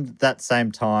 Around that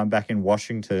same time, back in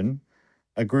Washington,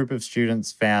 a group of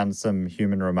students found some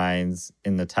human remains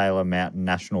in the Taylor Mountain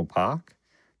National Park.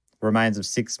 Remains of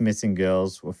 6 missing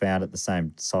girls were found at the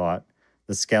same site.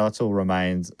 The skeletal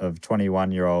remains of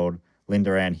 21-year-old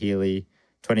Linda Ann Healy,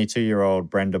 22-year-old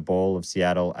Brenda Ball of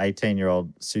Seattle,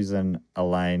 18-year-old Susan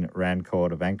Elaine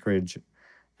Rancourt of Anchorage,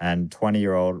 and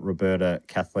 20-year-old Roberta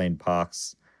Kathleen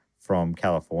Parks from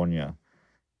California.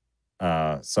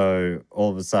 So all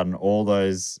of a sudden, all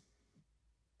those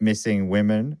missing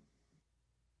women,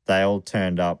 they all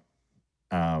turned up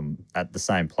at the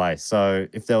same place. So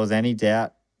if there was any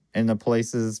doubt in the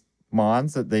police's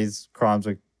minds that these crimes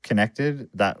were connected,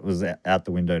 that was out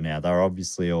the window now. They're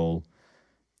obviously all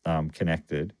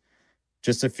connected.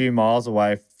 Just a few miles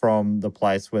away from the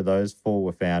place where those 4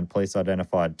 were found, police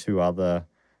identified 2 other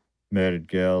murdered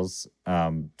girls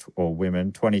or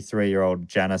women, 23-year-old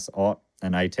Janice Ott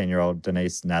and 18-year-old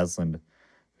Denise Naslund,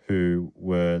 who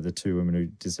were the 2 women who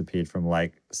disappeared from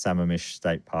Lake Sammamish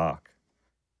State Park.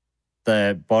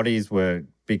 The bodies were,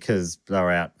 because they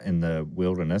were out in the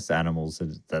wilderness, animals,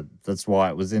 that's why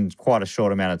it was in quite a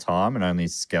short amount of time and only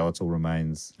skeletal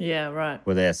remains were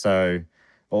there. So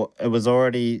it was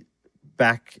already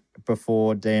back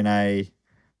before DNA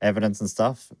evidence and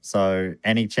stuff. So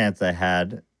any chance they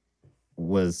had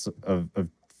was of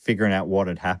figuring out what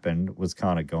had happened was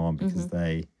kind of gone because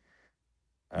they,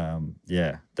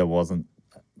 there wasn't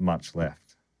much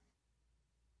left.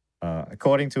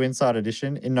 According to Inside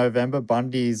Edition, in November,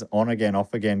 Bundy's on-again,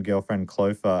 off-again girlfriend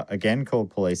Clover again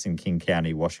called police in King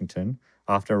County, Washington,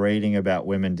 after reading about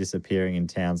women disappearing in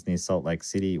towns near Salt Lake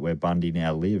City, where Bundy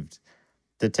now lived.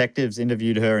 Detectives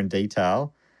interviewed her in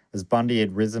detail, as Bundy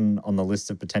had risen on the list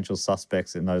of potential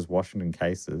suspects in those Washington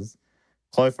cases.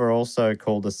 Clover also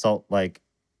called the Salt Lake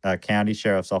County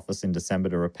Sheriff's Office in December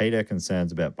to repeat her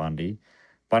concerns about Bundy.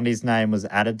 Bundy's name was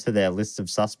added to their list of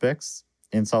suspects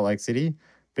in Salt Lake City,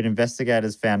 but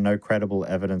investigators found no credible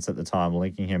evidence at the time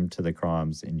linking him to the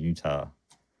crimes in Utah.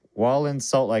 While in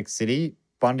Salt Lake City,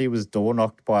 Bundy was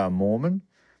door-knocked by a Mormon,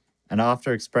 and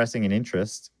after expressing an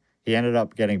interest, he ended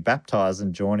up getting baptized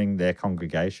and joining their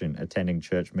congregation, attending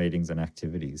church meetings and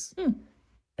activities.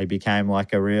 He became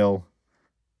like a real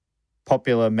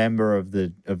popular member of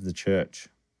the church,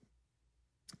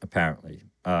 apparently.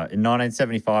 In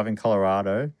 1975 in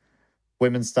Colorado,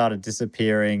 women started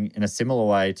disappearing in a similar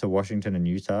way to Washington and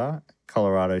Utah.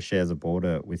 Colorado shares a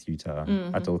border with Utah.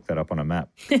 I had to look that up on a map.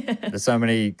 There's so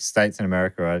many states in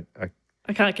America,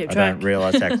 I can't keep I track. don't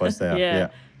realise how close they are. Yeah.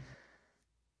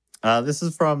 This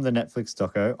is from the Netflix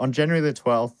doco. On January the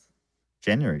 12th,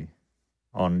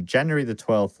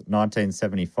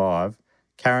 1975,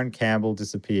 Karen Campbell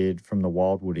disappeared from the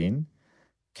Wildwood Inn.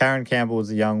 Karen Campbell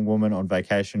was a young woman on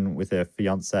vacation with her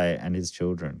fiancé and his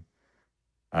children.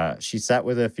 She sat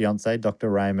with her fiancé,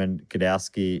 Dr. Raymond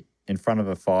Godowski, in front of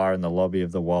a fire in the lobby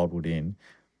of the Wildwood Inn.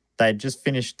 They had just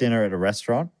finished dinner at a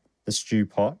restaurant, the Stew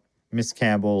Pot. Miss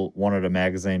Campbell wanted a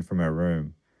magazine from her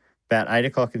room. About 8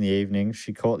 o'clock in the evening,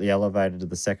 she caught the elevator to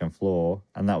the second floor,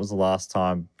 and that was the last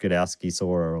time Godowski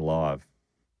saw her alive.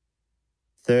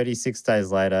 36 days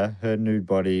later, her nude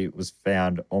body was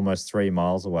found almost 3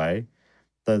 miles away.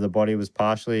 Though the body was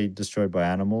partially destroyed by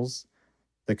animals,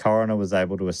 the coroner was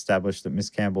able to establish that Miss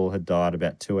Campbell had died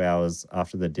about 2 hours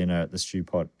after the dinner at the Stew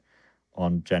Pot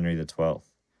on January the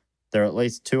 12th. There are at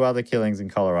least 2 other killings in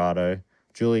Colorado: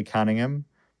 Julie Cunningham,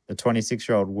 a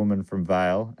 26-year-old woman from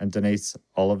Vail, and Denise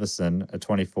Oliverson, a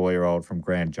 24-year-old from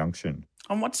Grand Junction.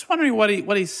 I'm just wondering what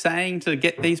he's saying to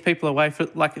get these people away from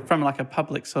a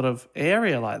public sort of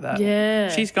area like that. Yeah.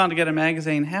 She's gone to get a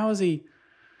magazine. How is he?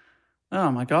 Oh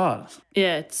my God.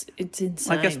 Yeah, it's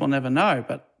insane. I guess we'll never know,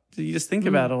 but you just think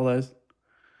about all those.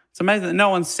 It's amazing that no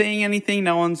one's seeing anything,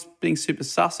 no one's being super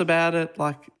sus about it.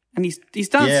 And he's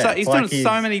done done it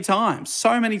so many times.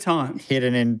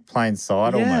 Hidden in plain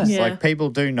sight almost. Yeah. Like, people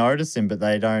do notice him, but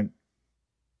they don't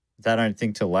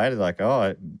think till later, like,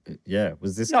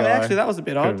 was this guy? Actually, that was a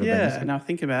bit odd. Could have been this Yeah, now I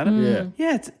think about it. Yeah.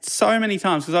 Yeah, it's so many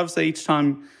times, because obviously each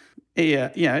time,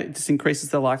 it just increases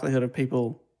the likelihood of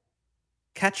people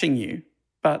catching you,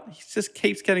 but he just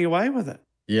keeps getting away with it.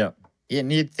 Yeah.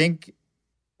 And you'd think,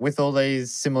 with all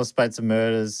these similar spates of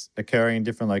murders occurring in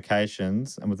different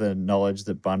locations, and with the knowledge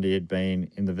that Bundy had been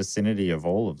in the vicinity of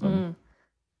all of them,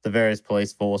 the various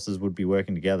police forces would be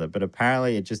working together. But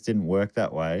apparently it just didn't work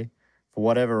that way. For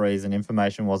whatever reason,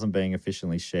 information wasn't being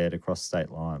efficiently shared across state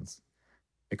lines.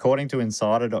 According to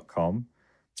Insider.com,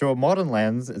 through a modern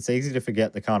lens, it's easy to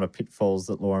forget the kind of pitfalls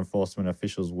that law enforcement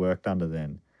officials worked under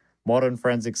then. Modern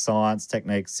forensic science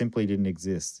techniques simply didn't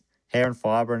exist. Hair and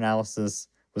fibre analysis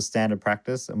was standard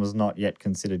practice and was not yet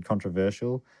considered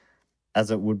controversial,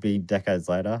 as it would be decades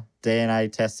later. DNA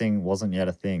testing wasn't yet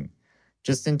a thing.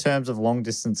 Just in terms of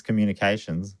long-distance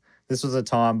communications, this was a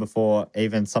time before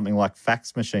even something like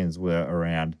fax machines were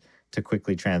around to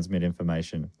quickly transmit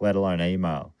information, let alone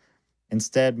email.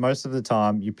 Instead, most of the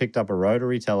time, you picked up a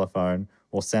rotary telephone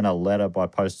or sent a letter by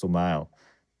postal mail.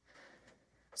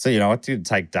 So, it did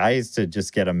take days to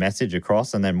just get a message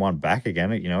across and then one back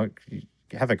again.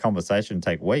 Have a conversation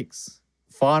take weeks.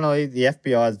 Finally, the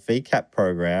FBI's VCAP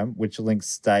program, which links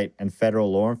state and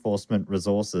federal law enforcement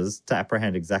resources to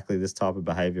apprehend exactly this type of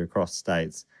behaviour across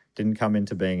states, didn't come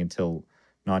into being until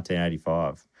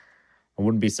 1985. I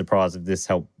wouldn't be surprised if this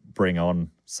helped bring on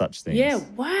such things. Yeah,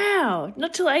 wow.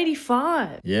 Not till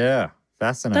 85. Yeah,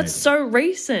 fascinating. That's so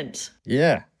recent.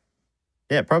 Yeah.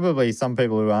 Yeah, probably some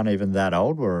people who aren't even that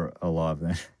old were alive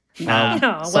then.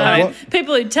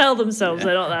 People who tell themselves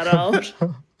they're not that old.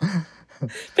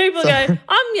 People go,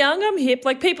 I'm young, I'm hip.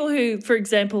 Like, people who, for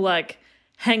example,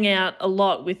 hang out a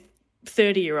lot with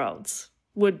 30-year-olds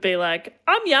would be like,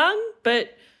 I'm young,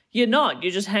 but you're not. You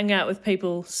just hang out with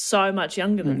people so much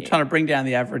younger than you. Trying to bring down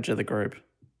the average of the group.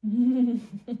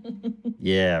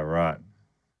 Yeah, right.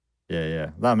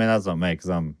 Yeah. I mean, that's not me, because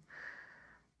I'm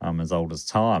as old as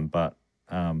time, but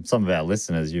some of our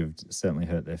listeners, you've certainly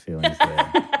hurt their feelings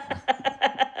there.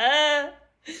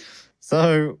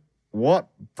 So what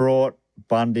brought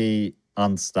Bundy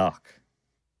unstuck?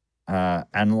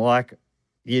 And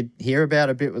you hear about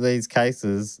a bit with these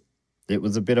cases, it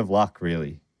was a bit of luck,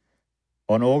 really.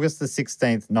 On August the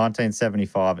 16th,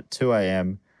 1975 at 2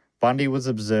 a.m., Bundy was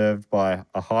observed by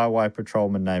a highway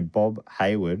patrolman named Bob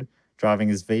Hayward driving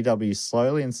his VW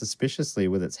slowly and suspiciously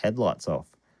with its headlights off.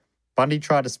 Bundy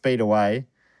tried to speed away,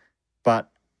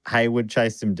 but Hayward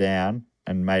chased him down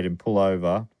and made him pull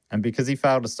over. And because he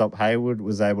failed to stop, Hayward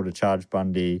was able to charge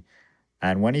Bundy.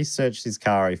 And when he searched his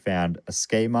car, he found a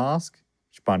ski mask,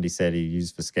 which Bundy said he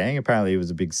used for skiing. Apparently, he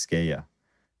was a big skier,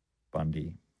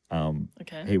 Bundy.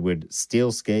 Okay. He would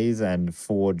steal skis and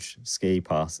forge ski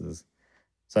passes.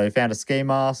 So he found a ski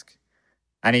mask,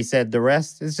 and he said the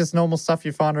rest is just normal stuff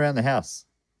you find around the house.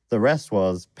 The rest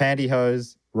was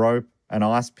pantyhose, rope, an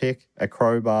ice pick, a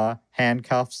crowbar,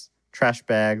 handcuffs, trash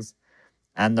bags,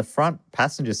 and the front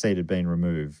passenger seat had been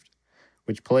removed,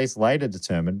 which police later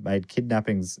determined made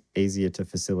kidnappings easier to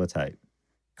facilitate.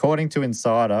 According to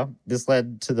Insider, this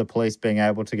led to the police being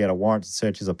able to get a warrant to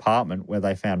search his apartment, where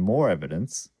they found more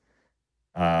evidence.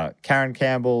 Karen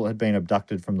Campbell had been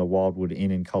abducted from the Wildwood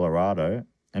Inn in Colorado,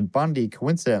 and Bundy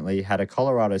coincidentally had a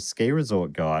Colorado ski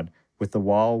resort guide with the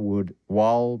Wildwood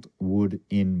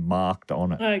Inn marked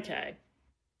on it. Okay.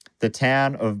 The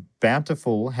town of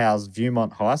Bountiful housed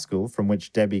Viewmont High School, from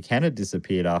which Debbie Kennett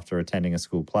disappeared after attending a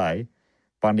school play.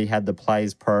 Bundy had the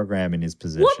play's program in his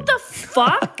possession. What the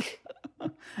fuck?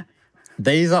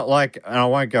 These are like, and I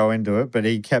won't go into it, but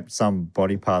he kept some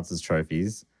body parts as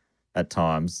trophies at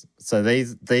times. So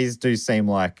these do seem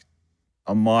like,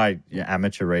 on my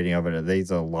amateur reading of it,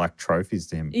 these are like trophies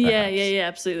to him. Yeah,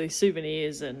 perhaps. absolutely.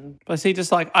 Souvenirs and But is he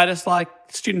just like, I just like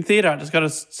student theatre. I just got to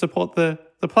support the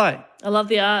play. I love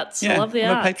the arts. Yeah, I love the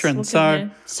I'm a arts. patron, What so- can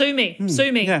you- Sue me.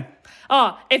 Sue me. Yeah.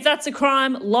 Oh, if that's a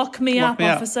crime, lock me Lock up, me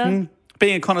up. officer.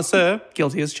 Being a connoisseur,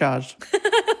 guilty as charged.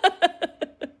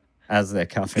 As they're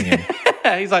cuffing him.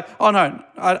 Yeah, he's like, oh no,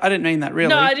 I didn't mean that really.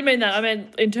 No, I didn't mean that. I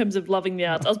meant in terms of loving the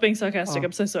arts. I was being sarcastic.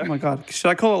 I'm so Oh sorry. my God. Should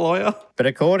I call a lawyer? But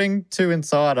according to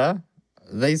Insider,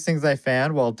 these things they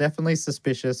found, while definitely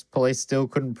suspicious, police still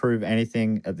couldn't prove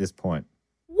anything at this point.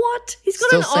 What? He's got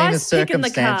Still an seen as ice pick in the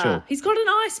circumstantial. car. He's got an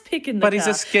ice pick in the But car. he's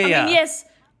a skier. I mean, yes,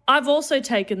 I've also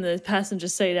taken the passenger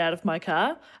seat out of my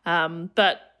car,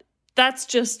 but that's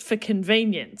just for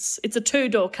convenience. It's a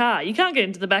two-door car. You can't get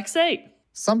into the back seat.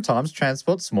 Sometimes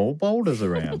transport small boulders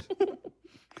around.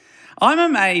 I'm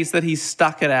amazed that he's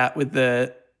stuck it out with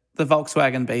the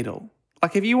Volkswagen Beetle.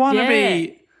 Like, if you want to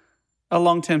be a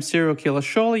long-term serial killer,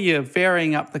 surely you're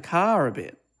varying up the car a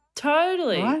bit.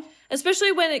 Totally. Right?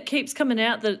 Especially when it keeps coming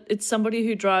out that it's somebody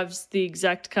who drives the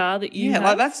exact car that you Yeah, have.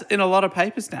 like that's in a lot of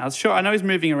papers now. Sure, I know he's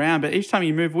moving around, but each time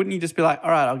you move, wouldn't you just be like,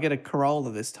 all right, I'll get a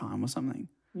Corolla this time or something?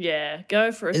 Yeah,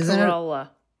 go for a Isn't it-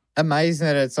 Corolla. Amazing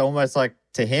that it's almost like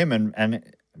to him and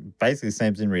it basically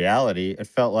seems in reality, it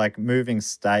felt like moving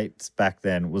states back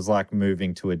then was like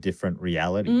moving to a different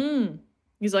reality.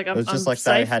 He's like, It I'm was just I'm like they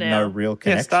safe had now. no real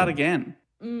connection. Yeah, start again.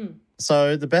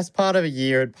 So the best part of a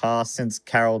year had passed since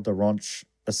Carol DeRonch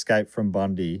escaped from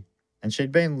Bundy, and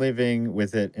she'd been living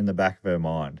with it in the back of her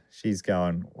mind. She's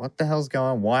going, what the hell's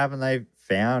going on? Why haven't they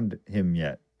found him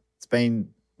yet? It's been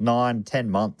 9-10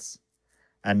 months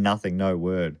and nothing, no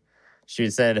word. She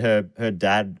said her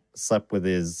dad slept with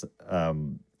his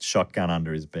shotgun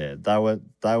under his bed. They were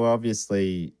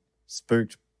obviously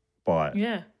spooked by it.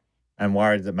 Yeah. And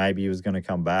worried that maybe he was going to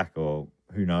come back or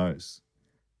who knows.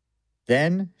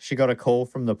 Then she got a call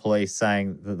from the police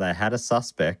saying that they had a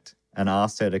suspect and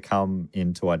asked her to come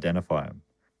in to identify him.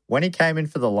 When he came in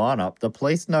for the lineup, the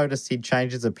police noticed he'd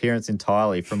changed his appearance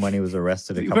entirely from when he was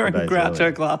arrested a He's couple of wearing days Groucho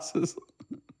earlier. glasses.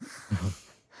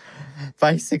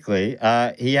 Basically,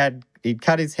 he'd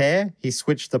cut his hair, he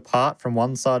switched the part from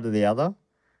one side to the other.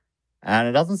 And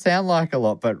it doesn't sound like a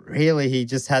lot, but really he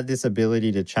just had this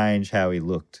ability to change how he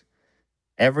looked.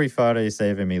 Every photo you see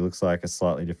of him, he looks like a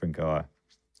slightly different guy.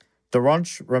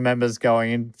 DeRonch remembers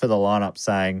going in for the lineup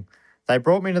saying, they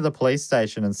brought me to the police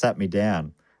station and sat me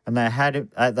down, and they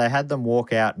had them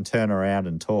walk out and turn around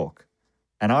and talk.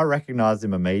 And I recognized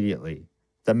him immediately.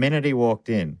 The minute he walked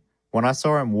in, when I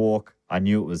saw him walk, I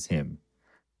knew it was him.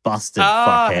 Busted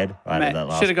fuckhead. I added that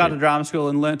last Should have gone bit. to drama school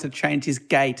and learned to change his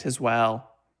gait as well.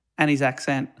 And his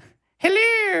accent.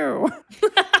 Hello!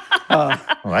 Well,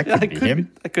 that could be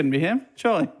him. That couldn't be him,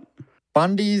 surely.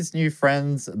 Bundy's new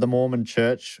friends, the Mormon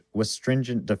Church, were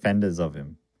stringent defenders of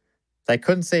him. They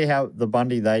couldn't see how the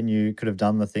Bundy they knew could have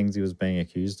done the things he was being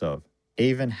accused of,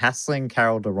 even hassling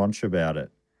Carol DeRonch about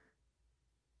it.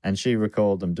 And she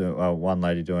recalled them doing, one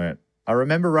lady doing it. I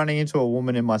remember running into a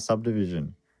woman in my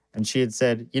subdivision, and she had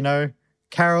said,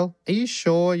 Carol, are you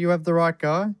sure you have the right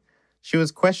guy? She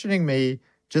was questioning me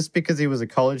just because he was a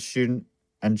college student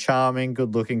and charming,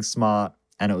 good-looking, smart,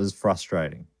 and it was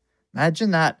frustrating.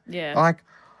 Imagine that. Yeah. Like,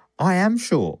 I am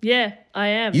sure. Yeah, I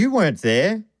am. You weren't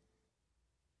there.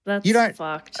 That's You don't.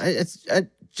 fucked. It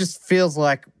just feels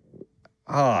like,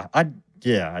 I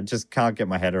just can't get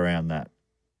my head around that.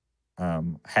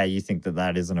 How you think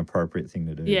that is an appropriate thing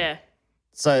to do. Yeah.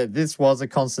 So this was a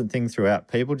constant thing throughout.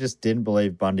 People just didn't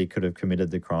believe Bundy could have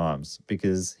committed the crimes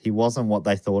because he wasn't what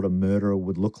they thought a murderer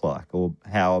would look like or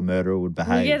how a murderer would behave.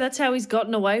 Well, yeah, that's how he's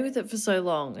gotten away with it for so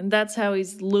long. And that's how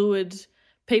he's lured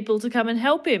people to come and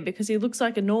help him because he looks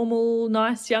like a normal,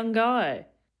 nice young guy.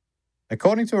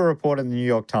 According to a report in the New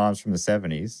York Times from the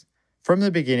 70s, from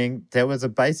the beginning, there was a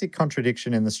basic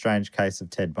contradiction in the strange case of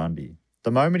Ted Bundy.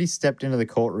 The moment he stepped into the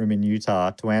courtroom in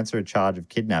Utah to answer a charge of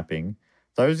kidnapping,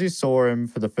 those who saw him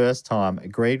for the first time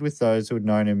agreed with those who had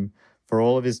known him for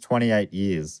all of his 28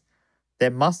 years.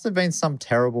 There must have been some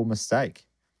terrible mistake.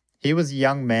 He was a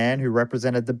young man who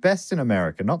represented the best in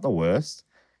America, not the worst.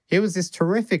 He was this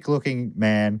terrific-looking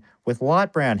man with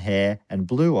light brown hair and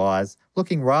blue eyes,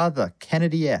 looking rather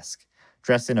Kennedy-esque,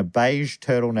 dressed in a beige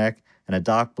turtleneck and a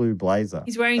dark blue blazer.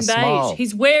 He's wearing A beige. smile.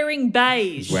 He's wearing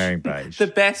beige. He's wearing beige. The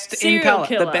best in Serial colour.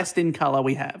 killer. The best in colour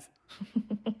we have.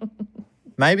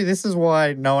 Maybe this is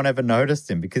why no one ever noticed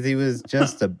him, because he was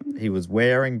just he was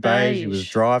wearing beige, he was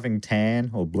Beige. driving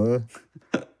tan or blue.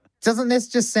 Doesn't this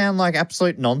just sound like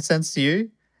absolute nonsense to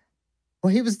you?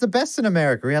 Well, he was the best in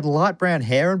America. He had light brown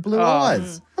hair and blue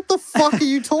eyes. What the fuck are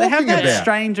you They talking have that about?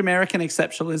 strange American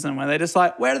exceptionalism where they're just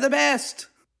like, we're the best.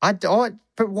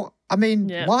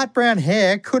 Yeah. Light brown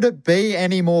hair, could it be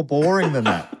any more boring than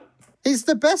that? He's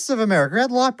the best of America. He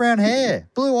had light brown hair,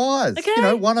 blue eyes. Okay. You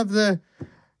know, one of the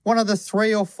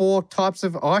 3 or 4 types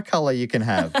of eye color you can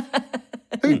have.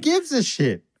 Who gives a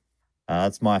shit?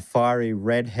 That's my fiery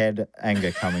redhead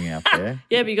anger coming out there.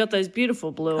 Yeah, but you got those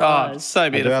beautiful blue Oh, eyes. so I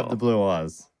do beautiful. have the blue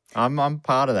eyes. I'm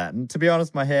part of that. And to be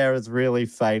honest, my hair has really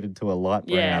faded to a light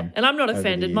brown. Yeah, and I'm not over the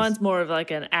offended. years. Mine's more of like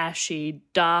an ashy,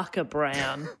 darker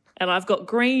brown. And I've got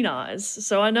green eyes.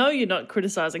 So I know you're not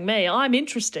criticizing me. I'm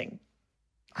interesting.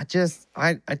 I just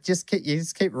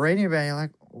keep reading about it. You're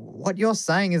like, what you're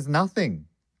saying is nothing.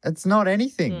 It's not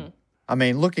anything. I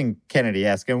mean, looking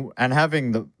Kennedy-esque and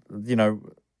having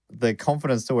the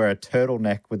confidence to wear a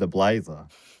turtleneck with a blazer.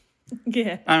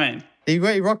 Yeah. I mean, He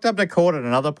rocked up to court at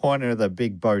another point with a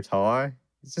big bow tie.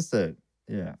 It's just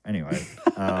anyway.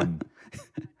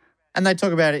 And they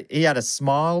talk about it. He had a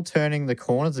smile turning the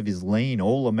corners of his lean,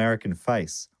 all-American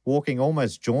face, walking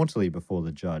almost jauntily before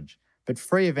the judge, but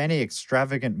free of any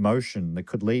extravagant motion that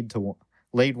could lead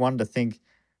one to think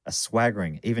a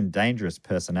swaggering, even dangerous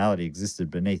personality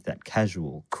existed beneath that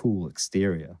casual, cool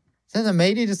exterior. So the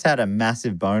media just had a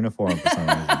massive boner for him for some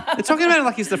reason. they're talking about it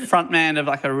like he's the front man of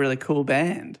like a really cool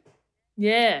band.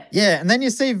 Yeah. Yeah, and then you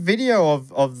see video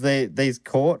of these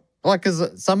court, like,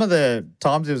 because some of the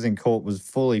times he was in court was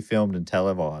fully filmed and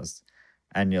televised,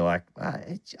 and you're like,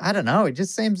 I don't know, it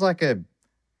just seems like a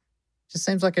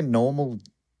normal.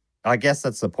 I guess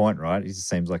that's the point, right? He just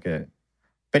seems like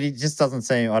but he just doesn't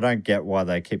seem. I don't get why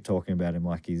they keep talking about him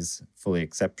like he's fully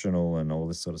exceptional and all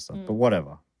this sort of stuff. But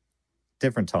whatever,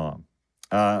 different time.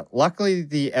 Luckily,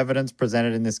 the evidence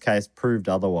presented in this case proved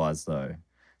otherwise, though.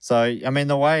 So, I mean,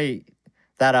 the way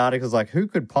that article's like, who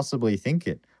could possibly think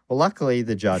it? Well, luckily,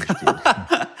 the judge did.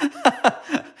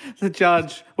 The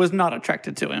judge was not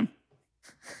attracted to him.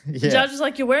 Yeah. The judge was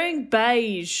like, you're wearing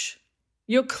beige.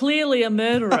 You're clearly a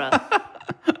murderer.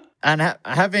 And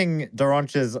having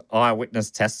Doroncha's eyewitness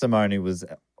testimony was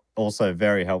also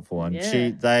very helpful. And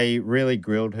Yeah. they really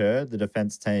grilled her, the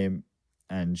defense team,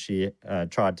 and she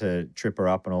tried to trip her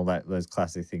up and all those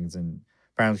classic things. And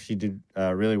apparently she did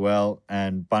really well.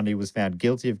 And Bundy was found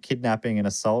guilty of kidnapping and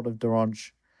assault of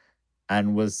Doronch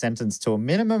and was sentenced to a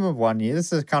minimum of 1 year.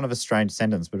 This is kind of a strange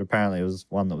sentence, but apparently it was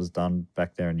one that was done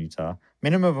back there in Utah.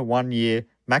 Minimum of 1 year,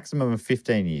 maximum of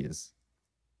 15 years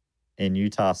in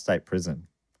Utah State Prison.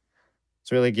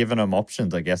 It's really given them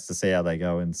options, I guess, to see how they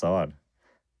go inside.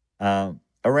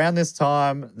 Around this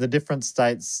time, the different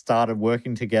states started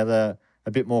working together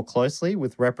a bit more closely,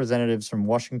 with representatives from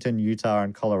Washington, Utah,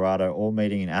 and Colorado all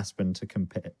meeting in Aspen to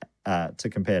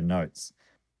compare notes.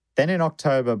 Then in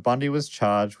October, Bundy was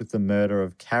charged with the murder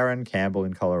of Karen Campbell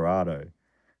in Colorado.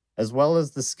 As well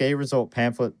as the ski resort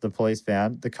pamphlet the police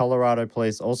found, the Colorado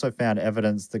police also found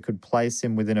evidence that could place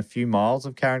him within a few miles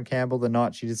of Karen Campbell the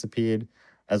night she disappeared,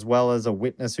 as well as a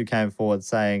witness who came forward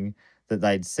saying that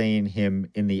they'd seen him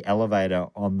in the elevator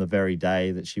on the very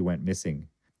day that she went missing.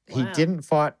 He Wow. didn't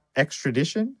fight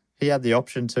extradition. He had the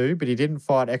option to, but he didn't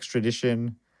fight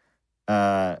extradition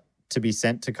to be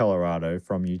sent to Colorado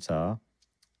from Utah.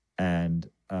 And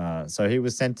so he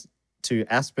was sent to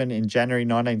Aspen in January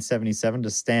 1977 to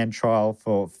stand trial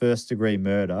for first-degree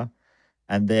murder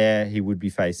and there he would be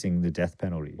facing the death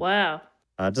penalty. Wow.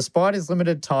 Despite his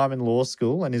limited time in law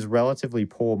school and his relatively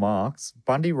poor marks,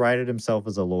 Bundy rated himself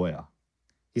as a lawyer.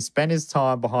 He spent his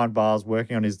time behind bars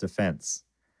working on his defense,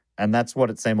 and that's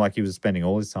what it seemed like he was spending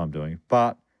all his time doing.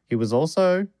 But he was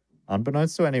also,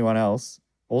 unbeknownst to anyone else,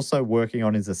 also working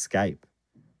on his escape.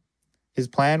 His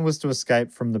plan was to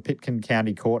escape from the Pitkin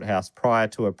County Courthouse prior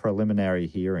to a preliminary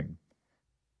hearing.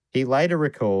 He later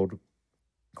recalled,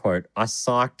 quote, "I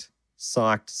psyched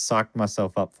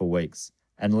myself up for weeks,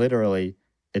 and literally,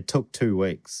 it took 2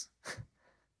 weeks.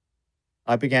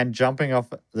 I began jumping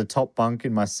off the top bunk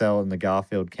in my cell in the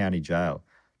Garfield County Jail,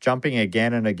 jumping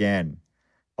again and again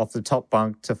off the top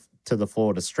bunk to the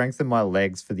floor to strengthen my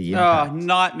legs for the impact." Oh,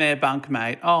 nightmare bunk,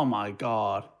 mate. Oh, my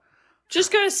God.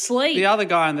 Just go to sleep. The other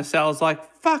guy in the cell is like,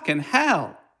 fucking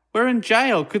hell. We're in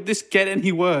jail. Could this get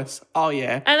any worse? Oh,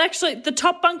 yeah. And actually, the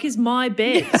top bunk is my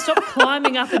bed. Stop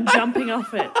climbing up and jumping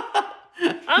off it.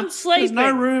 I'm sleeping.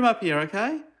 There's no room up here,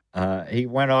 okay? He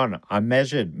went on, "I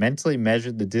mentally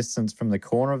measured the distance from the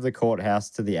corner of the courthouse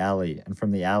to the alley, and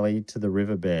from the alley to the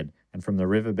riverbed, and from the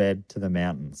riverbed to the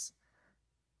mountains.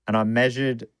 And I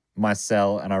measured my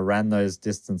cell, and I ran those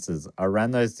distances.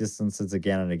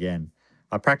 Again and again.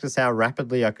 I practiced how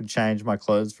rapidly I could change my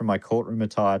clothes from my courtroom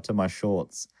attire to my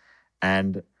shorts.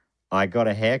 And I got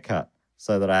a haircut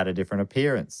so that I had a different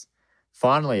appearance.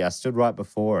 Finally, I stood right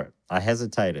before it. I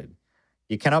hesitated.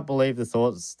 You cannot believe the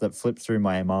thoughts that flipped through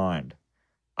my mind.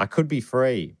 I could be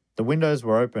free. The windows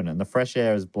were open and the fresh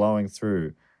air is blowing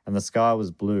through and the sky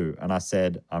was blue. And I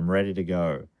said, I'm ready to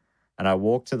go. And I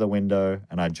walked to the window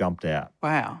and I jumped out."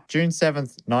 Wow. June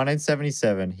 7th,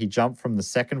 1977, he jumped from the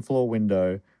second floor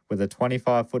window with a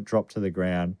 25-foot drop to the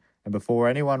ground. And before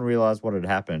anyone realized what had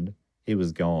happened, he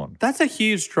was gone. That's a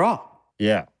huge drop.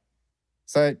 Yeah.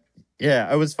 So,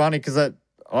 yeah, it was funny because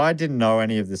I didn't know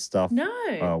any of this stuff. No.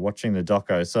 Watching the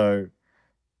doco. So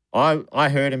I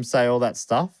heard him say all that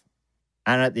stuff.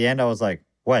 And at the end, I was like,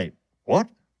 wait, what?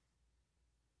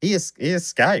 He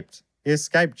escaped. He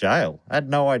escaped jail. I had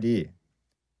no idea.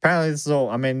 Apparently,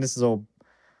 this is all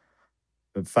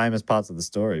famous parts of the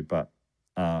story, but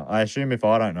I assume if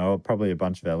I don't know, probably a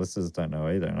bunch of our listeners don't know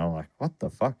either. And I'm like, what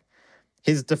the fuck?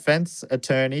 His defense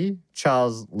attorney,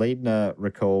 Charles Leadner,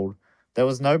 recalled, "There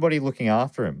was nobody looking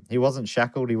after him. He wasn't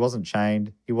shackled, he wasn't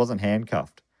chained, he wasn't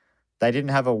handcuffed. They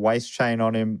didn't have a waist chain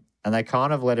on him, and they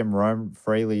kind of let him roam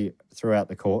freely throughout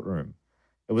the courtroom.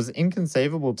 It was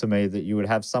inconceivable to me that you would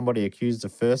have somebody accused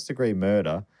of first-degree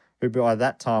murder, who by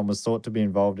that time was thought to be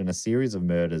involved in a series of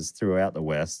murders throughout the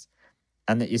West,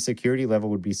 and that your security level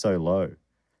would be so low."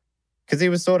 Because he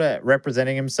was sort of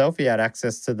representing himself. He had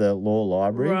access to the law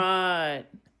library. Right.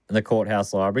 The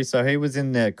courthouse library. So he was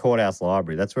in the courthouse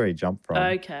library. That's where he jumped from.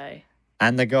 Okay.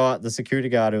 And the security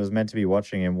guard who was meant to be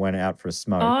watching him went out for a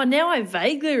smoke. Oh, now I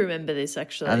vaguely remember this,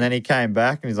 actually. And then he came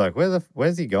back and he's like,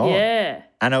 where's he gone? Yeah.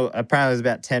 And apparently it was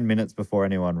about 10 minutes before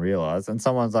anyone realized. And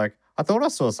someone's like, I thought I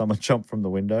saw someone jump from the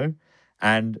window.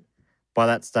 And by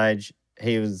that stage,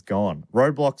 he was gone.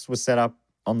 Roadblocks were set up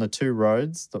on the 2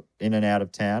 roads in and out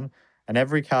of town, and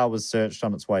every car was searched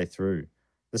on its way through.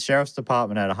 The sheriff's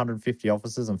department had 150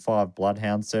 officers and 5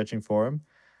 bloodhounds searching for him.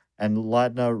 And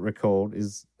Leidner recalled,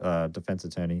 his defense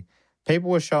attorney, people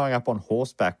were showing up on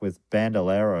horseback with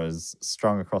bandoleros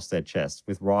strung across their chest,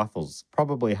 with rifles,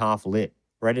 probably half lit,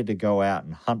 ready to go out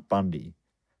and hunt Bundy.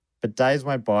 But days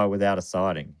went by without a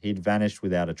sighting. He'd vanished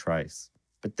without a trace.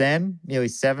 But then, nearly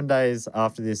 7 days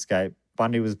after the escape,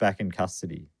 Bundy was back in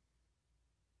custody.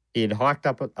 He had hiked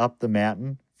up the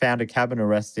mountain, found a cabin to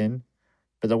rest in,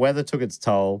 but the weather took its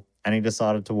toll and he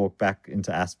decided to walk back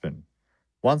into Aspen.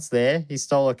 Once there, he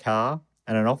stole a car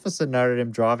and an officer noted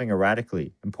him driving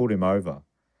erratically and pulled him over.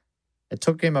 It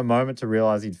took him a moment to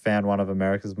realize he'd found one of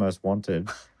America's most wanted,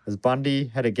 as Bundy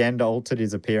had again altered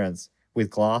his appearance with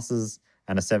glasses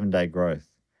and a 7-day growth.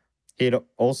 He had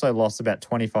also lost about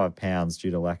 25 pounds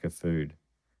due to lack of food.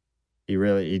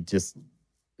 He just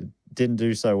didn't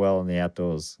do so well in the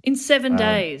outdoors. In 7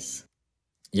 days.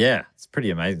 Yeah, it's pretty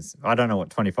amazing. I don't know what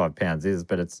 25 pounds is,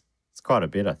 but it's quite a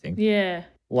bit, I think. Yeah.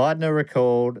 Leidner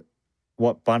recalled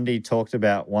what Bundy talked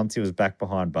about once he was back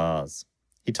behind bars.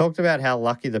 He talked about how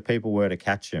lucky the people were to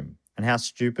catch him and how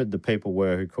stupid the people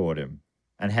were who caught him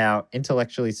and how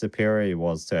intellectually superior he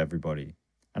was to everybody.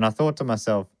 And I thought to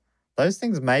myself, those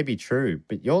things may be true,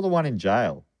 but you're the one in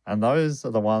jail and those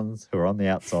are the ones who are on the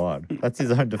outside. That's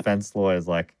his own defense lawyer's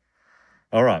like,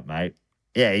 all right, mate.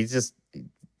 Yeah, he's just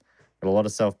got a lot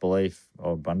of self-belief,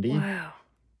 old Bundy. Wow.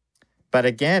 But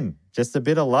again, just a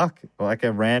bit of luck. Like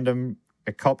a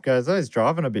cop goes, oh, he's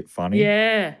driving a bit funny.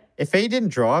 Yeah. If he didn't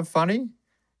drive funny,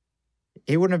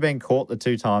 he wouldn't have been caught the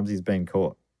 2 times he's been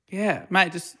caught. Yeah,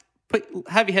 mate, just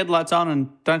have your headlights on and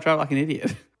don't drive like an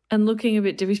idiot. And looking a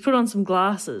bit different. He's put on some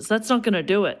glasses. That's not going to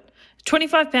do it.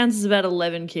 25 pounds is about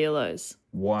 11 kilos.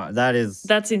 Wow, that's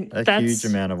a huge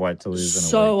amount of weight to lose in a week.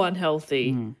 So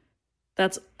unhealthy.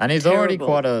 That's And he's terrible. already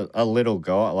quite a little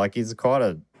guy. Like, he's quite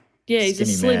a he's a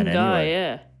skinny slim man guy, anyway.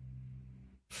 yeah.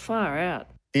 Far out.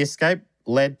 The escape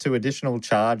led to additional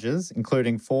charges,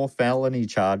 including 4 felony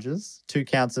charges, 2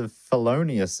 counts of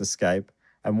felonious escape,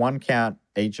 and 1 count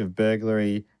each of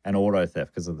burglary and auto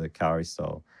theft because of the car he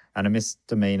stole, and a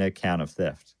misdemeanor count of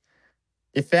theft.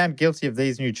 If found guilty of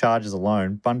these new charges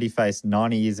alone, Bundy faced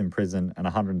 90 years in prison and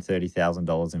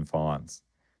 $130,000 in fines.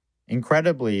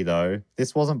 Incredibly, though,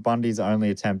 this wasn't Bundy's only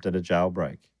attempt at a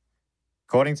jailbreak.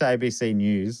 According to ABC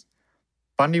News,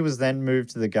 Bundy was then moved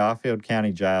to the Garfield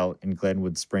County Jail in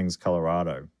Glenwood Springs,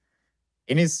 Colorado.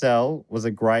 In his cell was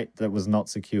a grate that was not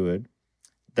secured.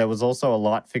 There was also a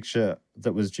light fixture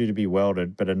that was due to be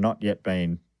welded but had not yet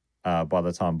been by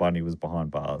the time Bundy was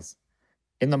behind bars.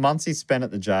 In the months he spent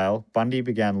at the jail, Bundy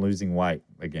began losing weight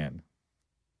again.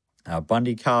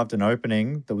 Bundy carved an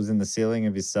opening that was in the ceiling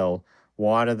of his cell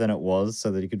wider than it was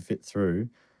so that he could fit through,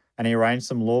 and he arranged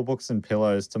some law books and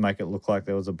pillows to make it look like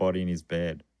there was a body in his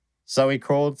bed. So he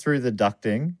crawled through the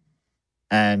ducting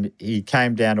and he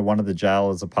came down to one of the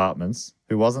jailer's apartments,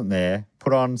 who wasn't there,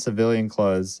 put on civilian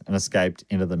clothes and escaped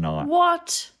into the night.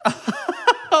 What?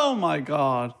 Oh, my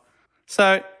God.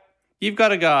 So you've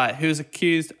got a guy who's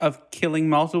accused of killing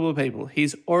multiple people.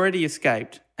 He's already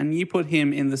escaped, and you put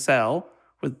him in the cell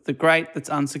with the grate that's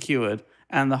unsecured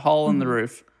and the hole in the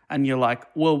roof, and you're like,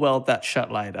 we'll weld that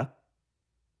shut later.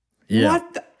 Yeah.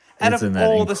 What? Out of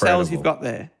all the cells you've got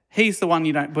there, he's the one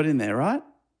you don't put in there, right?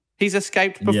 He's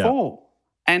escaped before,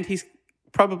 and he's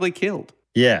probably killed.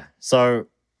 Yeah. So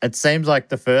it seems like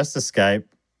the first escape,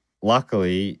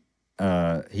 luckily,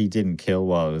 he didn't kill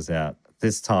while he was out.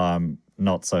 This time,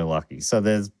 not so lucky. So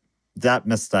there's that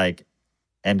mistake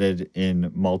ended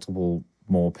in multiple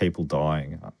more people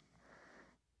dying.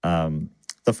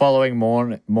 The following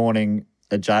morning,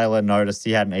 a jailer noticed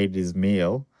he hadn't eaten his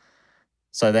meal.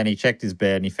 So then he checked his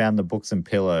bed and he found the books and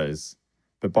pillows.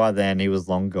 But by then he was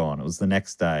long gone. It was the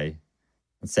next day.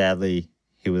 And sadly,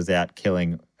 he was out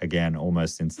killing again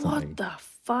almost instantly. What the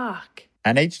fuck?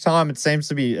 And each time it seems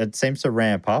to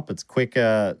ramp up. It's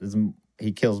quicker.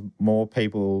 He kills more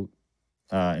people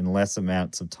in less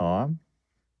amounts of time.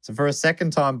 So for a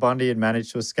second time, Bundy had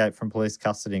managed to escape from police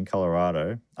custody in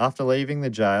Colorado. After leaving the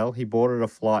jail, he boarded a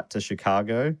flight to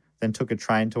Chicago, then took a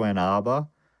train to Ann Arbor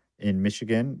in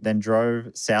Michigan, then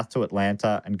drove south to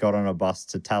Atlanta and got on a bus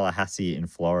to Tallahassee in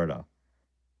Florida.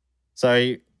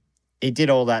 So he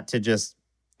did all that to just,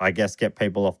 I guess, get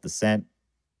people off the scent.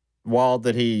 Wild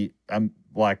that he,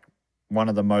 like one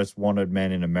of the most wanted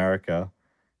men in America,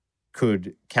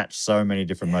 could catch so many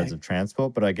different modes of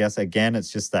transport. But I guess, again,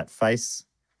 it's just that face.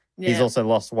 Yeah. He's also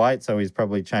lost weight, so he's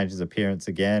probably changed his appearance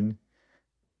again.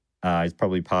 He's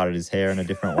probably parted his hair in a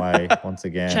different way once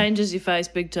again. Changes your face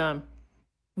big time,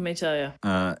 let me tell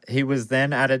you. He was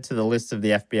then added to the list of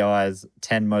the FBI's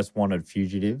 10 most wanted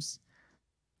fugitives.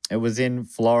 It was in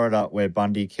Florida where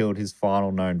Bundy killed his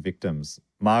final known victims.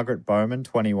 Margaret Bowman,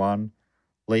 21,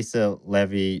 Lisa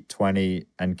Levy, 20,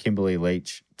 and Kimberly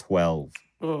Leach, 12.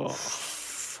 Oh,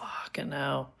 fucking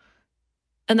hell.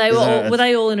 And they were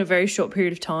they all in a very short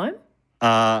period of time?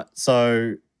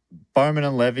 So Bowman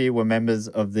and Levy were members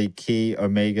of the Chi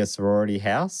Omega sorority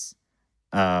house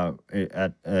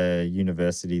at a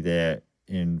university there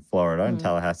in Florida, in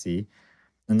Tallahassee.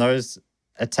 And those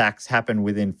attacks happened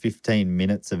within 15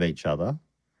 minutes of each other,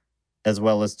 as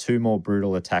well as 2 more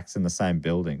brutal attacks in the same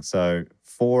building. So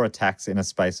 4 attacks in a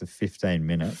space of 15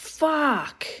 minutes.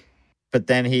 Fuck. But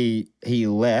then he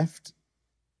left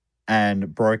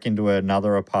and broke into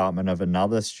another apartment of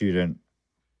another student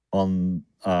on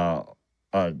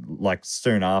like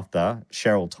soon after,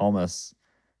 Cheryl Thomas,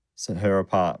 her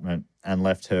apartment, and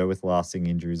left her with lasting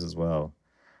injuries as well.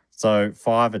 So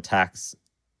 5 attacks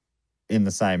in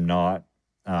the same night,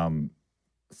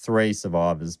 3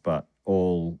 survivors, but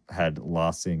all had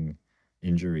lasting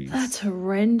injuries. That's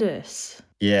horrendous.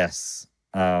 Yes.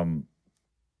 And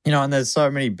there's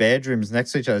so many bedrooms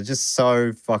next to each other. It's just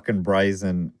so fucking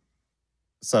brazen.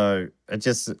 So it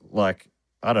just, like,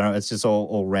 I don't know, it's just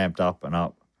all ramped up and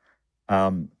up.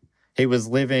 He was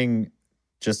living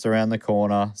just around the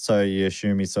corner, so you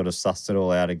assume he sort of sussed it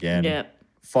all out again. Yeah.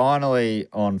 Finally,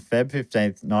 on Feb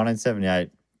 15th,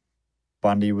 1978,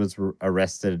 Bundy was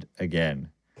arrested again.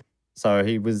 So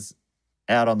he was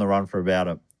out on the run for about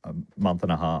a month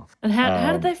and a half. And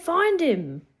how did they find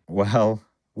him? Well,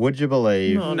 would you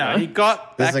believe? No, he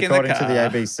got back in the car. This is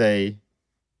according to the ABC.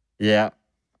 Yeah.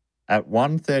 At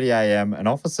 1:30 a.m., an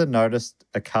officer noticed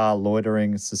a car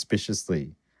loitering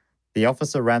suspiciously. The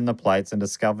officer ran the plates and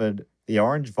discovered the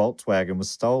orange Volkswagen was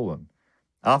stolen.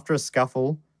 After a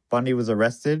scuffle, Bundy was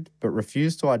arrested but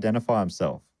refused to identify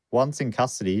himself. Once in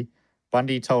custody,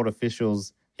 Bundy told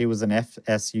officials he was an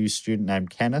FSU student named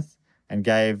Kenneth and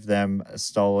gave them a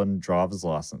stolen driver's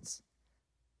license.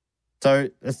 So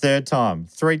the third time,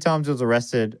 3 times he was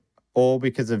arrested, all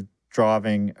because of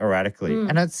driving erratically.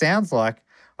 And it sounds like,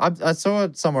 I saw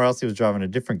it somewhere else he was driving a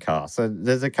different car. So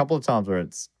there's a couple of times where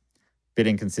it's a bit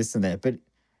inconsistent there. But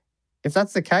if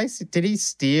that's the case, did he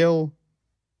steal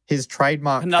his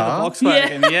trademark Another car?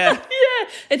 Volkswagen, yeah. Yeah,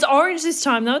 it's orange this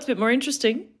time though. It's a bit more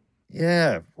interesting.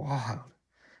 Yeah, wild.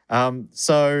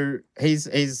 So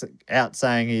he's out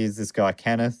saying he's this guy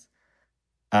Kenneth,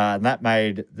 and that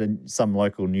made some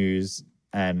local news.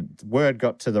 And word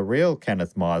got to the real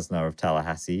Kenneth Meisner of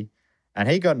Tallahassee, and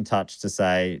he got in touch to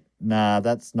say, "Nah,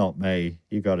 that's not me.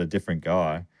 You got a different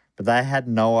guy." But they had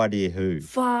no idea who.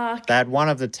 Fuck. They had one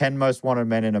of the 10 most wanted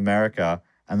men in America,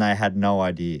 and they had no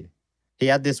idea. He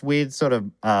had this weird sort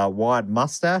of wide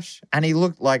mustache, and he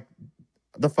looked like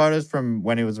the photos from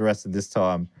when he was arrested this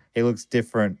time. He looks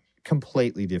different,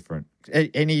 completely different.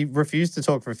 And he refused to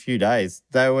talk for a few days.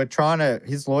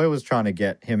 His lawyer was trying to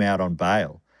get him out on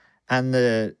bail. And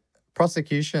the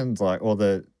prosecution's like, or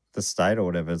the state or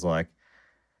whatever is like,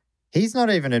 he's not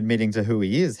even admitting to who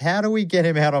he is. How do we get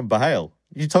him out on bail?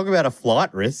 You talk about a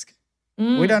flight risk.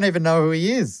 We don't even know who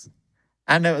he is.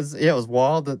 And it was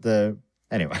wild that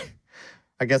anyway,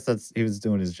 I guess he was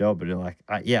doing his job, but you're like,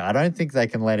 I don't think they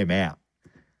can let him out.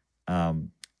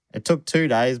 It took 2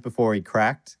 days before he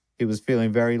cracked. He was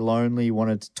feeling very lonely. He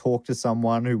wanted to talk to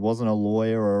someone who wasn't a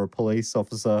lawyer or a police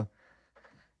officer.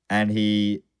 And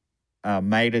he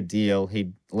made a deal.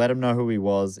 He let him know who he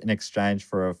was in exchange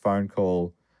for a phone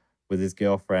call with his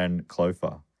girlfriend,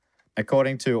 Clover.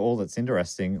 According to All That's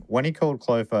Interesting, when he called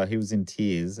Clover, he was in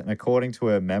tears. And according to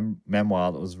her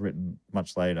memoir that was written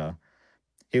much later,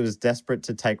 he was desperate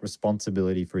to take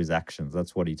responsibility for his actions.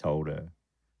 That's what he told her.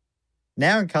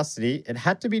 Now in custody, it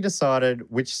had to be decided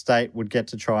which state would get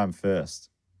to try him first.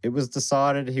 It was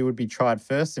decided he would be tried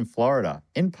first in Florida,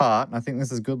 in part, and I think this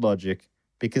is good logic,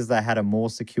 because they had a more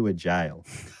secure jail.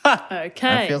 Okay.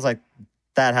 And it feels like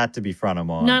that had to be front of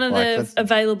mind. None of the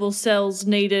available cells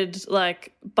needed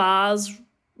like bars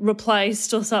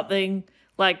replaced or something.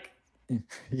 Like,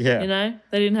 yeah, you know,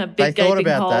 they didn't have big they thought gaping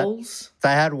about holes. That.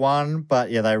 They had one,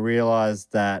 but yeah, they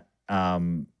realised that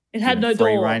It had no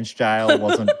free door. range jail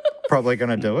wasn't probably going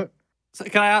to do it. So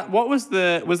can I ask, was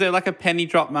there like a penny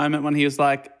drop moment when he was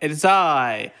like, "It's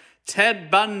I,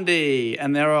 Ted Bundy,"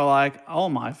 and they were like, "Oh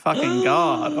my fucking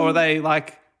God," or were they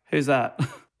like, "Who's that?"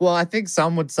 Well, I think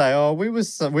some would say, "Oh, we were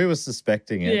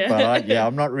suspecting it," Yeah. but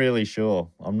I'm not really sure.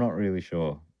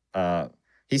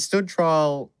 He stood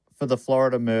trial for the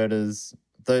Florida murders,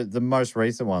 the most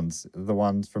recent ones, the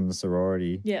ones from the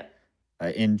sorority. Yeah.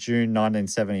 In June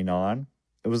 1979.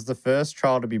 It was the first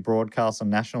trial to be broadcast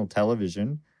on national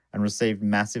television and received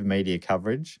massive media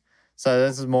coverage. So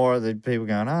this is more of the people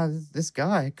going, this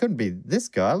guy, it couldn't be this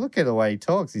guy. Look at the way he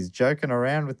talks. He's joking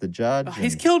around with the judge.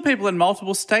 He's killed people in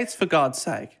multiple states, for God's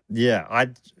sake. Yeah,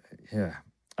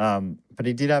 but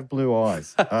he did have blue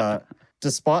eyes.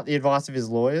 Despite the advice of his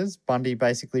lawyers, Bundy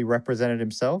basically represented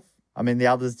himself. I mean, the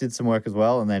others did some work as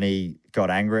well, and then he got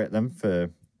angry at them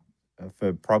for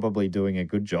probably doing a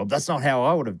good job. That's not how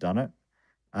I would have done it.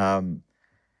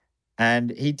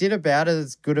 And he did about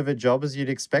as good of a job as you'd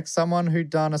expect someone who'd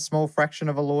done a small fraction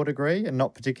of a law degree and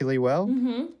not particularly well.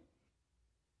 Mm-hmm.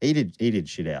 He did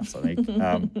shit house, I think.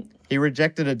 He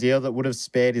rejected a deal that would have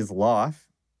spared his life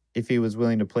if he was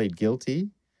willing to plead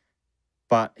guilty,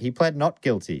 but he pled not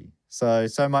guilty.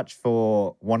 So much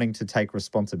for wanting to take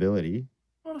responsibility.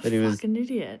 What that a he was fucking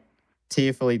idiot.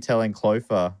 Tearfully telling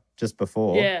Clover just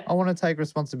before, Yeah. I want to take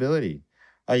responsibility.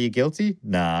 Are you guilty?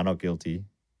 Nah, not guilty.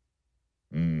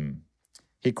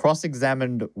 He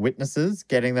cross-examined witnesses,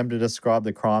 getting them to describe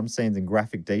the crime scenes in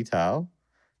graphic detail.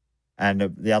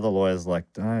 And the other lawyer's like,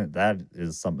 no, that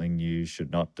is something you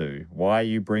should not do. Why are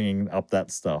you bringing up that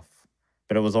stuff?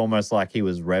 But it was almost like he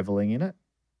was reveling in it,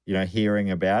 hearing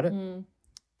about it.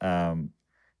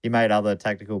 He made other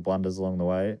tactical blunders along the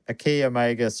way. A Chi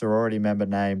Omega sorority member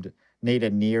named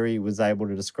Nita Neary was able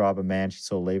to describe a man she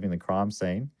saw leaving the crime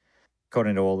scene.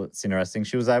 According to All That's Interesting,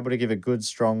 she was able to give a good,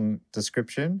 strong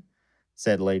description,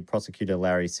 said lead prosecutor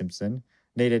Larry Simpson.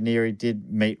 Nita Neary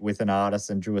did meet with an artist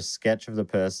and drew a sketch of the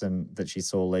person that she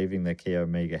saw leaving the Chi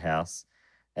Omega house.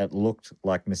 It looked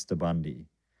like Mr. Bundy.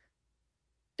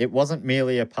 It wasn't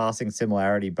merely a passing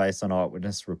similarity based on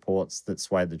eyewitness reports that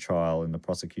swayed the trial in the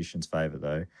prosecution's favour,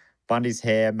 though. Bundy's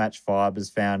hair matched fibers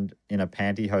found in a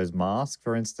pantyhose mask,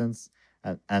 for instance.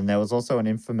 And there was also an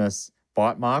infamous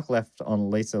bite mark left on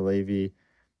Lisa Levy,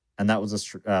 and that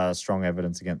was strong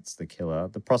evidence against the killer.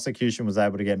 The prosecution was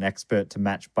able to get an expert to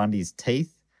match Bundy's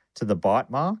teeth to the bite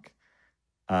mark.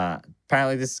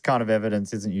 Apparently, this kind of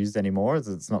evidence isn't used anymore as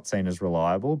it's not seen as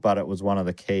reliable, but it was one of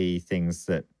the key things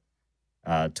that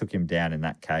took him down in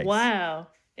that case. Wow.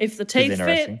 If the teeth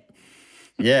fit.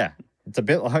 Yeah. It's a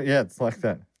bit like, it's like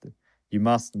that. You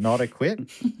must not acquit.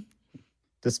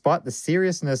 Despite the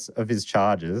seriousness of his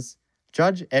charges,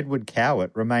 Judge Edward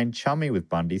Cowart remained chummy with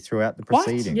Bundy throughout the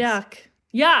proceedings.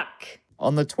 Yuck.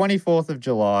 On the 24th of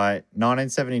July,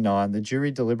 1979, the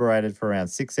jury deliberated for around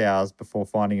 6 hours before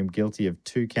finding him guilty of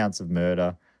 2 counts of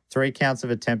murder, 3 counts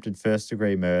of attempted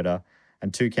first-degree murder,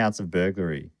 and 2 counts of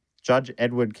burglary. Judge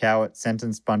Edward Cowart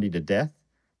sentenced Bundy to death,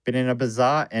 but in a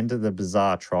bizarre end to the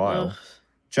bizarre trial, Ugh.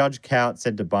 Judge Cowart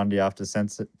said to Bundy after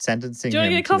sentencing Do you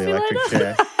want him to get to the coffee electric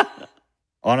later? chair,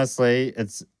 honestly,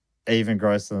 it's even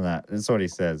grosser than that. That's what he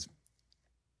says.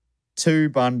 To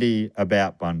Bundy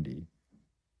about Bundy.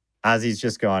 As he's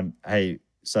just gone, hey,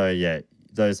 so yeah,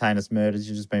 those heinous murders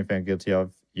you've just been found guilty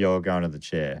of, you're going to the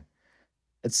chair.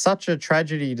 It's such a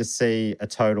tragedy to see a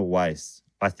total waste,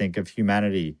 I think, of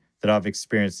humanity that I've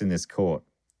experienced in this court.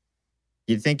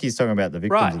 You'd think he's talking about the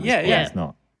victims of this court. yeah. He's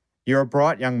not. You're a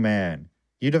bright young man.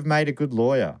 You'd have made a good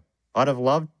lawyer. I'd have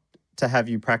loved to have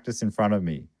you practice in front of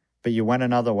me, but you went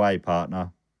another way,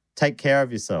 partner. Take care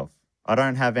of yourself. I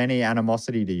don't have any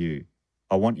animosity to you.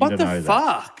 I want you to know that. What the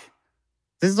fuck?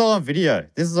 This is all on video.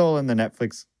 This is all in the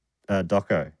Netflix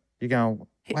doco. You're going,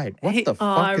 wait, what the Oh, fuck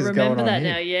I is going remember on that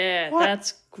here? now. Yeah, What?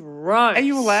 that's gross. Are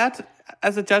you allowed to,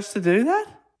 as a judge to do that?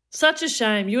 Such a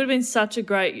shame. You would have been such a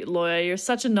great lawyer. You're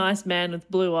such a nice man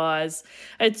with blue eyes.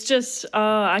 It's just,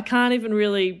 I can't even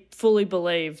really fully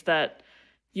believe that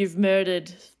you've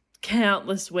murdered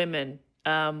countless women,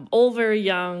 all very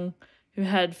young, who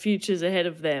had futures ahead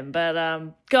of them. But,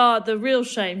 God, the real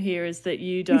shame here is that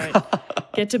you don't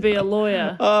get to be a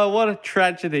lawyer. Oh, what a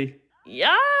tragedy.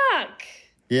 Yuck!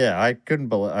 Yeah, I couldn't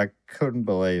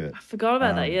believe it. I forgot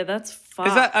about that. Yeah, that's fucked.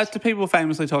 Is that, do people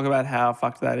famously talk about how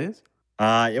fucked that is?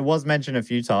 It was mentioned a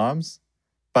few times,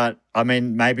 but I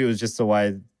mean, maybe it was just the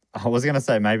way, I was going to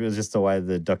say maybe it was just the way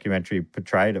the documentary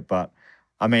portrayed it, but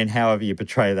I mean, however you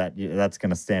portray that, that's going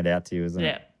to stand out to you, isn't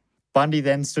Yeah. it? Bundy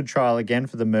then stood trial again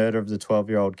for the murder of the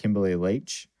 12-year-old Kimberly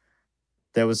Leach.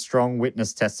 There was strong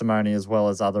witness testimony as well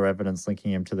as other evidence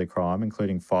linking him to the crime,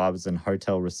 including fibers and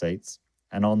hotel receipts.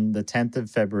 And on the 10th of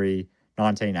February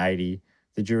 1980,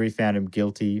 the jury found him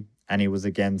guilty and he was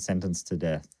again sentenced to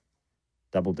death.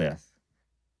 Double death.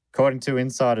 According to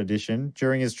Inside Edition,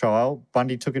 during his trial,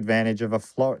 Bundy took advantage of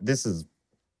this is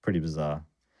pretty bizarre.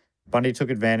 Bundy took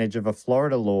advantage of a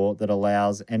Florida law that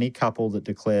allows any couple that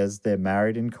declares they're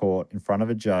married in court in front of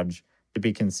a judge to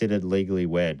be considered legally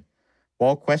wed.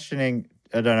 While questioning,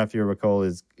 I don't know if you recall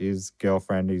his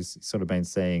girlfriend who's sort of been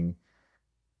seeing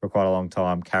for quite a long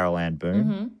time, Carol Ann Boone.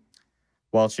 Mm-hmm.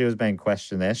 While she was being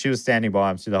questioned there, she was standing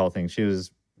by him through the whole thing. She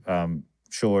was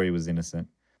sure he was innocent.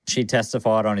 She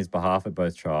testified on his behalf at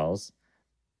both trials.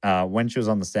 When she was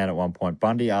on the stand at one point,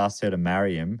 Bundy asked her to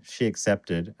marry him. She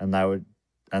accepted, and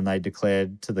they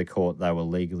declared to the court they were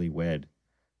legally wed.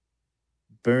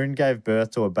 Boone gave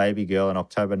birth to a baby girl in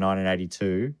October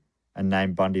 1982 and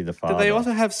named Bundy the father. Did they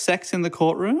also have sex in the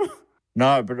courtroom?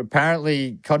 No, but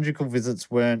apparently conjugal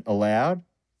visits weren't allowed.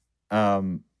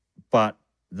 But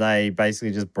they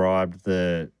basically just bribed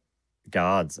the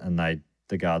guards, and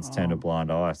the guards turned a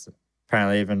blind eye. So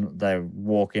apparently, even they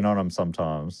walk in on them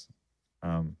sometimes.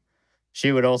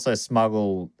 She would also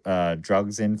smuggle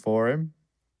drugs in for him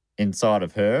inside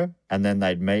of her, and then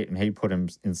they'd meet, and he'd put him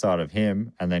inside of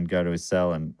him, and then go to his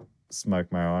cell and smoke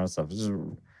marijuana stuff.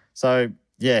 So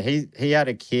yeah, he had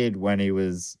a kid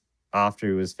after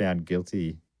he was found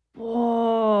guilty.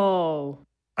 Whoa.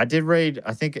 I did read,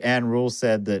 I think Anne Rule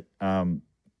said that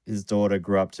his daughter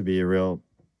grew up to be a real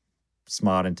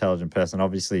smart, intelligent person.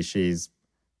 Obviously, she's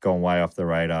gone way off the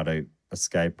radar to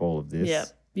escape all of this. Yeah.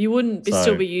 You wouldn't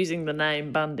still be using the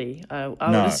name Bundy, I would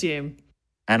assume.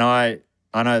 And I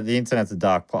know the internet's a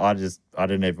dark place. I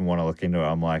didn't even want to look into it.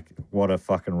 I'm like, what a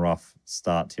fucking rough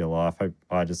start to your life.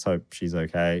 I just hope she's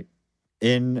okay.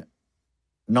 In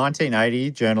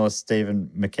 1980, journalist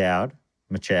Stephen Machoud,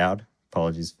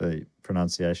 apologies for the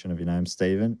pronunciation of your name,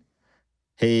 Stephen.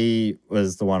 He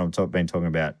was the one I've been talking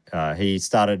about. He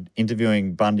started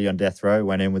interviewing Bundy on death row,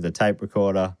 went in with a tape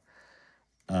recorder,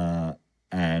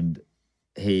 and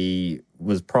he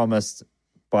was promised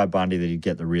by Bundy that he'd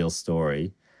get the real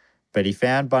story. but he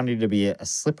found Bundy to be a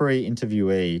slippery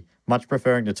interviewee, much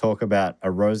preferring to talk about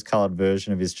a rose-coloured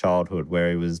version of his childhood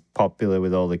where he was popular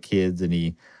with all the kids and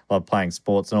he loved playing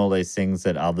sports and all these things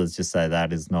that others just say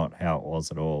that is not how it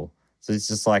was at all. So it's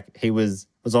just like it was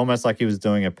almost like he was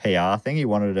doing a PR thing. He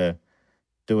wanted to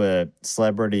do a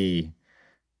celebrity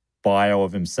bio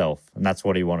of himself, and that's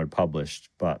what he wanted published.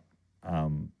 But,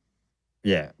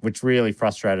 which really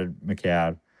frustrated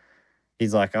McCoud.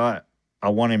 He's like, I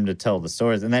want him to tell the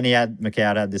stories. And then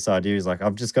McCoud had this idea. He's like,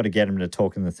 I've just got to get him to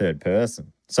talk in the third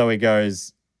person. So he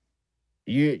goes,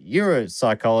 you're a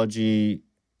psychology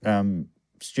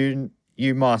student.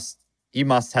 You must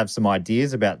have some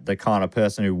ideas about the kind of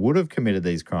person who would have committed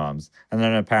these crimes. And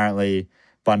then apparently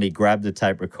Bundy grabbed the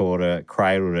tape recorder,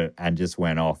 cradled it, and just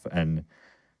went off and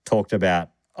talked about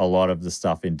a lot of the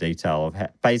stuff in detail of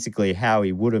basically how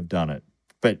he would have done it.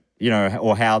 But,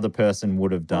 or how the person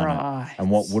would have done it and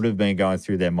what would have been going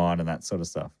through their mind and that sort of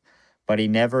stuff. But he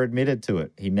never admitted to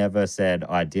it. He never said,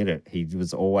 I did it. He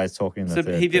was always talking in the third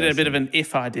person. He did a bit of an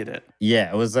if I did it.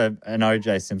 Yeah, it was an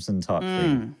O.J. Simpson type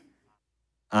thing.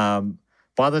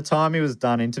 By the time he was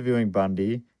done interviewing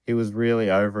Bundy, he was really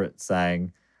over it,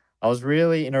 saying, I was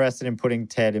really interested in putting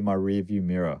Ted in my rearview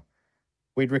mirror.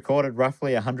 We'd recorded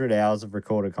roughly 100 hours of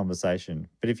recorded conversation,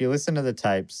 but if you listen to the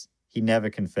tapes, he never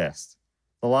confessed.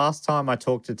 The last time I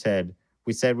talked to Ted,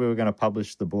 we said we were going to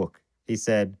publish the book. He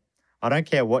said, I don't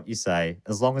care what you say,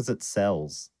 as long as it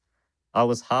sells. I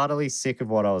was heartily sick of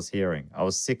what I was hearing. I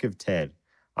was sick of Ted.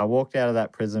 I walked out of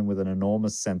that prison with an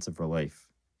enormous sense of relief.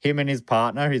 Him and his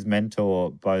partner, his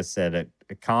mentor, both said it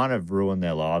kind of ruined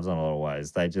their lives in a lot of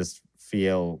ways. They just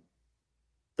feel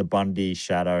the Bundy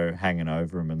shadow hanging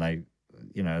over them, and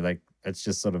it's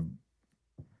just sort of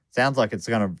sounds like it's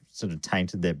kind of sort of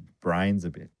tainted their brains a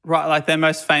bit. Right, like their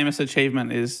most famous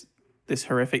achievement is this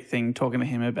horrific thing, talking to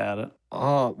him about it.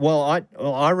 Oh, well,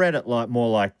 I read it more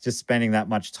like just spending that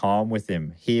much time with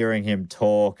him, hearing him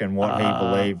talk and what he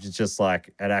believed. It's just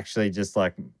like, it actually just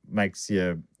like makes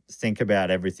you think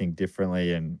about everything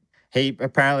differently. And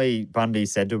Bundy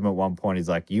said to him at one point, he's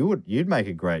like, you'd make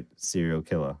a great serial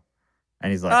killer.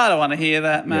 And he's like, I don't want to hear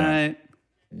that, mate.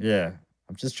 Yeah.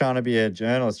 I'm just trying to be a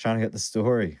journalist, trying to get the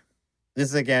story. This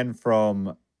is again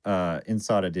from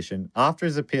Inside Edition. After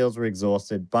his appeals were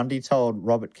exhausted, Bundy told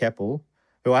Robert Keppel,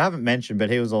 who I haven't mentioned, but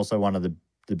he was also one of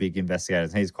the big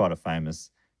investigators. He's quite a famous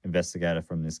investigator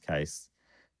from this case.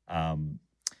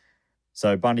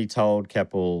 So Bundy told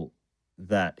Keppel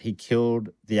that he killed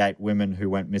the 8 women who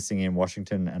went missing in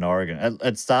Washington and Oregon.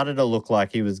 It started to look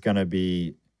like he was going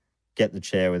to get the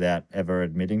chair without ever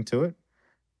admitting to it,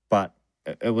 but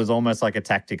it was almost like a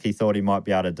tactic. He thought he might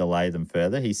be able to delay them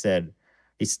further. He said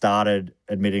he started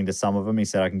admitting to some of them. He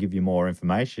said, I can give you more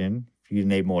information if you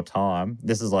need more time.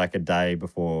 This is like a day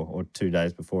before or 2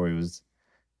 days before he was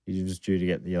due to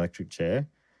get the electric chair.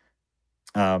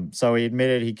 So he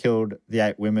admitted he killed the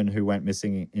 8 women who went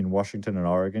missing in Washington and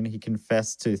Oregon. He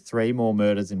confessed to 3 more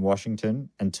murders in Washington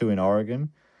and 2 in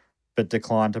Oregon, but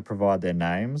declined to provide their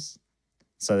names.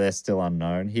 So they're still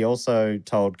unknown. He also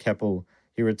told Keppel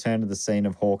he returned to the scene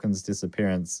of Hawkins'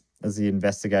 disappearance as the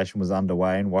investigation was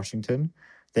underway in Washington.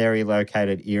 There he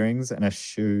located earrings and a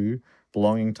shoe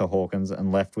belonging to Hawkins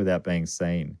and left without being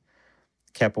seen.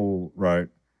 Keppel wrote,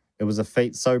 it was a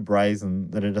feat so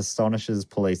brazen that it astonishes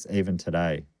police even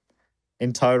today.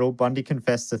 In total, Bundy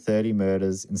confessed to 30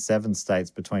 murders in 7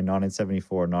 states between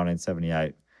 1974 and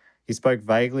 1978. He spoke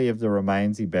vaguely of the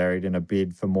remains he buried in a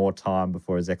bid for more time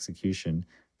before his execution,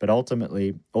 but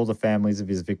ultimately, all the families of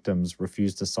his victims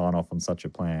refused to sign off on such a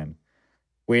plan.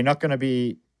 We're not going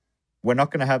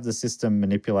to have the system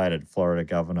manipulated, Florida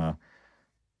Governor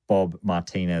Bob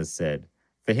Martinez said.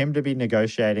 For him to be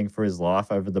negotiating for his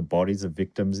life over the bodies of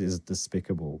victims is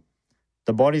despicable.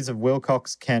 The bodies of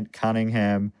Wilcox, Kent,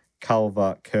 Cunningham,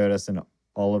 Culver, Curtis, and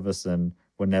Oliverson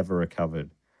were never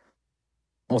recovered.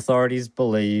 Authorities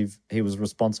believe he was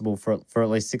responsible for at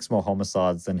least 6 more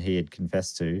homicides than he had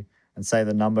confessed to, and say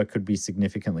the number could be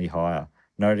significantly higher,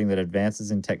 noting that advances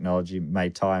in technology may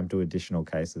tie him to additional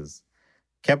cases.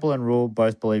 Keppel and Rule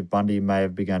both believe Bundy may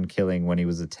have begun killing when he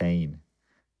was a teen.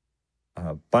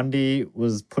 Bundy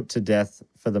was put to death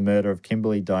for the murder of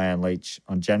Kimberly Diane Leach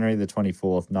on January the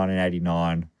 24th,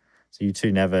 1989. So you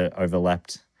two never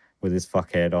overlapped with this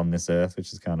fuckhead on this earth,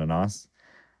 which is kind of nice.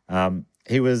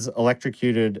 He was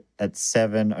electrocuted at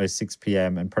 7:06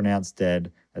 p.m. and pronounced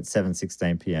dead at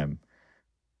 7:16 p.m.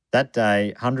 That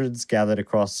day, hundreds gathered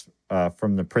across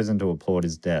from the prison to applaud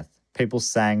his death. People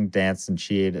sang, danced, and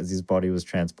cheered as his body was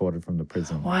transported from the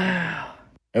prison. Wow.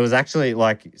 It was actually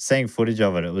like seeing footage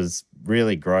of it. It was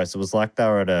really gross. It was like they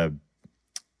were at a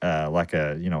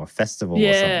festival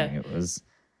or something. It was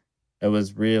It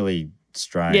was really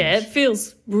strange. Yeah, it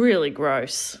feels really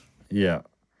gross. Yeah.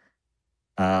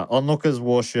 Onlookers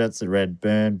wore shirts that read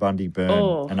 "Burn, Bundy, burn,"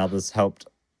 Oh. and others held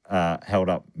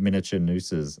up miniature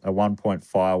nooses. At one point,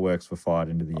 fireworks were fired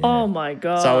into the air. Oh my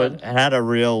God. So it had a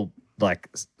real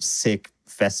sick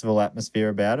festival atmosphere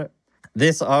about it.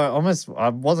 This I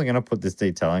wasn't going to put this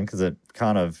detail in because it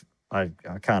I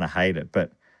kind of hate it,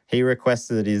 but he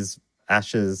requested that his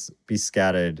ashes be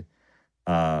scattered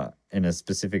in a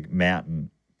specific mountain,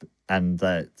 and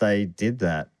that they did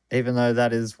that, even though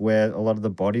that is where a lot of the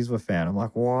bodies were found. I'm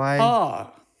like, why? Oh,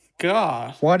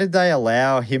 God. Why did they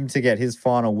allow him to get his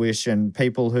final wish and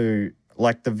people who,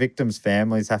 like the victims'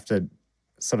 families, have to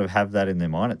sort of have that in their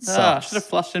mind? It sucks. Should have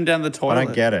flushed him down the toilet. I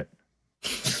don't get it.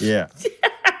 Yeah.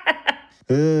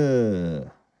 Ugh.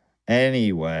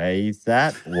 Anyway,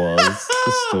 that was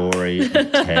the story of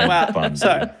Ted Bundy.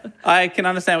 So I can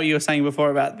understand what you were saying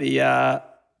before about the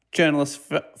journalist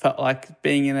felt like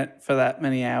being in it for that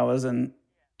many hours and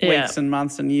weeks and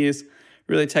months and years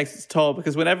really takes its toll,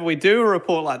 because whenever we do a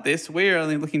report like this, we're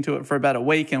only looking to it for about a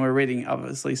week and we're reading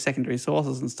obviously secondary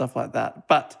sources and stuff like that.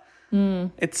 But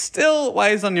it still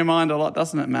weighs on your mind a lot,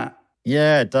 doesn't it, Matt?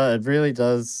 Yeah, it does. It really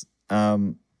does.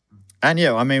 And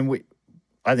yeah, I mean,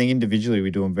 I think individually we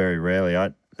do them very rarely.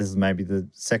 This is maybe the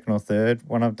second or third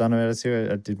one I've done about this here.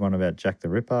 I did one about Jack the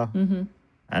Ripper. Mm-hmm.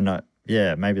 And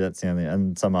maybe that's the only,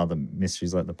 and some other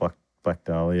mysteries like the Black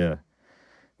Dahlia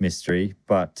mystery.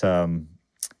 But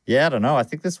yeah, I don't know. I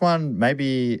think this one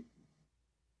maybe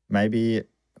made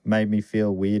me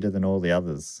feel weirder than all the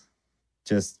others.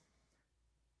 Just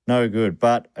no good.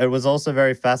 But it was also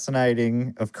very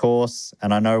fascinating, of course,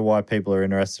 and I know why people are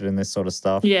interested in this sort of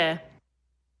stuff. Yeah.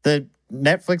 The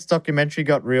Netflix documentary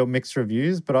got real mixed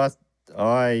reviews, but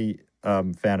I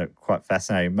found it quite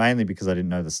fascinating, mainly because I didn't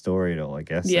know the story at all, I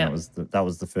guess. Yeah. And that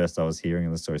was the first I was hearing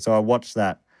of the story. So I watched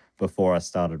that before I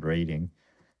started reading.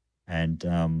 And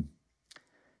Zac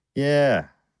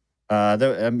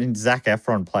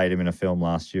Efron played him in a film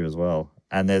last year as well.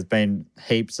 And there's been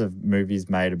heaps of movies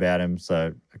made about him.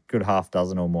 So a good half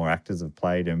dozen or more actors have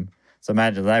played him. So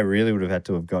imagine they really would have had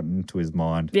to have gotten into his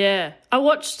mind. Yeah. I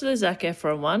watched the Zac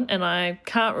Efron one and I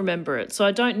can't remember it. So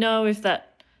I don't know if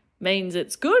that means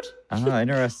it's good. Ah,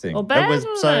 interesting. Or bad.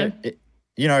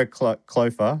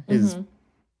 Clover, his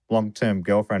long-term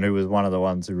girlfriend, who was one of the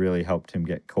ones who really helped him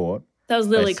get caught. That was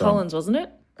Lily Collins, wasn't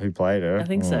it? Who played her. I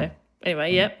think so.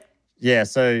 Anyway, yep. Yeah,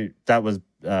 so that was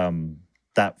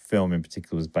that film in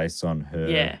particular was based on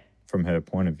her, from her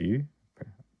point of view,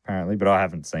 apparently, but I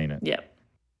haven't seen it. Yep.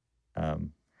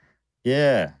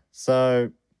 Yeah.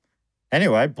 So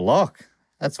anyway, block.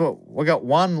 That's what we got.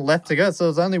 One left to go. So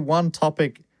there's only one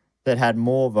topic that had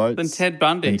more votes than Ted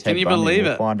Bundy. Can you believe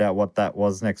we'll it? Find out what that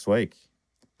was next week.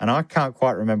 And I can't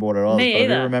quite remember what it was. Me but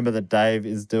either. I do remember that Dave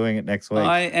is doing it next week.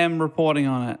 I am reporting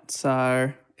on it,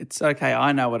 so it's okay.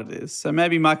 I know what it is. So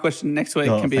maybe my question next week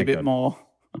can be a bit more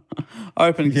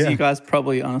open, because you guys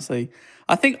probably, honestly,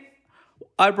 I think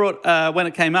I brought, when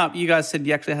it came up, you guys said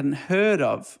you actually hadn't heard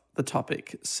of the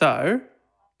topic. So.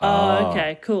 Oh,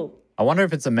 okay, cool. I wonder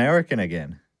if it's American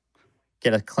again.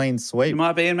 Get a clean sweep. It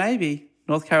might be, and maybe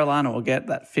North Carolina will get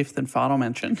that fifth and final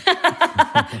mention.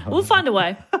 We'll find a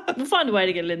way. We'll find a way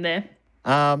to get it in there.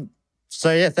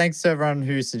 So yeah, thanks to everyone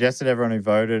who suggested, everyone who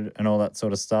voted, and all that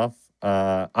sort of stuff.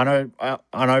 I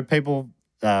know people.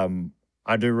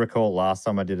 I do recall last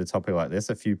time I did a topic like this,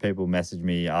 a few people messaged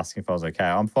me asking if I was okay.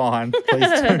 I'm fine.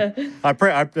 Please do.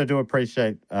 I do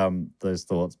appreciate those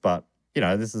thoughts, but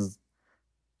this is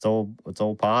it's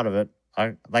all part of it.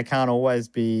 They can't always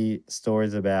be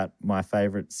stories about my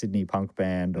favourite Sydney punk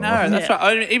band. No, that's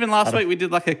right. Even last week we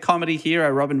did like a comedy hero,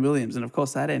 Robin Williams, and of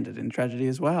course that ended in tragedy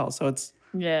as well. So it's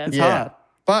hard.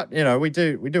 But we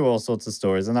do all sorts of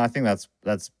stories, and I think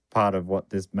that's part of what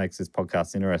makes this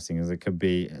podcast interesting. Is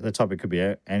the topic could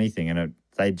be anything, and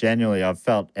I've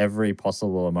felt every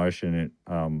possible emotion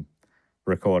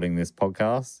recording this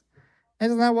podcast.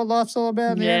 Isn't that what life's all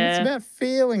about? Yeah. It's about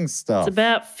feeling stuff. It's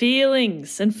about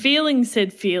feelings, and feelings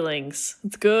said feelings.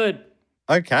 It's good.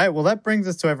 Okay, well, that brings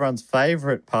us to everyone's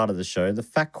favourite part of the show, the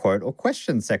fact, quote, or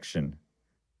question section.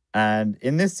 And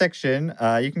in this section,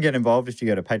 you can get involved if you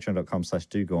go to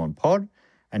patreon.com/dogoonpod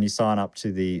and you sign up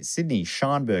to the Sydney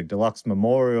Scheinberg Deluxe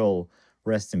Memorial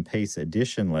Rest in Peace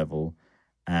Edition level.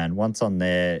 And once on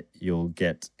there, you'll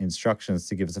get instructions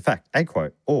to give us a fact, a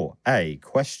quote, or a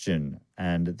question.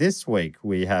 And this week,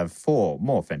 we have 4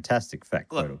 more fantastic fact,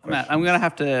 quote, or questions. Matt, I'm going to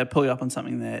have to pull you up on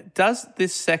something there. Does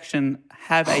this section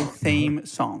have a theme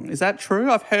song? Is that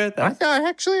true? I've heard that.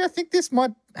 I think this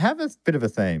might have a bit of a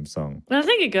theme song. I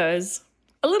think it goes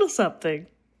a little something.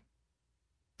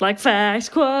 Like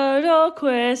fact, quote, or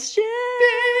question.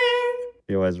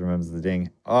 He always remembers the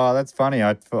ding. Oh, that's funny.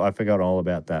 I forgot all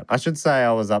about that. I should say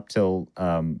I was up till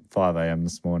 5 a.m.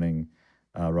 this morning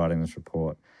writing this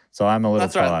report. So I'm a little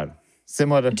That's right. tired.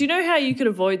 Similar to... Do you know how you could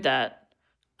avoid that?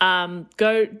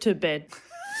 Go to bed.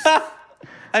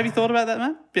 Have you thought about that,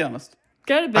 Matt? Be honest.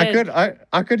 Go to bed.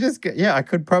 I could just get, I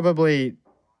could probably,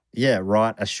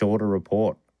 write a shorter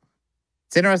report.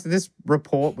 It's interesting. This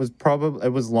report was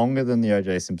it was longer than the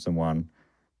OJ Simpson one,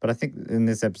 but I think in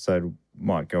this episode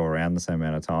might go around the same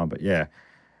amount of time. But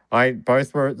I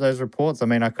both wrote those reports. I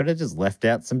mean, I could have just left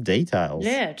out some details.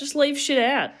 Yeah, just leave shit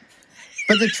out.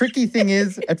 But the tricky thing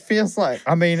is, it feels like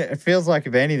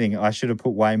if anything, I should have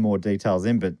put way more details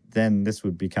in, but then this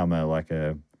would become a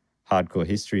hardcore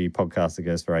history podcast that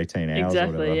goes for 18 hours or whatever.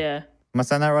 Exactly, yeah. Am I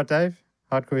saying that right, Dave?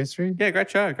 Hardcore history? Yeah, great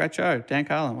show. Dan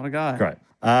Carlin, what a guy. Great.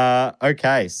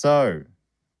 Okay, so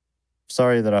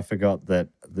sorry that I forgot that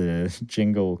the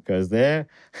jingle goes there.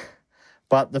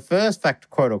 But the first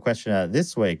fact, quote, or question out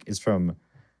this week is from,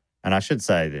 and I should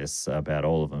say this about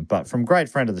all of them, but from great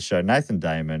friend of the show, Nathan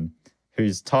Damon,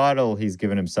 whose title he's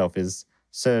given himself is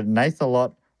Sir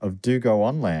Nathalot of Do Go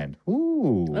On Land.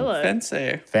 Ooh. Hello.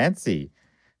 Fancy.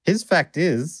 His fact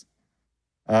is,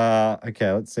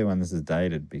 okay, let's see when this is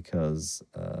dated because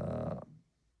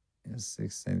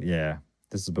 16,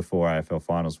 this is before AFL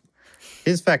finals.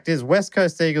 His fact is West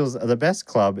Coast Eagles are the best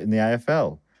club in the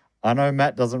AFL. I know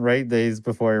Matt doesn't read these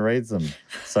before he reads them,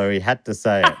 so he had to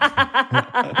say it.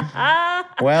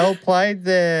 Well played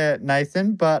there,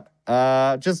 Nathan, but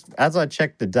just as I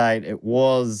checked the date, it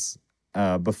was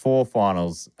before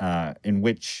finals in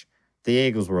which the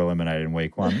Eagles were eliminated in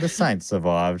week 1. The Saints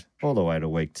survived all the way to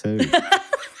week 2.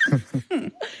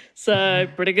 So,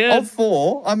 pretty good. Of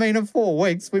 4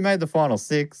 weeks, we made the final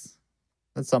 6.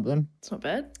 That's something. It's not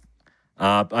bad.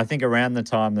 I think around the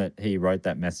time that he wrote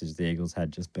that message, the Eagles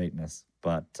had just beaten us.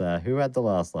 But who had the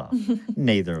last laugh?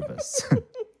 Neither of us.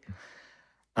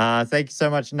 Thank you so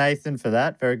much, Nathan, for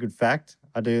that. Very good fact.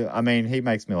 He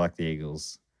makes me like the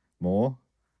Eagles more.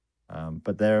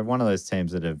 But they're one of those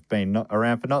teams that have been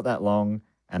around for not that long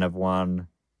and have won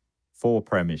 4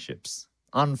 premierships.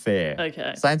 Unfair.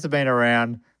 Okay. Saints have been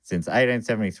around since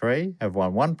 1873, have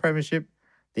won 1 premiership.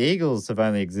 The Eagles have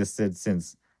only existed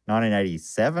since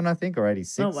 1987, I think, or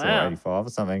 86 or 85 or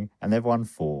something, and they've won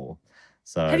 4.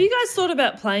 So, have you guys thought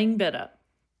about playing better?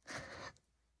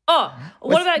 Oh,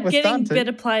 what about getting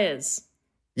better players?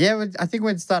 Yeah, I think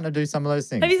we're starting to do some of those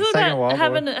things. Have you thought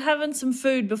about having some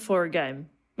food before a game?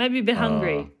 Maybe a bit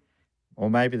hungry. Or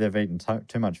maybe they've eaten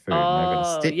too much food and they've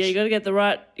got a stitch. Yeah, you got to get the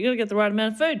right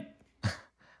amount of food.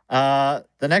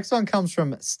 The next one comes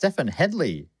from Stephen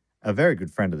Headley, a very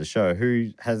good friend of the show,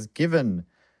 who has given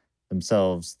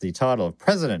themselves the title of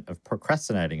President of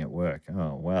Procrastinating at Work.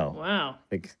 Oh, well. Wow.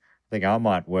 I think I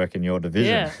might work in your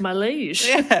division. Yeah, my liege.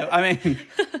 Yeah, I mean,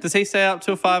 does he stay up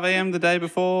till 5 a.m. the day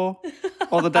before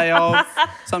or the day of?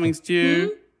 Something's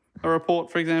due, a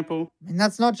report, for example. And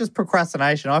that's not just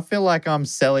procrastination. I feel like I'm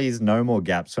Selly's No More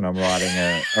Gaps when I'm writing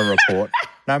a report.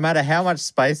 No matter how much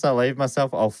space I leave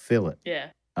myself, I'll fill it. Yeah.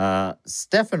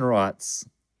 Stefan writes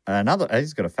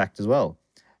he's got a fact as well.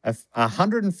 A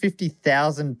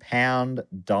 150,000-pound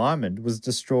diamond was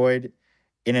destroyed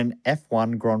in an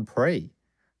F1 Grand Prix.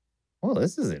 Oh,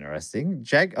 this is interesting.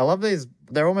 I love these.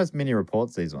 They're almost mini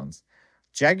reports, these ones.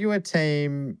 Jaguar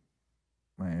team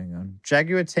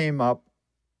up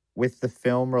with the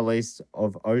film release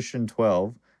of Ocean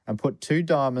 12 and put 2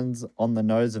 diamonds on the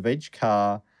nose of each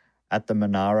car at the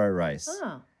Monaro race.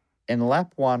 Oh. In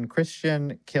lap 1,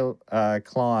 Christian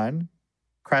Klein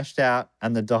crashed out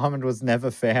and the diamond was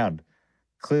never found,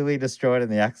 clearly destroyed in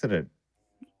the accident.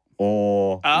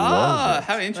 Or was it?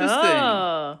 How interesting.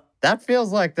 Oh. That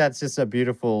feels like that's just a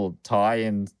beautiful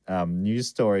tie-in news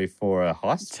story for a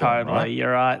heist film, Totally, right?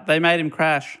 you're right. They made him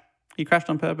crash. He crashed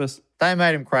on purpose. They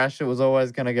made him crash. It was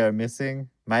always going to go missing.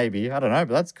 Maybe. I don't know,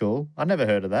 but that's cool. I never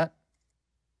heard of that.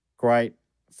 Great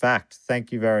fact.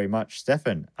 Thank you very much,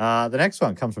 Stefan. The next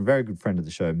one comes from a very good friend of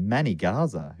the show, Manny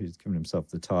Garza, who's given himself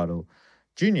the title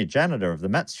Junior Janitor of the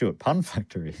Matt Stewart Pun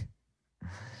Factory.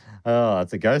 Oh,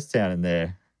 it's a ghost town in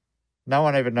there. No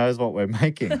one even knows what we're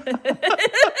making.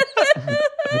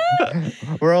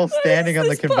 We're all standing on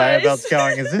the conveyor belts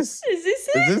going, is this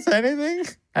anything?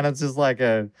 And it's just like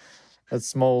a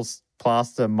small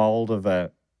plaster mold of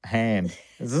a hand.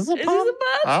 Is this a pun?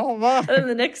 I don't know. And then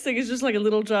the next thing is just like a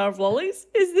little jar of lollies.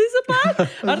 Is this a pun?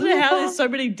 I don't know how there's so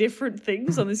many different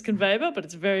things on this conveyor belt, but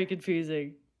it's very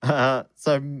confusing.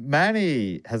 So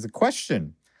Manny has a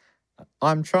question.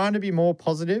 I'm trying to be more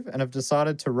positive and have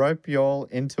decided to rope y'all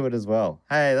into it as well.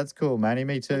 Hey, that's cool, Manny.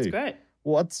 Me too. That's great.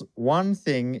 What's one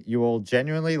thing you all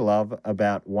genuinely love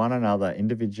about one another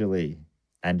individually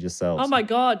and yourselves? Oh my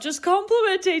God, just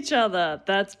compliment each other.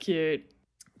 That's cute.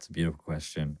 It's a beautiful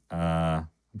question. I'm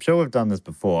sure we've done this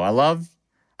before.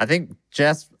 I think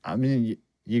Jess, I mean,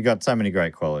 you got so many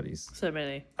great qualities. So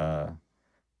many.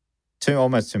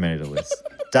 Almost too many to list.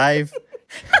 Dave.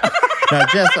 No,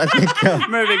 Jess, I think.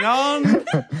 Moving on.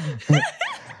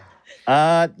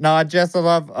 No, Jess,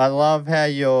 I love how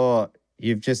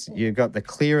you've got the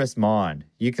clearest mind.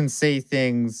 You can see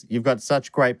things. You've got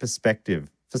such great perspective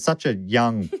for such a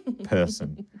young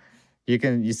person.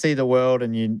 You see the world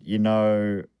and you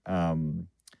know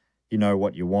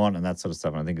what you want and that sort of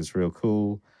stuff. And I think it's real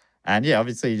cool. And yeah,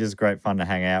 obviously you're just great fun to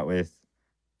hang out with,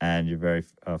 and you're very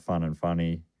fun and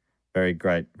funny, very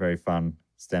great, very fun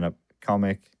stand-up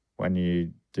comic when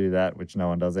you do that, which no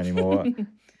one does anymore.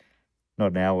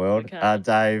 Not in our world. Okay.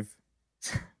 Dave,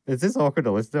 is this awkward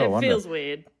to listen to? I It wonder. feels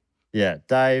weird. Yeah,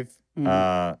 Dave,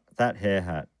 that hair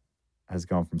hat has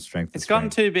gone from strength to It's gotten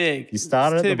strength. too big. You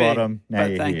started It's at too the bottom, now but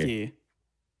you're thank here. you.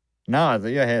 No,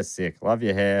 your hair's sick. Love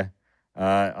your hair.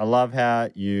 I love how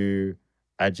you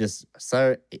are just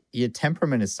your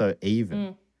temperament is so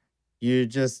even. You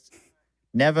just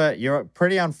you're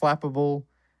pretty unflappable,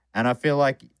 and I feel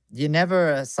like you're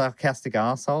never a sarcastic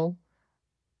asshole.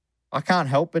 I can't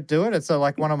help but do it. It's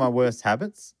like one of my worst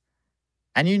habits.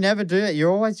 And you never do it.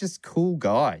 You're always just cool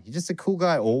guy. You're just a cool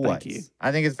guy always. Thank you.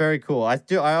 I think it's very cool. I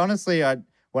honestly,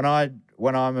 when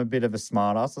I'm a bit of a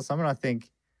smart ass or something, I think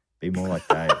be more like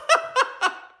Dave.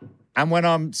 And when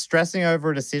I'm stressing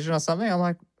over a decision or something, I'm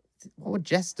like, what would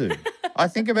Jess do? I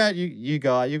think about you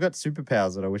guy. You've got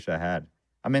superpowers that I wish I had.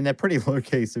 I mean, they're pretty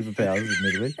low-key superpowers,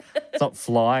 admittedly. It's not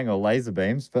flying or laser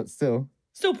beams, but still.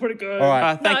 Still pretty good. All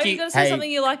right. Thank you you. got to say Hey.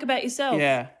 something you like about yourself.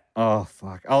 Yeah. Oh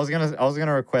fuck! I was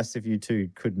gonna request if you two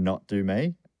could not do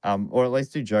me, or at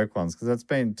least do joke ones, because that's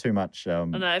been too much. I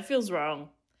know, it feels wrong.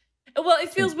 Well,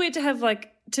 it feels weird to have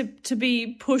to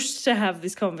be pushed to have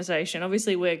this conversation.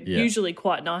 Obviously, we're usually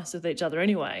quite nice with each other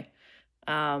anyway,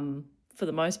 for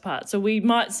the most part. So we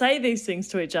might say these things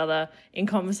to each other in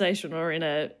conversation or in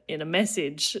a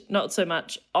message, not so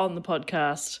much on the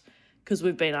podcast because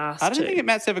we've been asked. I don't to. think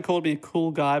Matt's ever called me a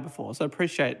cool guy before, so I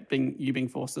appreciate being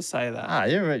forced to say that.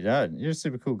 You're a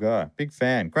super cool guy, big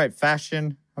fan, great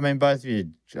fashion. I mean, both of you,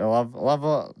 I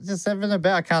love just everything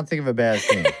about. I can't think of a bad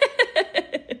thing.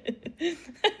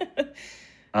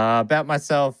 About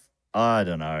myself, I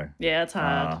don't know. Yeah, it's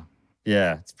hard.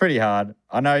 Yeah, it's pretty hard.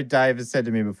 I know Dave has said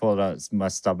to me before that my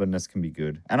stubbornness can be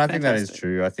good. And I think that is Fantastic.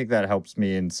 true. I think that helps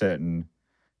me in certain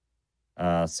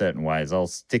ways. I'll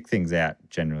stick things out,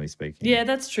 generally speaking. Yeah,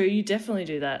 that's true. You definitely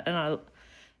do that. And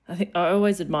I think I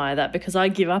always admire that because I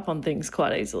give up on things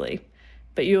quite easily.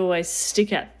 But you always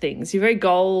stick at things. You're very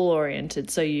goal-oriented,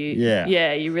 so you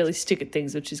really stick at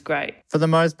things, which is great. For the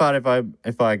most part,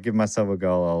 if I give myself a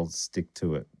goal, I'll stick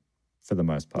to it. For the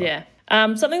most part. Yeah.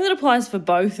 Something that applies for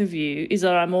both of you is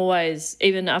that I'm always,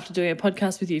 even after doing a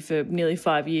podcast with you for nearly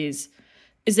 5 years,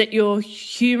 is that your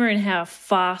humour and how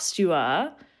fast you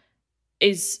are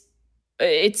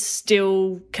it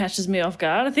still catches me off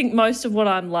guard. I think most of what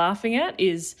I'm laughing at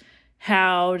is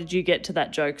how did you get to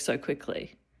that joke so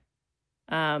quickly?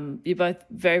 You're both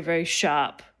very, very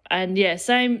sharp. And yeah,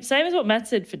 same as what Matt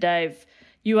said for Dave.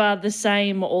 You are the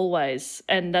same always,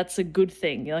 and that's a good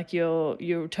thing. Like you're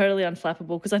totally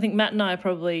unflappable because I think Matt and I are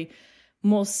probably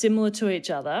more similar to each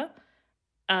other.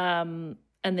 And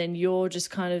then you're just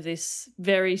kind of this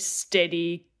very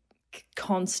steady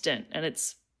constant, and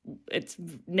it's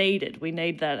needed. We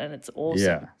need that, and it's awesome.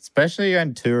 Yeah, especially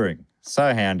on touring.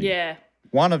 So handy. Yeah.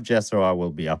 One of Jess or I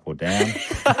will be up or down.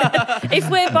 If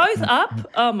we're both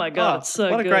up, oh my God, it's so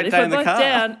what a good. great If day we're in the both car.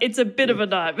 down, it's a bit of a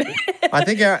nightmare. I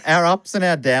think our ups and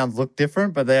our downs look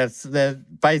different, but they're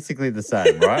basically the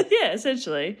same, right? Yeah,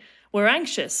 essentially. We're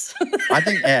anxious. I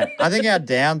think our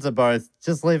downs are both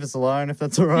just leave us alone if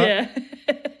that's all right. Yeah.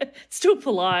 Still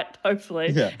polite,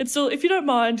 hopefully. Yeah. It's still, if you don't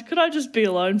mind, could I just be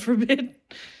alone for a bit?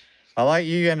 I like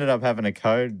you ended up having a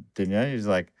code, didn't you? You're just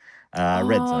like,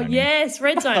 red Oh, zone. yes,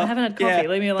 red zone. I haven't had coffee. Yeah,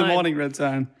 Leave me alone. The morning red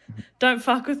zone. Don't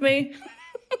fuck with me.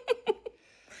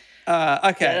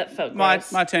 Okay, Yeah, that felt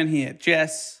gross. my turn here.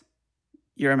 Jess,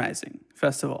 you're amazing,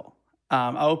 first of all.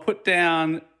 I will put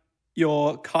down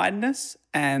your kindness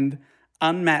and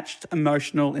unmatched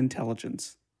emotional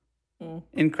intelligence.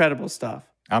 Incredible stuff.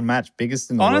 Unmatched,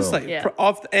 biggest in the Honestly, world. Yeah.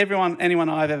 of anyone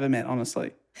I've ever met,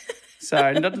 honestly.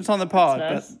 So, not just on the pod,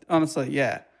 That's nice. but honestly,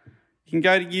 yeah. You can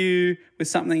go to you with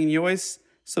something and you always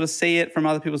sort of see it from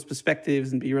other people's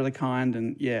perspectives and be really kind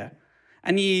and yeah.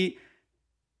 And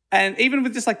And even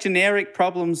with just like generic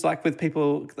problems, like with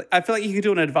people, I feel like you could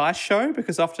do an advice show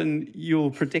because often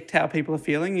you'll predict how people are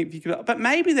feeling. If you could, but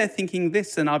maybe they're thinking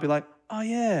this, and I'll be like, oh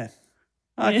yeah,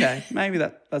 okay, maybe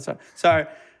that's right. So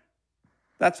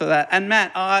that's for that. And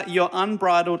Matt, your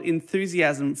unbridled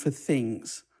enthusiasm for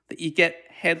things that you get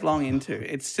headlong into,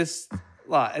 it's just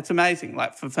like, it's amazing.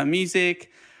 Like for music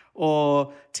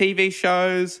or TV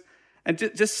shows and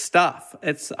just stuff.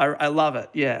 I love it.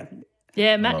 Yeah.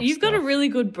 Yeah, Matt, you've got a really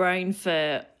good brain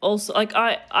for also, like,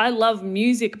 I love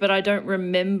music, but I don't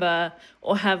remember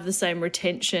or have the same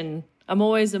retention. I'm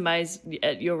always amazed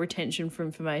at your retention for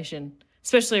information,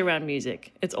 especially around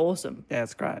music. It's awesome. Yeah,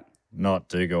 it's great. Not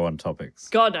do go on topics.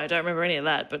 God, no, I don't remember any of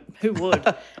that, but who would?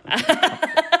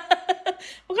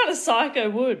 What kind of psycho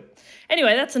would?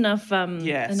 Anyway, that's enough.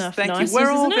 Yes, enough thank niceness, you. We're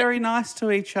all isn't it? very nice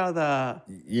to each other.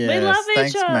 Yes, We love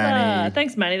thanks, each other. Manny.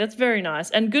 Thanks, Manny. That's very nice.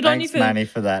 And good on you Thanks, for, Manny,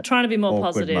 for that trying to be more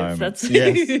awkward positive. moment. That's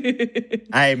Yes.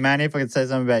 Hey, Manny, if I could say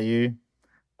something about you,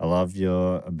 I love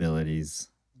your abilities.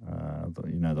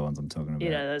 You know the ones I'm talking about. You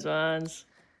know those ones.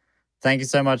 Thank you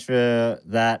so much for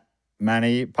that,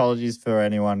 Manny. Apologies for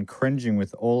anyone cringing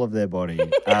with all of their body.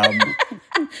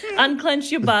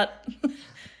 Unclench your butt.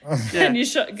 Yeah. And your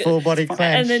Full body clench.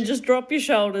 and then just drop your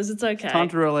shoulders. It's okay. Time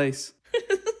to release.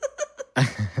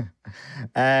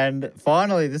 And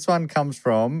finally, this one comes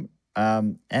from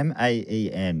Maen.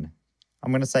 I'm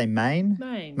going to say Maine.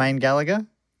 Maine Gallagher.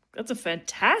 That's a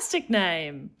fantastic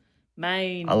name.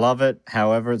 Maine. I love it.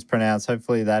 However it's pronounced.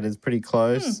 Hopefully that is pretty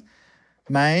close.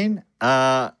 Maine,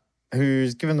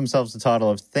 who's given themselves the title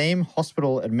of Theme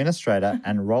Hospital Administrator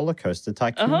and Roller Coaster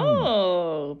Tycoon.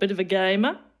 Oh, bit of a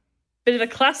gamer. Bit of a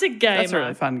classic gamer. That's a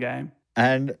really fun game.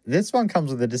 And this one comes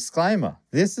with a disclaimer.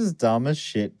 This is dumb as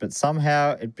shit, but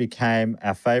somehow it became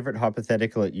our favourite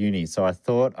hypothetical at uni. So I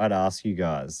thought I'd ask you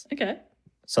guys. Okay.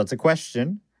 So it's a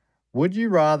question. Would you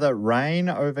rather reign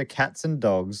over cats and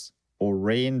dogs or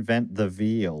reinvent the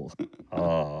veal?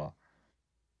 Oh.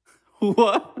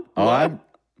 What?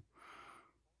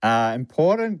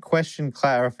 Important question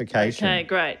clarification. Okay,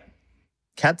 great.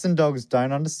 Cats and dogs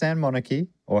don't understand monarchy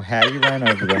or how you reign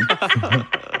over them.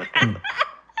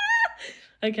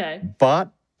 Okay.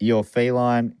 But your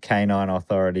feline canine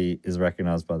authority is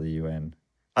recognised by the UN.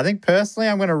 I think personally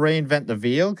I'm going to reinvent the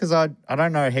veal because I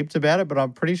don't know heaps about it, but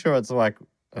I'm pretty sure it's like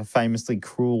a famously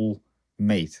cruel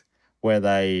meat where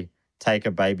they take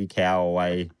a baby cow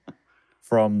away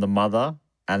from the mother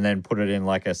and then put it in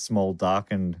like a small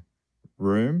darkened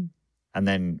room and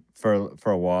then for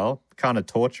a while kind of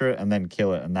torture it and then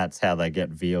kill it, and that's how they get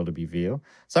veal to be veal.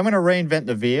 So I'm going to reinvent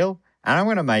the veal and I'm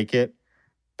going to make it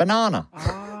banana.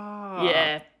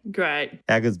 Yeah, great.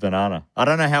 How good's banana? I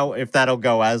don't know if that'll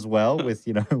go as well with,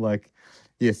 like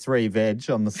your 3 veg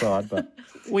on the side, but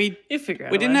We You figure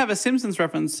out. we didn't have a Simpsons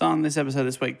reference on this episode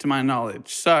this week, to my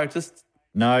knowledge. So just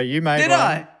no, you made Did one.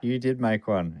 I? You did make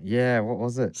one. Yeah, what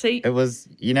was it? See? It was,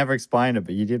 you never explained it,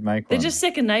 but you did make They're one. just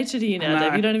second nature to you now, No.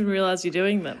 Dave. You don't even realise you're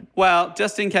doing them. well,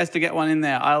 just in case to get one in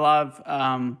there, I love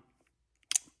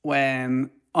when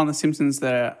on The Simpsons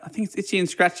I think it's Itchy and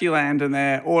Scratchy Land, and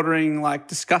they're ordering like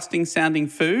disgusting sounding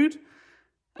food.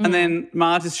 And then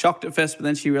Marge is shocked at first, but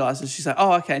then she realizes, she's like,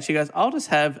 oh, okay. And she goes, I'll just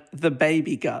have the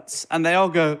baby guts. And they all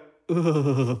go,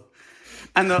 ugh.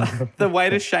 And the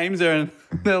waiter shames her and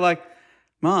they're like,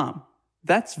 Mom,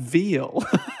 that's veal.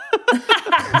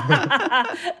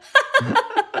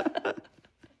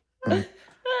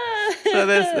 So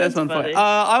there's one for you.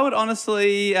 I would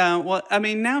honestly,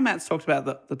 now Matt's talked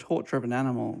about the torture of an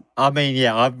animal. I mean,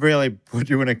 yeah, I've really put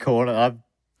you in a corner.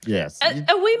 Yes.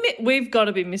 We've got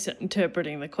to be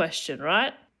misinterpreting the question,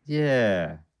 right?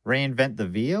 Yeah. Reinvent the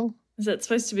veal? Is that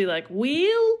supposed to be like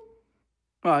wheel?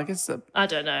 Well, I guess the I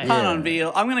don't know. pun on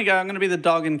veal. I'm going to be the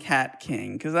dog and cat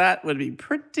king because that would be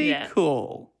pretty Yeah.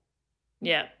 cool.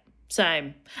 Yeah,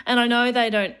 same. And I know they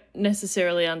don't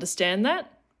necessarily understand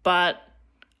that, but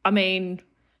I mean,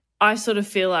 I sort of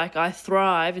feel like I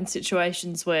thrive in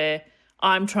situations where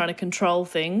I'm trying to control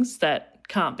things that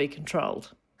can't be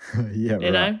controlled. Yeah,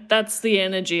 You know, that's the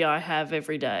energy I have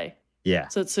every day. Yeah.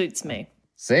 So it suits me.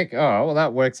 Sick. Oh, well,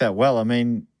 that works out well. I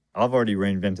mean, I've already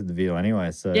reinvented the veal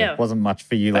anyway, so Yeah. it wasn't much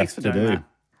for you Thanks left for to doing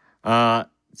do.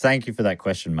 Thank you for that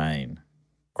question, Maine.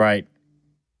 Great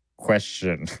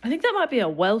question. I think that might be a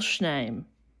Welsh name.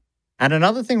 And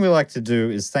another thing we like to do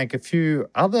is thank a few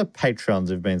other patrons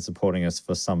who've been supporting us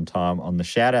for some time on the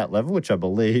shout-out level, which I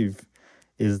believe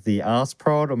is the Arse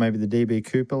Prod or maybe the DB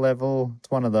Cooper level.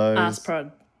 It's one of those.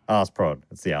 Arseprod. Arse Prod.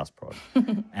 It's the Arse Prod.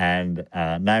 And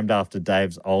named after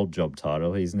Dave's old job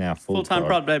title. He's now Full-time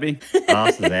prod, baby.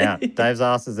 Arse is out. Dave's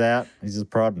arse is out. He's just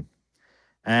prodding.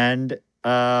 And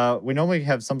we normally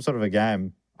have some sort of a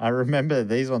game I remember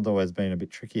these ones always been a bit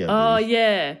trickier. Oh, These.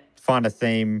 yeah. Find a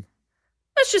theme.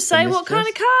 Let's just say From what this kind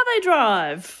of car they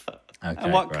drive. Okay,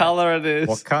 And what great. colour it is.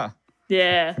 What car?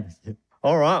 Yeah.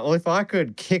 All right. Well, if I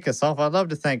could kick us off, I'd love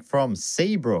to thank from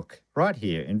Seabrook, right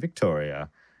here in Victoria,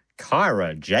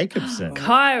 Kyra Jacobson.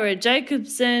 Kyra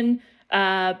Jacobson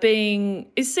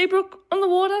is Seabrook on the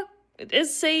water?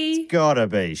 Is sea? Gotta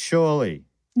be, surely.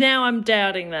 Now I'm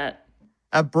doubting that.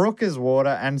 A brook is water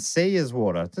and sea is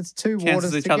water. That's two Cancels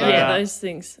waters each together. other Yeah, out. those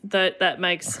things. That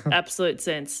makes absolute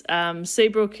sense.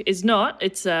 Seabrook is not.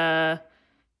 It's a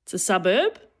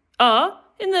suburb. Oh,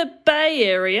 in the Bay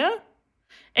Area.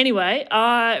 Anyway,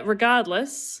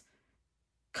 regardless,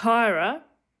 Kyra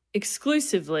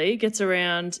exclusively gets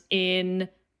around in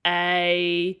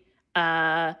a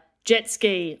jet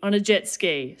ski, on a jet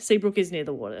ski. Seabrook is near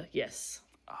the water, yes.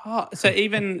 Oh, so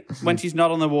even when she's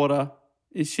not on the water,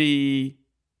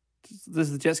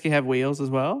 does the jet ski have wheels as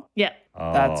well? Yeah.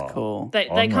 That's Oh, cool. They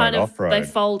On-road, kind of off-road. they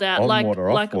fold out On like water,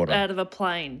 off like water. out of a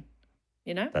plane,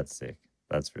 you know? That's sick.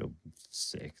 That's real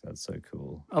sick. That's so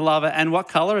cool. I love it. And what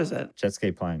colour is it? Jet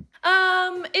ski plane.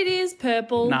 It is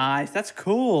purple. Nice. That's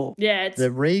cool. Yeah, it's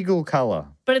The regal colour.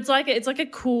 but it's like a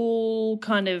cool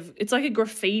kind of, it's like a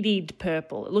graffitied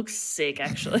purple. It looks sick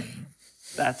actually.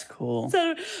 That's cool. It's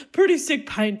a pretty sick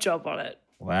paint job on it.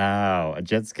 Wow. A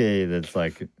jet ski that's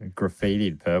like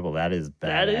graffitied purple. That is badass.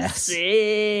 That is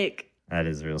sick. That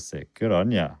is real sick. Good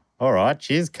on ya. All right.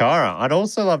 Cheers, Kyra. I'd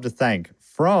also love to thank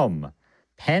from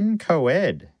Penn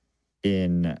Coed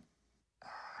in...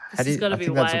 This has got to I be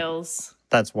think that's- Wales.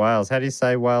 That's Wales. How do you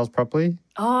say Wales properly?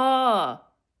 Oh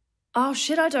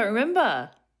shit! I don't remember.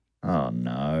 Oh,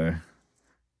 no.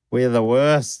 We're the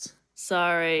worst.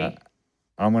 Sorry.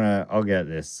 I'll get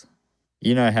this.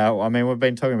 You know how, I mean, we've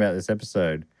been talking about this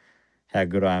episode, how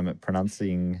good I am at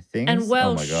pronouncing things. And Oh my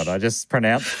Welsh. God, I just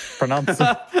pronounce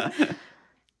it.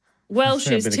 Welsh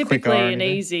a is bit of quick typically irony an there.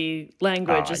 easy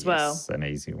language as well. Yes, an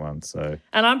easy one. So,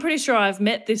 And I'm pretty sure I've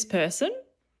met this person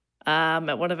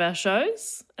at one of our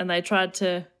shows, and they tried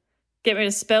to get me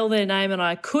to spell their name, and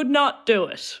I could not do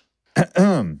it.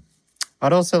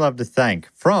 I'd also love to thank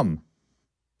from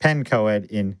Penn Coed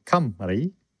in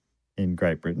Cymru, in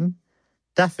Great Britain,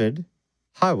 Dafford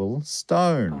Howell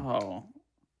Stone. Oh,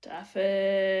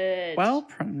 Dafford. well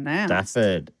pronounced.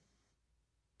 Dafford,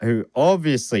 who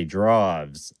obviously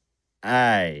drives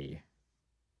a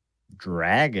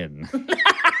dragon.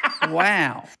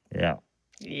 Wow. Yeah.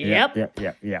 Yep.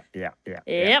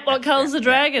 Yep. What colour's the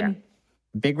dragon?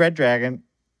 Big red dragon.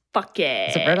 Fuck yeah.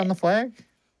 Is it red on the flag?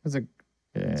 Is it?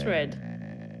 Yeah. It's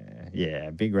red. Yeah,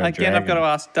 big red Again, dragon. I've got to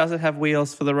ask, does it have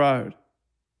wheels for the road?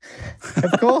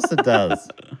 Of course it does.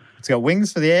 It's got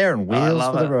wings for the air and I wheels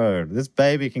love for the it. road. This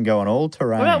baby can go on all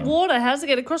terrain. What about water? How does it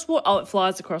get across water? Oh, it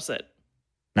flies across it.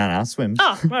 No, swims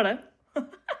Oh, righto.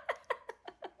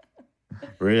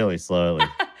 really slowly.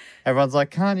 Everyone's like,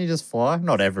 can't you just fly?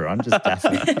 Not everyone, just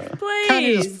Daffy. Please. Can't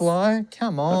you just fly?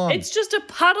 Come on. It's just a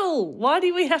puddle. Why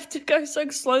do we have to go so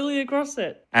slowly across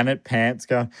it? And it pants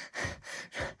going,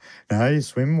 no, you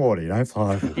swim water, you don't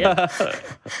fly. Yep.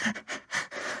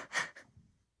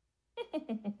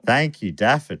 Thank you,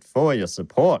 Dafford, for your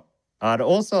support. I'd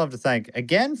also love to thank,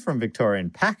 again from Victorian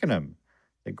Pakenham,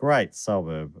 the great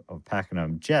suburb of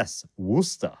Pakenham, Jess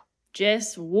Worcester.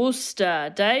 Jess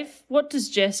Worcester. Dave, what does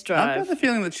Jess I've got drive? the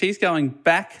feeling that she's going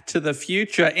back to the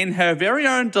future in her very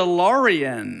own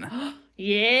DeLorean.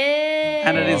 Yeah.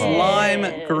 And it is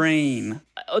lime green.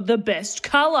 The best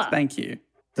colour. Thank you.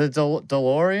 The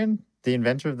DeLorean, the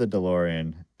inventor of the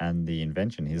DeLorean and the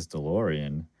invention, his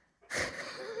DeLorean,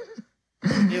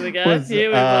 Here we go. was, Here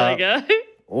we bloody go.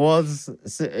 was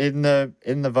in the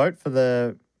vote for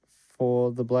the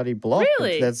bloody block.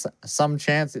 Really? There's some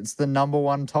chance it's the number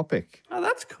one topic. Oh,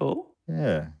 that's cool.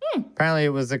 Yeah. Apparently it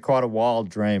was quite a wild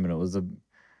dream and it was a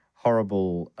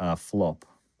horrible flop.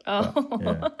 Oh.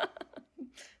 Yeah.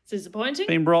 It's disappointing.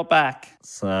 Been brought back.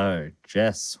 So,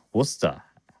 Jess Worcester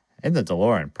in the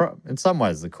DeLorean, in some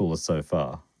ways the coolest so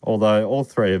far. Although all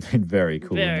three have been very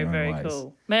cool Very, in their own very ways.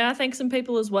 cool. May I thank some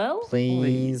people as well?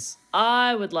 Please.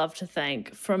 I would love to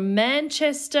thank from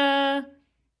Manchester.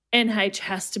 NH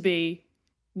has to be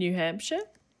New Hampshire.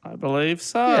 I believe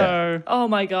so. Yeah. Oh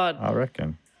my God. I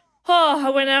reckon. Oh, I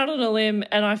went out on a limb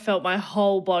and I felt my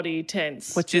whole body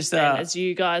tense. Which just is, then as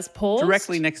you guys paused.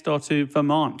 Directly next door to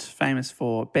Vermont, famous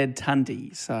for bed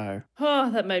tundy. So,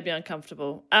 Oh, that made me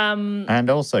uncomfortable. And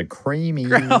also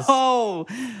creamies. oh,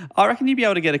 I reckon you'd be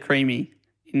able to get a creamy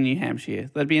in New Hampshire.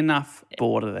 There'd be enough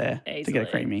border there to get a easily.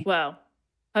 creamy. Well,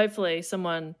 hopefully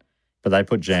someone But they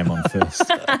put jam on first.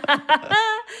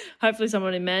 hopefully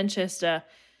someone in Manchester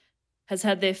has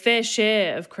had their fair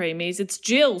share of creamies. It's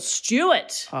Jill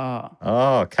Stewart.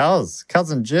 Oh,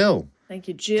 cousin Jill. Thank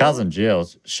you, Jill. Cousin Jill.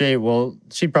 She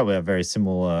probably have very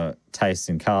similar tastes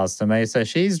in cars to me. So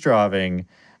she's driving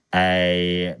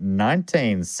a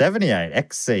 1978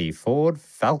 XC Ford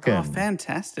Falcon. Oh,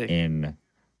 fantastic. In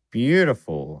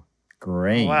beautiful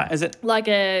green. Wow. Is it? Like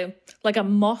a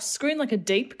moss green, like a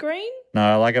deep green?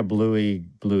 No, like a bluey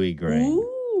green.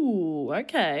 Ooh,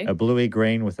 okay. A bluey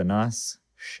green with a nice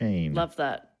sheen. Love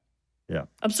that. Yeah.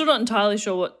 I'm still not entirely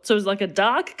sure what. So it's like a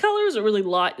dark color? Is it really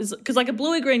light? Because like a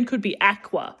bluey green could be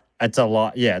aqua. It's a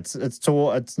lot. Yeah,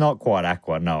 it's not quite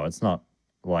aqua. No, it's not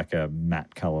like a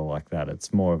matte color like that.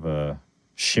 It's more of a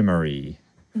shimmery.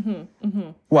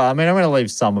 Well, I mean, I'm going to leave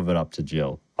some of it up to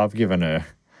Jill. I've given her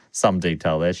some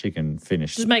detail there. She can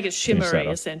finish. Just make it shimmery,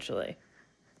 essentially.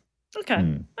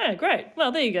 Okay. Yeah, great.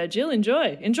 Well, there you go, Jill.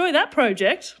 Enjoy that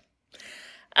project.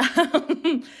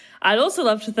 I'd also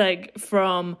love to thank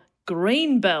from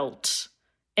Greenbelt,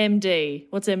 MD.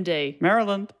 What's MD?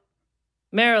 Maryland.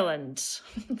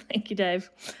 Thank you, Dave.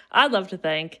 I'd love to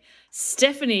thank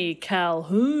Stephanie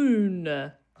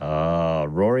Calhoun.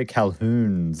 Rory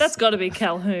Calhoun's. That's got to be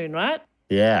Calhoun, right?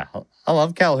 Yeah. I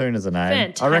love Calhoun as a name.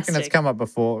 Fantastic. I reckon it's come up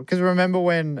before. Because remember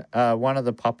when one of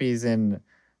the puppies in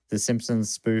the Simpsons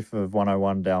spoof of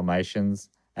 101 Dalmatians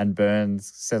and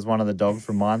Burns says one of the dogs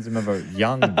reminds him of a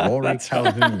young Rory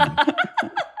Calhoun.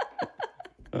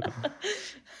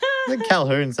 I think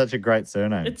Calhoun's such a great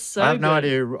surname. It's so I have no good.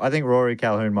 idea. I think Rory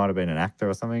Calhoun might have been an actor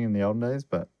or something in the olden days,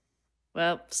 but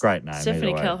Well, great name. Stephanie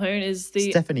either way. Calhoun is the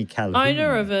Stephanie Calhoun.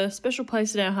 owner of a special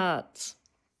place in our hearts.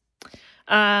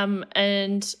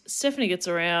 And Stephanie gets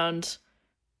around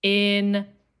in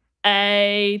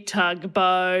a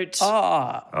tugboat.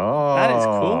 Oh, that is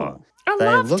cool. I They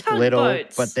love look little,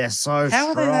 tugboats. but they're so How strong.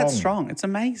 are they that strong? It's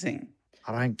amazing.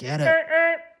 I don't get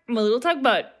it. My little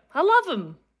tugboat. I love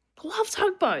them. Love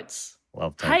tugboats.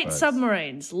 Love Hate tugboats.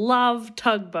 submarines. Love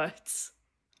tugboats.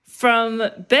 From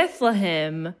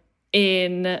Bethlehem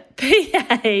in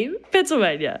PA,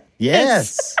 Pennsylvania.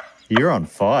 Yes. You're on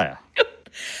fire.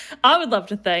 I would love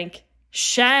to thank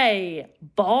Shay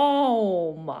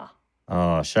Baum.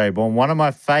 Oh, Shay Baum. One of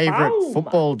my favourite Baum.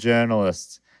 football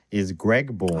journalists is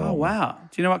Greg Baum. Oh, wow.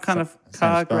 Do you know what kind of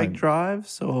car Greg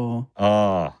drives? Or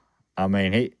Oh, I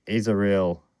mean, he's a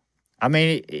real... I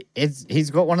mean, he's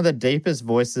got one of the deepest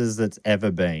voices that's ever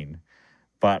been,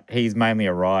 but he's mainly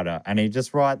a writer, and he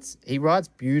writes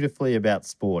beautifully about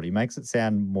sport. He makes it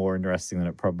sound more interesting than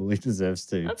it probably deserves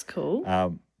to. That's cool.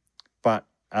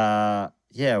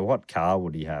 Yeah, what car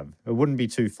would he have? It wouldn't be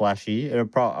too flashy.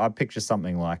 I picture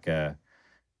something like a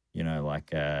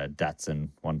Datsun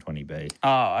 120B.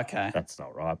 Oh, okay. That's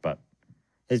not right, but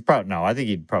he's probably no. I think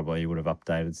he would have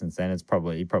updated since then.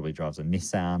 He probably drives a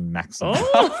Nissan Maxima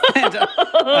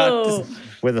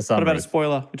with a sunroof. What about a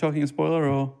spoiler? We're talking a spoiler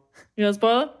or? You got a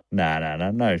spoiler?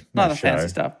 No The show. fancy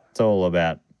stuff. It's all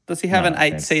about. Does he have an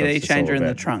 8 fancy CD stuff. It's all changer in the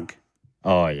about- trunk?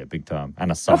 Oh yeah, big time,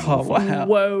 and a sunroof. Oh, wow.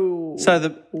 Whoa. So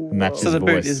the Matches boot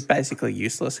voice. is basically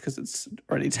useless because it's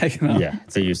already taken up. Yeah,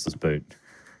 it's a useless boot.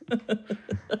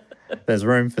 There's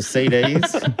room for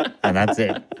CDs, and that's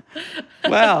it.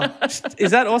 Wow. Is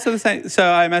that also the same? So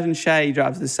I imagine Shay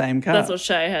drives the same car. That's what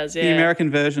Shay has, yeah. The American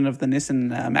version of the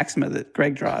Nissan Maxima that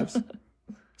Greg drives.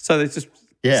 So it's just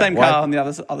Yeah, same why- car on the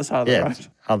other side of the road.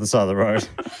 Other side of the road.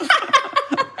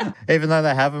 Even though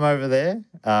they have them over there,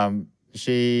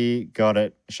 Shay got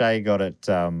it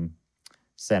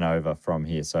sent over from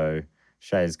here. So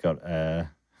Shay's got the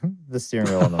steering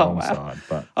wheel on the wrong side.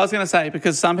 But I was going to say,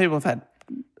 because some people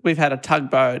we've had a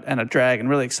tugboat and a drag and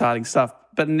really exciting stuff,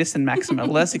 but Nissan Maxima,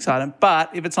 less exciting.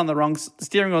 But if it's on the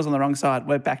steering wheel's on the wrong side,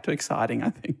 we're back to exciting, I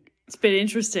think. It's been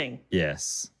interesting.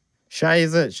 yes,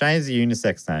 Shay's a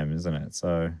unisex name, isn't it?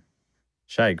 So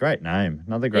Shay, great name.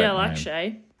 Another great Yeah, I like name.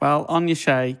 Shay. Well, on your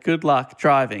Shay, good luck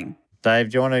driving.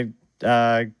 Dave, do you want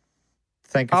to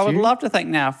thank a I few? would love to thank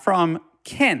now from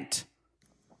Kent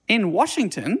in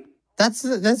Washington.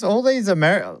 That's all these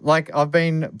like I've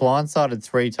been blindsided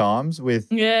 3 times with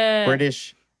Yeah.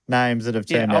 British names that have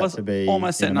turned I out was to be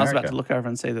almost in certain I was about America. to look over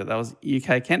and see that was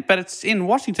UK Kent, but it's in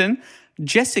Washington.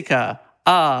 Jessica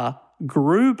R.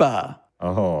 Gruber.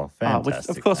 Oh, fantastic!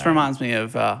 Which of course name. reminds me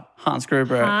of Hans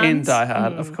Gruber in Hans? Die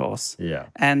Hard, of course. Yeah.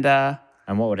 And And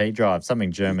what would he drive?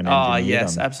 Something German oh engineered,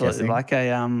 yes, I'm absolutely, guessing. like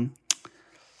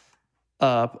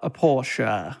a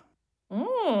Porsche,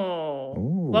 Oh.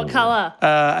 Ooh. What colour?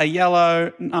 a yellow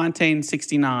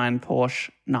 1969 Porsche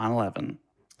 911.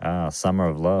 Summer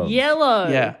of Love. Yellow.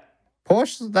 Yeah,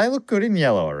 Porsche, they look good in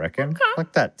yellow, I reckon.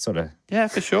 Like that sort of. yeah,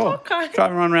 for sure. Okay.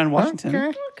 Driving around Washington.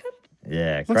 Okay.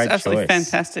 Yeah, Looks great absolutely choice.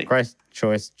 fantastic. Great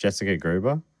choice, Jessica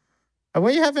Gruber. Are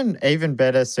we having even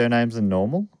better surnames than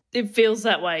normal? It feels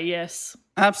that way, yes.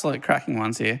 Absolute cracking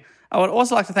ones here. I would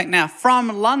also like to thank now from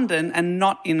London and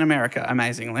not in America,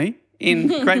 amazingly, in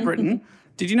Great Britain.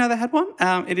 Did you know they had one?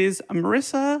 It is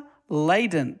Marissa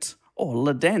Ladent or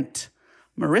Ladent.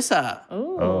 Marissa.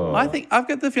 Oh. I think I've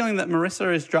got the feeling that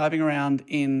Marissa is driving around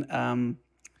in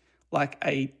like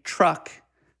a truck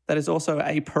that is also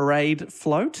a parade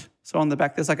float. So on the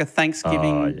back there's like a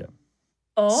Thanksgiving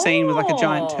scene with like a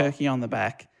giant turkey on the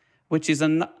back, which is all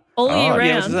year round.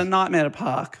 Yeah, which is a nightmare to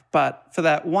park. But for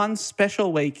that one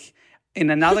special week in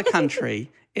another country,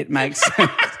 it makes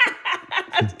sense.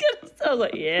 I was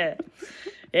like, yeah,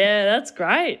 that's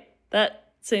great. That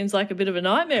seems like a bit of a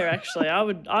nightmare, actually. I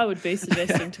would be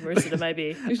suggesting to Marissa to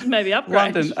maybe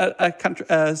upgrade. London,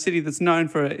 a city that's known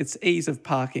for its ease of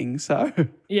parking. So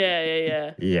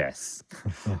yeah. Yes.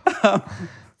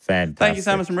 Fantastic. Thank you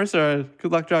so much, Marissa.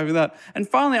 Good luck driving that. And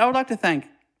finally, I would like to thank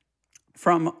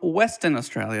from Western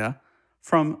Australia,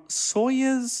 from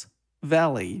Sawyers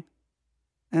Valley.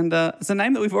 And it's a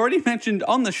name that we've already mentioned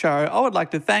on the show. I would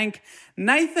like to thank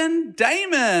Nathan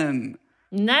Damon.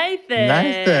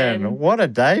 Nathan, what a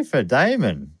day for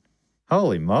Damon.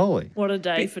 Holy moly. What a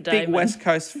day for Damon. Big West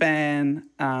Coast fan.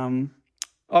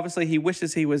 Obviously, he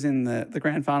wishes he was in the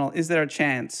grand final. Is there a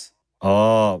chance?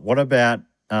 Oh, what about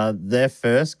their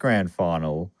first grand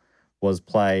final was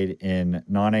played in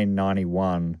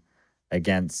 1991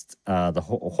 against the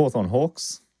Hawthorn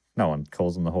Hawks. No one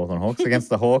calls them the Hawthorn Hawks. Against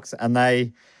the Hawks. And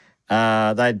they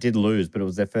did lose, but it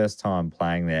was their first time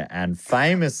playing there. And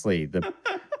famously,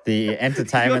 the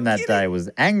entertainment that day was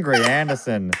Angry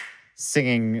Anderson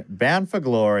singing Bound for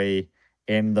Glory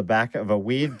in the back of a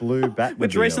weird blue Batmobile.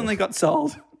 Which recently got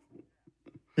sold.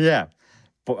 Yeah.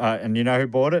 And you know who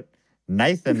bought it?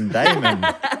 Nathan Damon.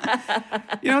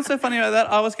 You know what's so funny about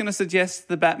that? I was going to suggest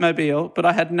the Batmobile, but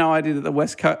I had no idea that the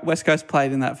West Coast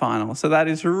played in that final. So that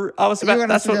is, that's what I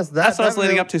was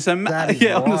leading up to. So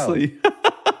yeah, wild. Honestly,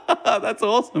 that's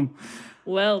awesome.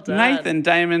 Well done, Nathan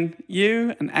Damon.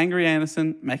 You and Angry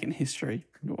Anderson making history.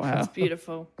 Wow, that's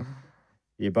beautiful.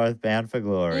 You're both bound for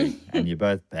glory, and you're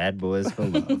both bad boys for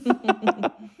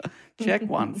love. Check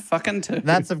one, fucking two.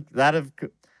 That's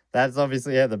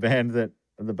obviously the band that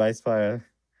the bass player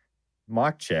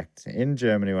Mike checked in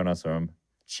Germany when I saw him.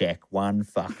 Check one,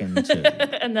 fucking two.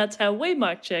 And that's how we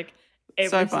mic check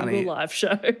every single live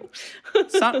show.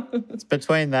 It's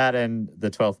between that and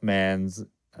the 12th Man's.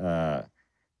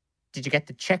 Did you get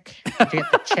the check? Did you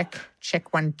get the check?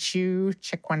 Check one, two.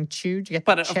 Check one, two. Did you get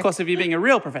the check? But of course, if you're being a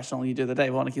real professional, you do the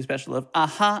Dave Warnocky special of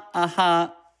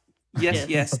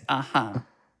yes,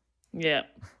 Yeah.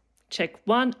 Check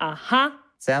one,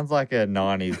 Sounds like a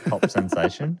 90s pop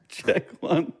sensation. Check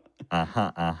one.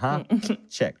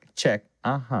 Check.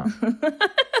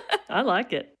 I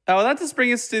like it. Oh, well, that just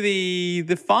brings us to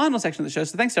the final section of the show.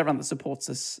 So thanks to everyone that supports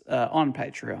us on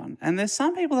Patreon. And there's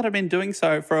some people that have been doing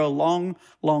so for a long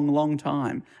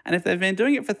time. And if they've been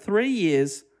doing it for 3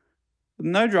 years, with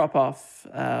no drop-off,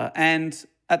 and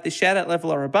at the shout-out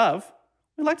level or above,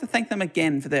 we'd like to thank them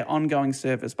again for their ongoing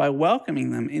service by welcoming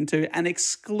them into an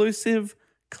exclusive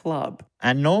club.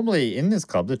 And normally in this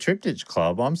club, the Triptych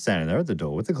Club, I'm standing there at the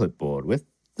door with the clipboard with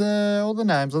all the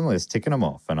names on the list, ticking them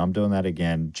off, and I'm doing that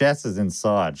again. Jess is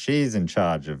inside. She's in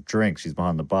charge of drinks. She's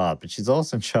behind the bar, but she's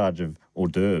also in charge of hors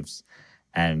d'oeuvres.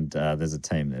 And there's a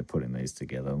team there putting these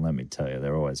together. And let me tell you,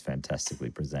 they're always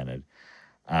fantastically presented.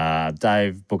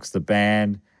 Dave books the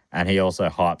band, and he also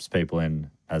hypes people in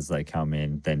as they come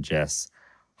in. Then Jess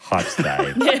hypes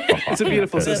Dave. It's a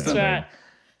beautiful system. That's right.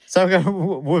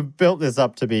 So we've built this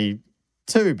up to be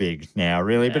too big now,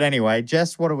 really. Yeah. But anyway,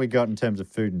 Jess, what have we got in terms of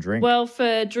food and drink? Well,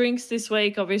 for drinks this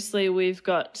week, obviously, we've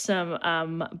got some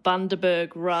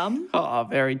Bundaberg rum. Oh,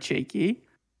 very cheeky.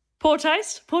 Poor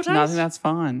taste? No, I think that's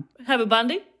fine. Have a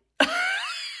Bundy.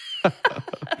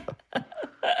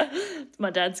 It's my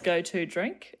dad's go-to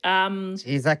drink.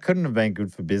 Geez, that couldn't have been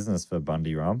good for business for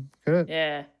Bundy rum, could it?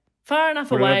 Yeah. Far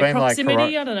enough away.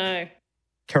 Proximity, I don't know.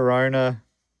 Corona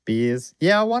beers.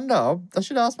 Yeah, I wonder. I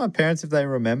should ask my parents if they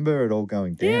remember it all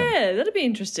going down. Yeah, that'd be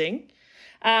interesting.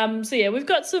 So yeah, we've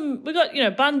got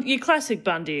your classic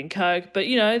Bundy and Coke, but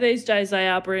these days they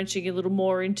are branching a little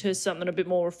more into something a bit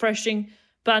more refreshing.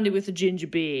 Bundy with a ginger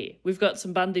beer. We've got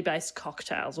some Bundy-based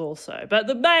cocktails also. But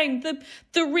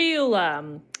the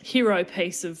real hero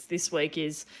piece of this week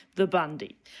is the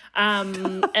Bundy.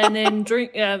 And then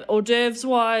drink hors d'oeuvres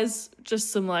wise,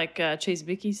 just some cheese and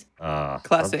bickies.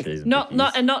 Classic.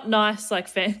 Not nice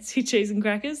fancy cheese and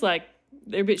crackers. They're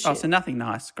a bit shit. Oh, so nothing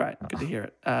nice. Great. Good to hear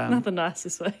it. Nothing nice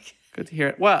this week. Good to hear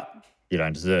it. Well, you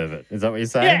don't deserve it. Is that what you're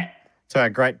saying? Yeah. to our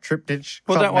great triptych.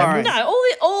 Well, club don't worry. members. No,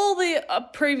 all the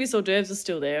previous hors d'oeuvres are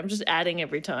still there. I'm just adding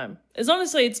every time.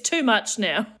 It's too much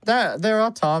now. There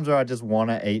are times where I just want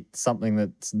to eat something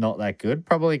that's not that good,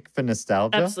 probably for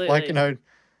nostalgia. Absolutely. Like, you know,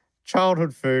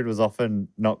 childhood food was often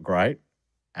not great.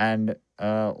 And,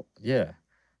 yeah,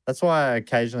 that's why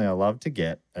occasionally I love to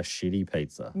get a shitty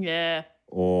pizza. Yeah.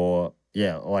 Or,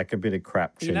 yeah, like a bit of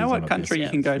crap cheese. You know on what a country you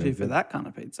biscuit. can go to Really for good. that kind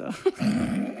of pizza?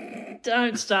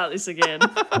 Don't start this again.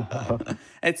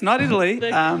 It's not Italy.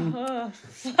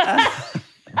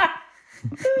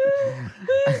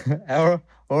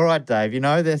 All right, Dave. You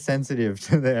know they're sensitive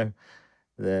to their.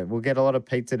 We'll get a lot of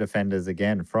pizza defenders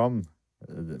again from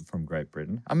Great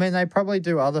Britain. I mean, they probably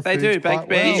do other They foods do, quite baked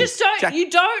beans. well. You just don't. You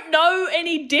don't know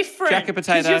any different. Jack a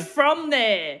potato. 'cause you're from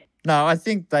there. No, I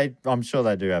think I'm sure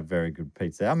they do have very good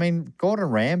pizza. I mean, Gordon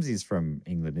Ramsay's from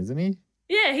England, isn't he?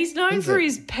 Yeah, he's known Is for it?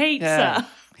 his pizza. Yeah.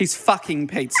 He's fucking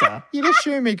pizza. You'd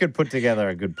assume he could put together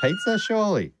a good pizza,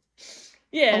 surely.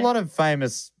 Yeah. A lot of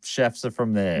famous chefs are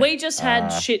from there. We just had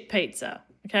shit pizza.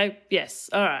 Okay. Yes.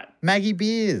 All right. Maggie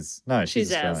Beers. No, she's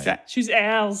She's ours. Australian. She's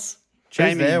ours.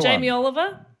 Jamie. their one? Jamie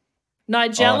Oliver.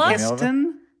 Nigella. Jamie Oliver.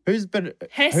 Heston. Who's the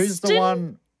Heston?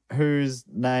 one who's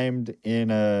named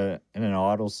in an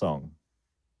Idol song?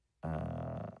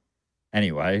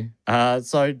 Anyway,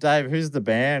 so Dave, who's the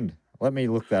band? Let me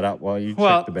look that up while you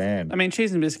check the band. I mean,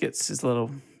 cheese and biscuits is a little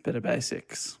bit of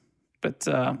basics, but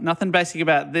nothing basic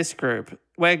about this group.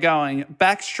 We're going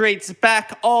Backstreet's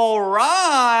back, all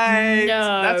right.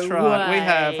 No That's right. We way.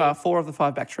 have 4 of the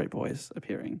 5 Backstreet Boys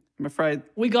appearing. I'm afraid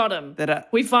We got him. that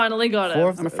We finally got Four him.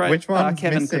 of I'm afraid Which one's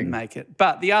Kevin missing? couldn't make it,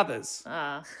 but the others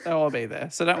Ah. they'll all be there.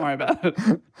 So don't worry about it.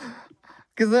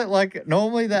 Because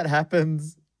normally that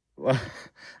happens.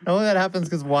 Normally that happens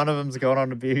because one of them's gone on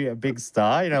to be a big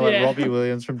star. You know, like Yeah. Robbie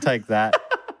Williams from Take That.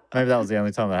 Maybe that was the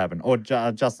only time that happened. Or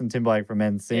Justin Timberlake from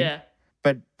NSYNC. Yeah.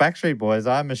 But Backstreet Boys,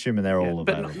 I'm assuming they're all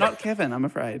But available. not Kevin, I'm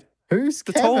afraid. Who's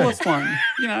The Kevin? tallest one,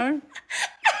 you know.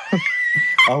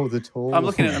 Oh, the tallest. I'm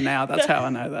looking at him now. That's how I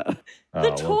know that. Oh, The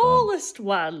well done. tallest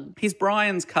one. He's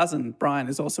Brian's cousin. Brian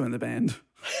is also in the band.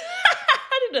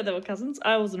 I didn't know they were cousins.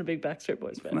 I wasn't a big Backstreet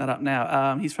Boys fan. Looking that up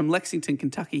now. He's from Lexington,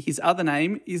 Kentucky. His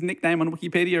nickname on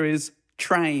Wikipedia is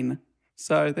Train.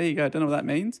 So there you go. Don't know what that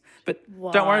means. But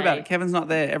don't worry about Why? it. Kevin's not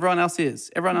there. Everyone else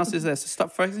is. Everyone else is there. So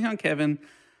stop focusing on Kevin.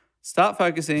 Start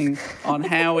focusing on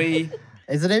Howie.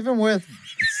 Is it even worth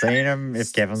seeing him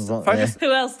if Kevin's not Focus- there?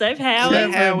 Who else, Dave? Howie?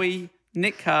 Kevin. Howie,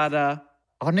 Nick Carter,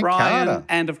 Oh, Nick Brian, Carter.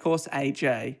 and of course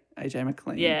AJ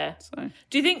McLean. Yeah. So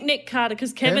Do you think Nick Carter,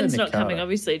 because Kevin's Nick not coming, Carter.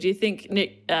 obviously, do you think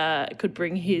Nick could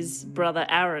bring his brother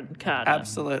Aaron Carter?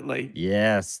 absolutely.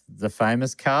 Yes, the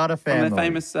famous Carter family. From their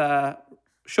famous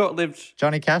short-lived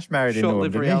Johnny Cash married into him,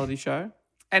 short-lived didn't reality show.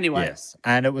 Anyway, he? Yes,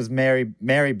 and it was Mary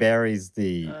Berry's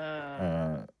the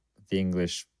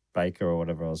English baker or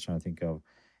whatever I was trying to think of.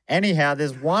 Anyhow,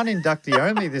 there's one inductee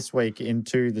only this week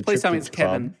into the please tell me it's Triptych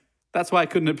Club. Kevin. That's why I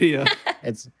couldn't appear.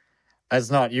 It's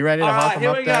not. You ready to All hype right, him here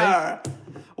up, we Dave?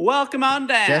 go. Welcome on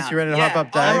down. Jess, you ready to hype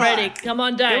up Dave? I'm all right. ready. Come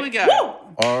on, Dave. Here we go.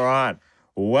 Woo! All right.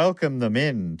 Welcome them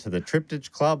in to the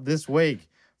Triptych Club this week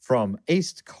from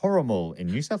East Corrimal in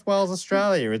New South Wales,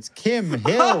 Australia. It's Kim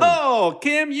Hill. Oh,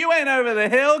 Kim, you ain't over the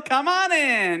hill. Come on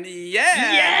in. Yeah.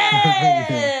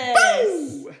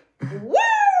 Yes!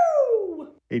 Woo!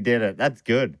 He did it. That's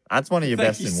good. That's one of your Thank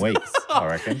best you in so weeks, I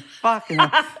reckon. Fucking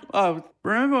hell. Oh,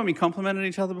 remember when we complimented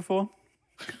each other before?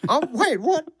 Oh, wait,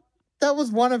 what? That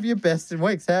was one of your best in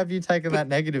weeks. How have you taken that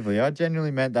negatively? I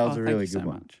genuinely meant that was a Oh, really thank you good so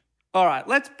one. much. All right,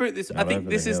 let's boot this. I Not think over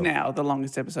this the is hill. now the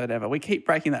longest episode ever. We keep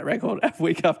breaking that record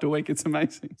week after week. It's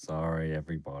amazing. Sorry,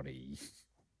 everybody.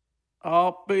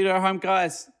 Oh, Peader home,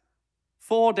 guys.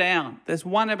 4 down. There's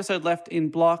 1 episode left in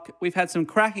block. We've had some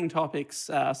cracking topics.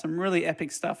 Some really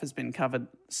epic stuff has been covered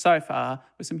so far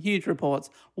with some huge reports.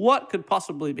 What could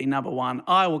possibly be number 1?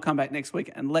 I will come back next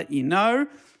week and let you know.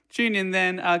 Tune in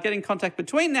then. Get in contact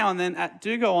between now and then at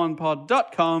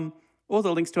dogoonpod.com. All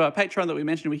the links to our Patreon that we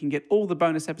mentioned. We can get all the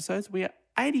bonus episodes. We are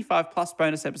 85 plus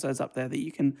bonus episodes up there that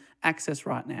you can access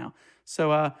right now.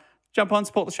 So jump on,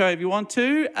 support the show if you want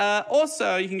to.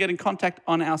 Also, you can get in contact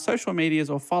on our social medias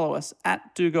or follow us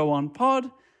at dogoonpod.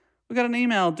 We've got an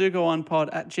email,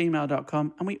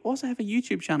 dogoonpod@gmail.com. And we also have a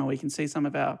YouTube channel where you can see some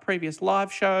of our previous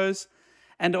live shows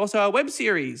and also our web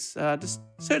series. Just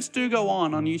search Do Go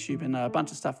On YouTube and a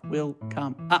bunch of stuff will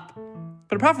come up.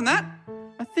 But apart from that,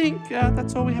 I think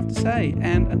that's all we have to say.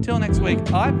 And until next week,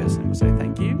 I personally will say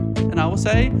thank you. And I will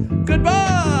say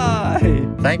goodbye.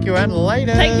 Thank you and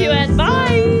later. Thank you and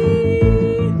bye.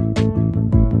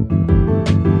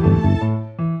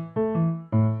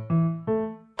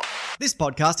 This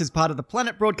podcast is part of the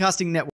Planet Broadcasting Network.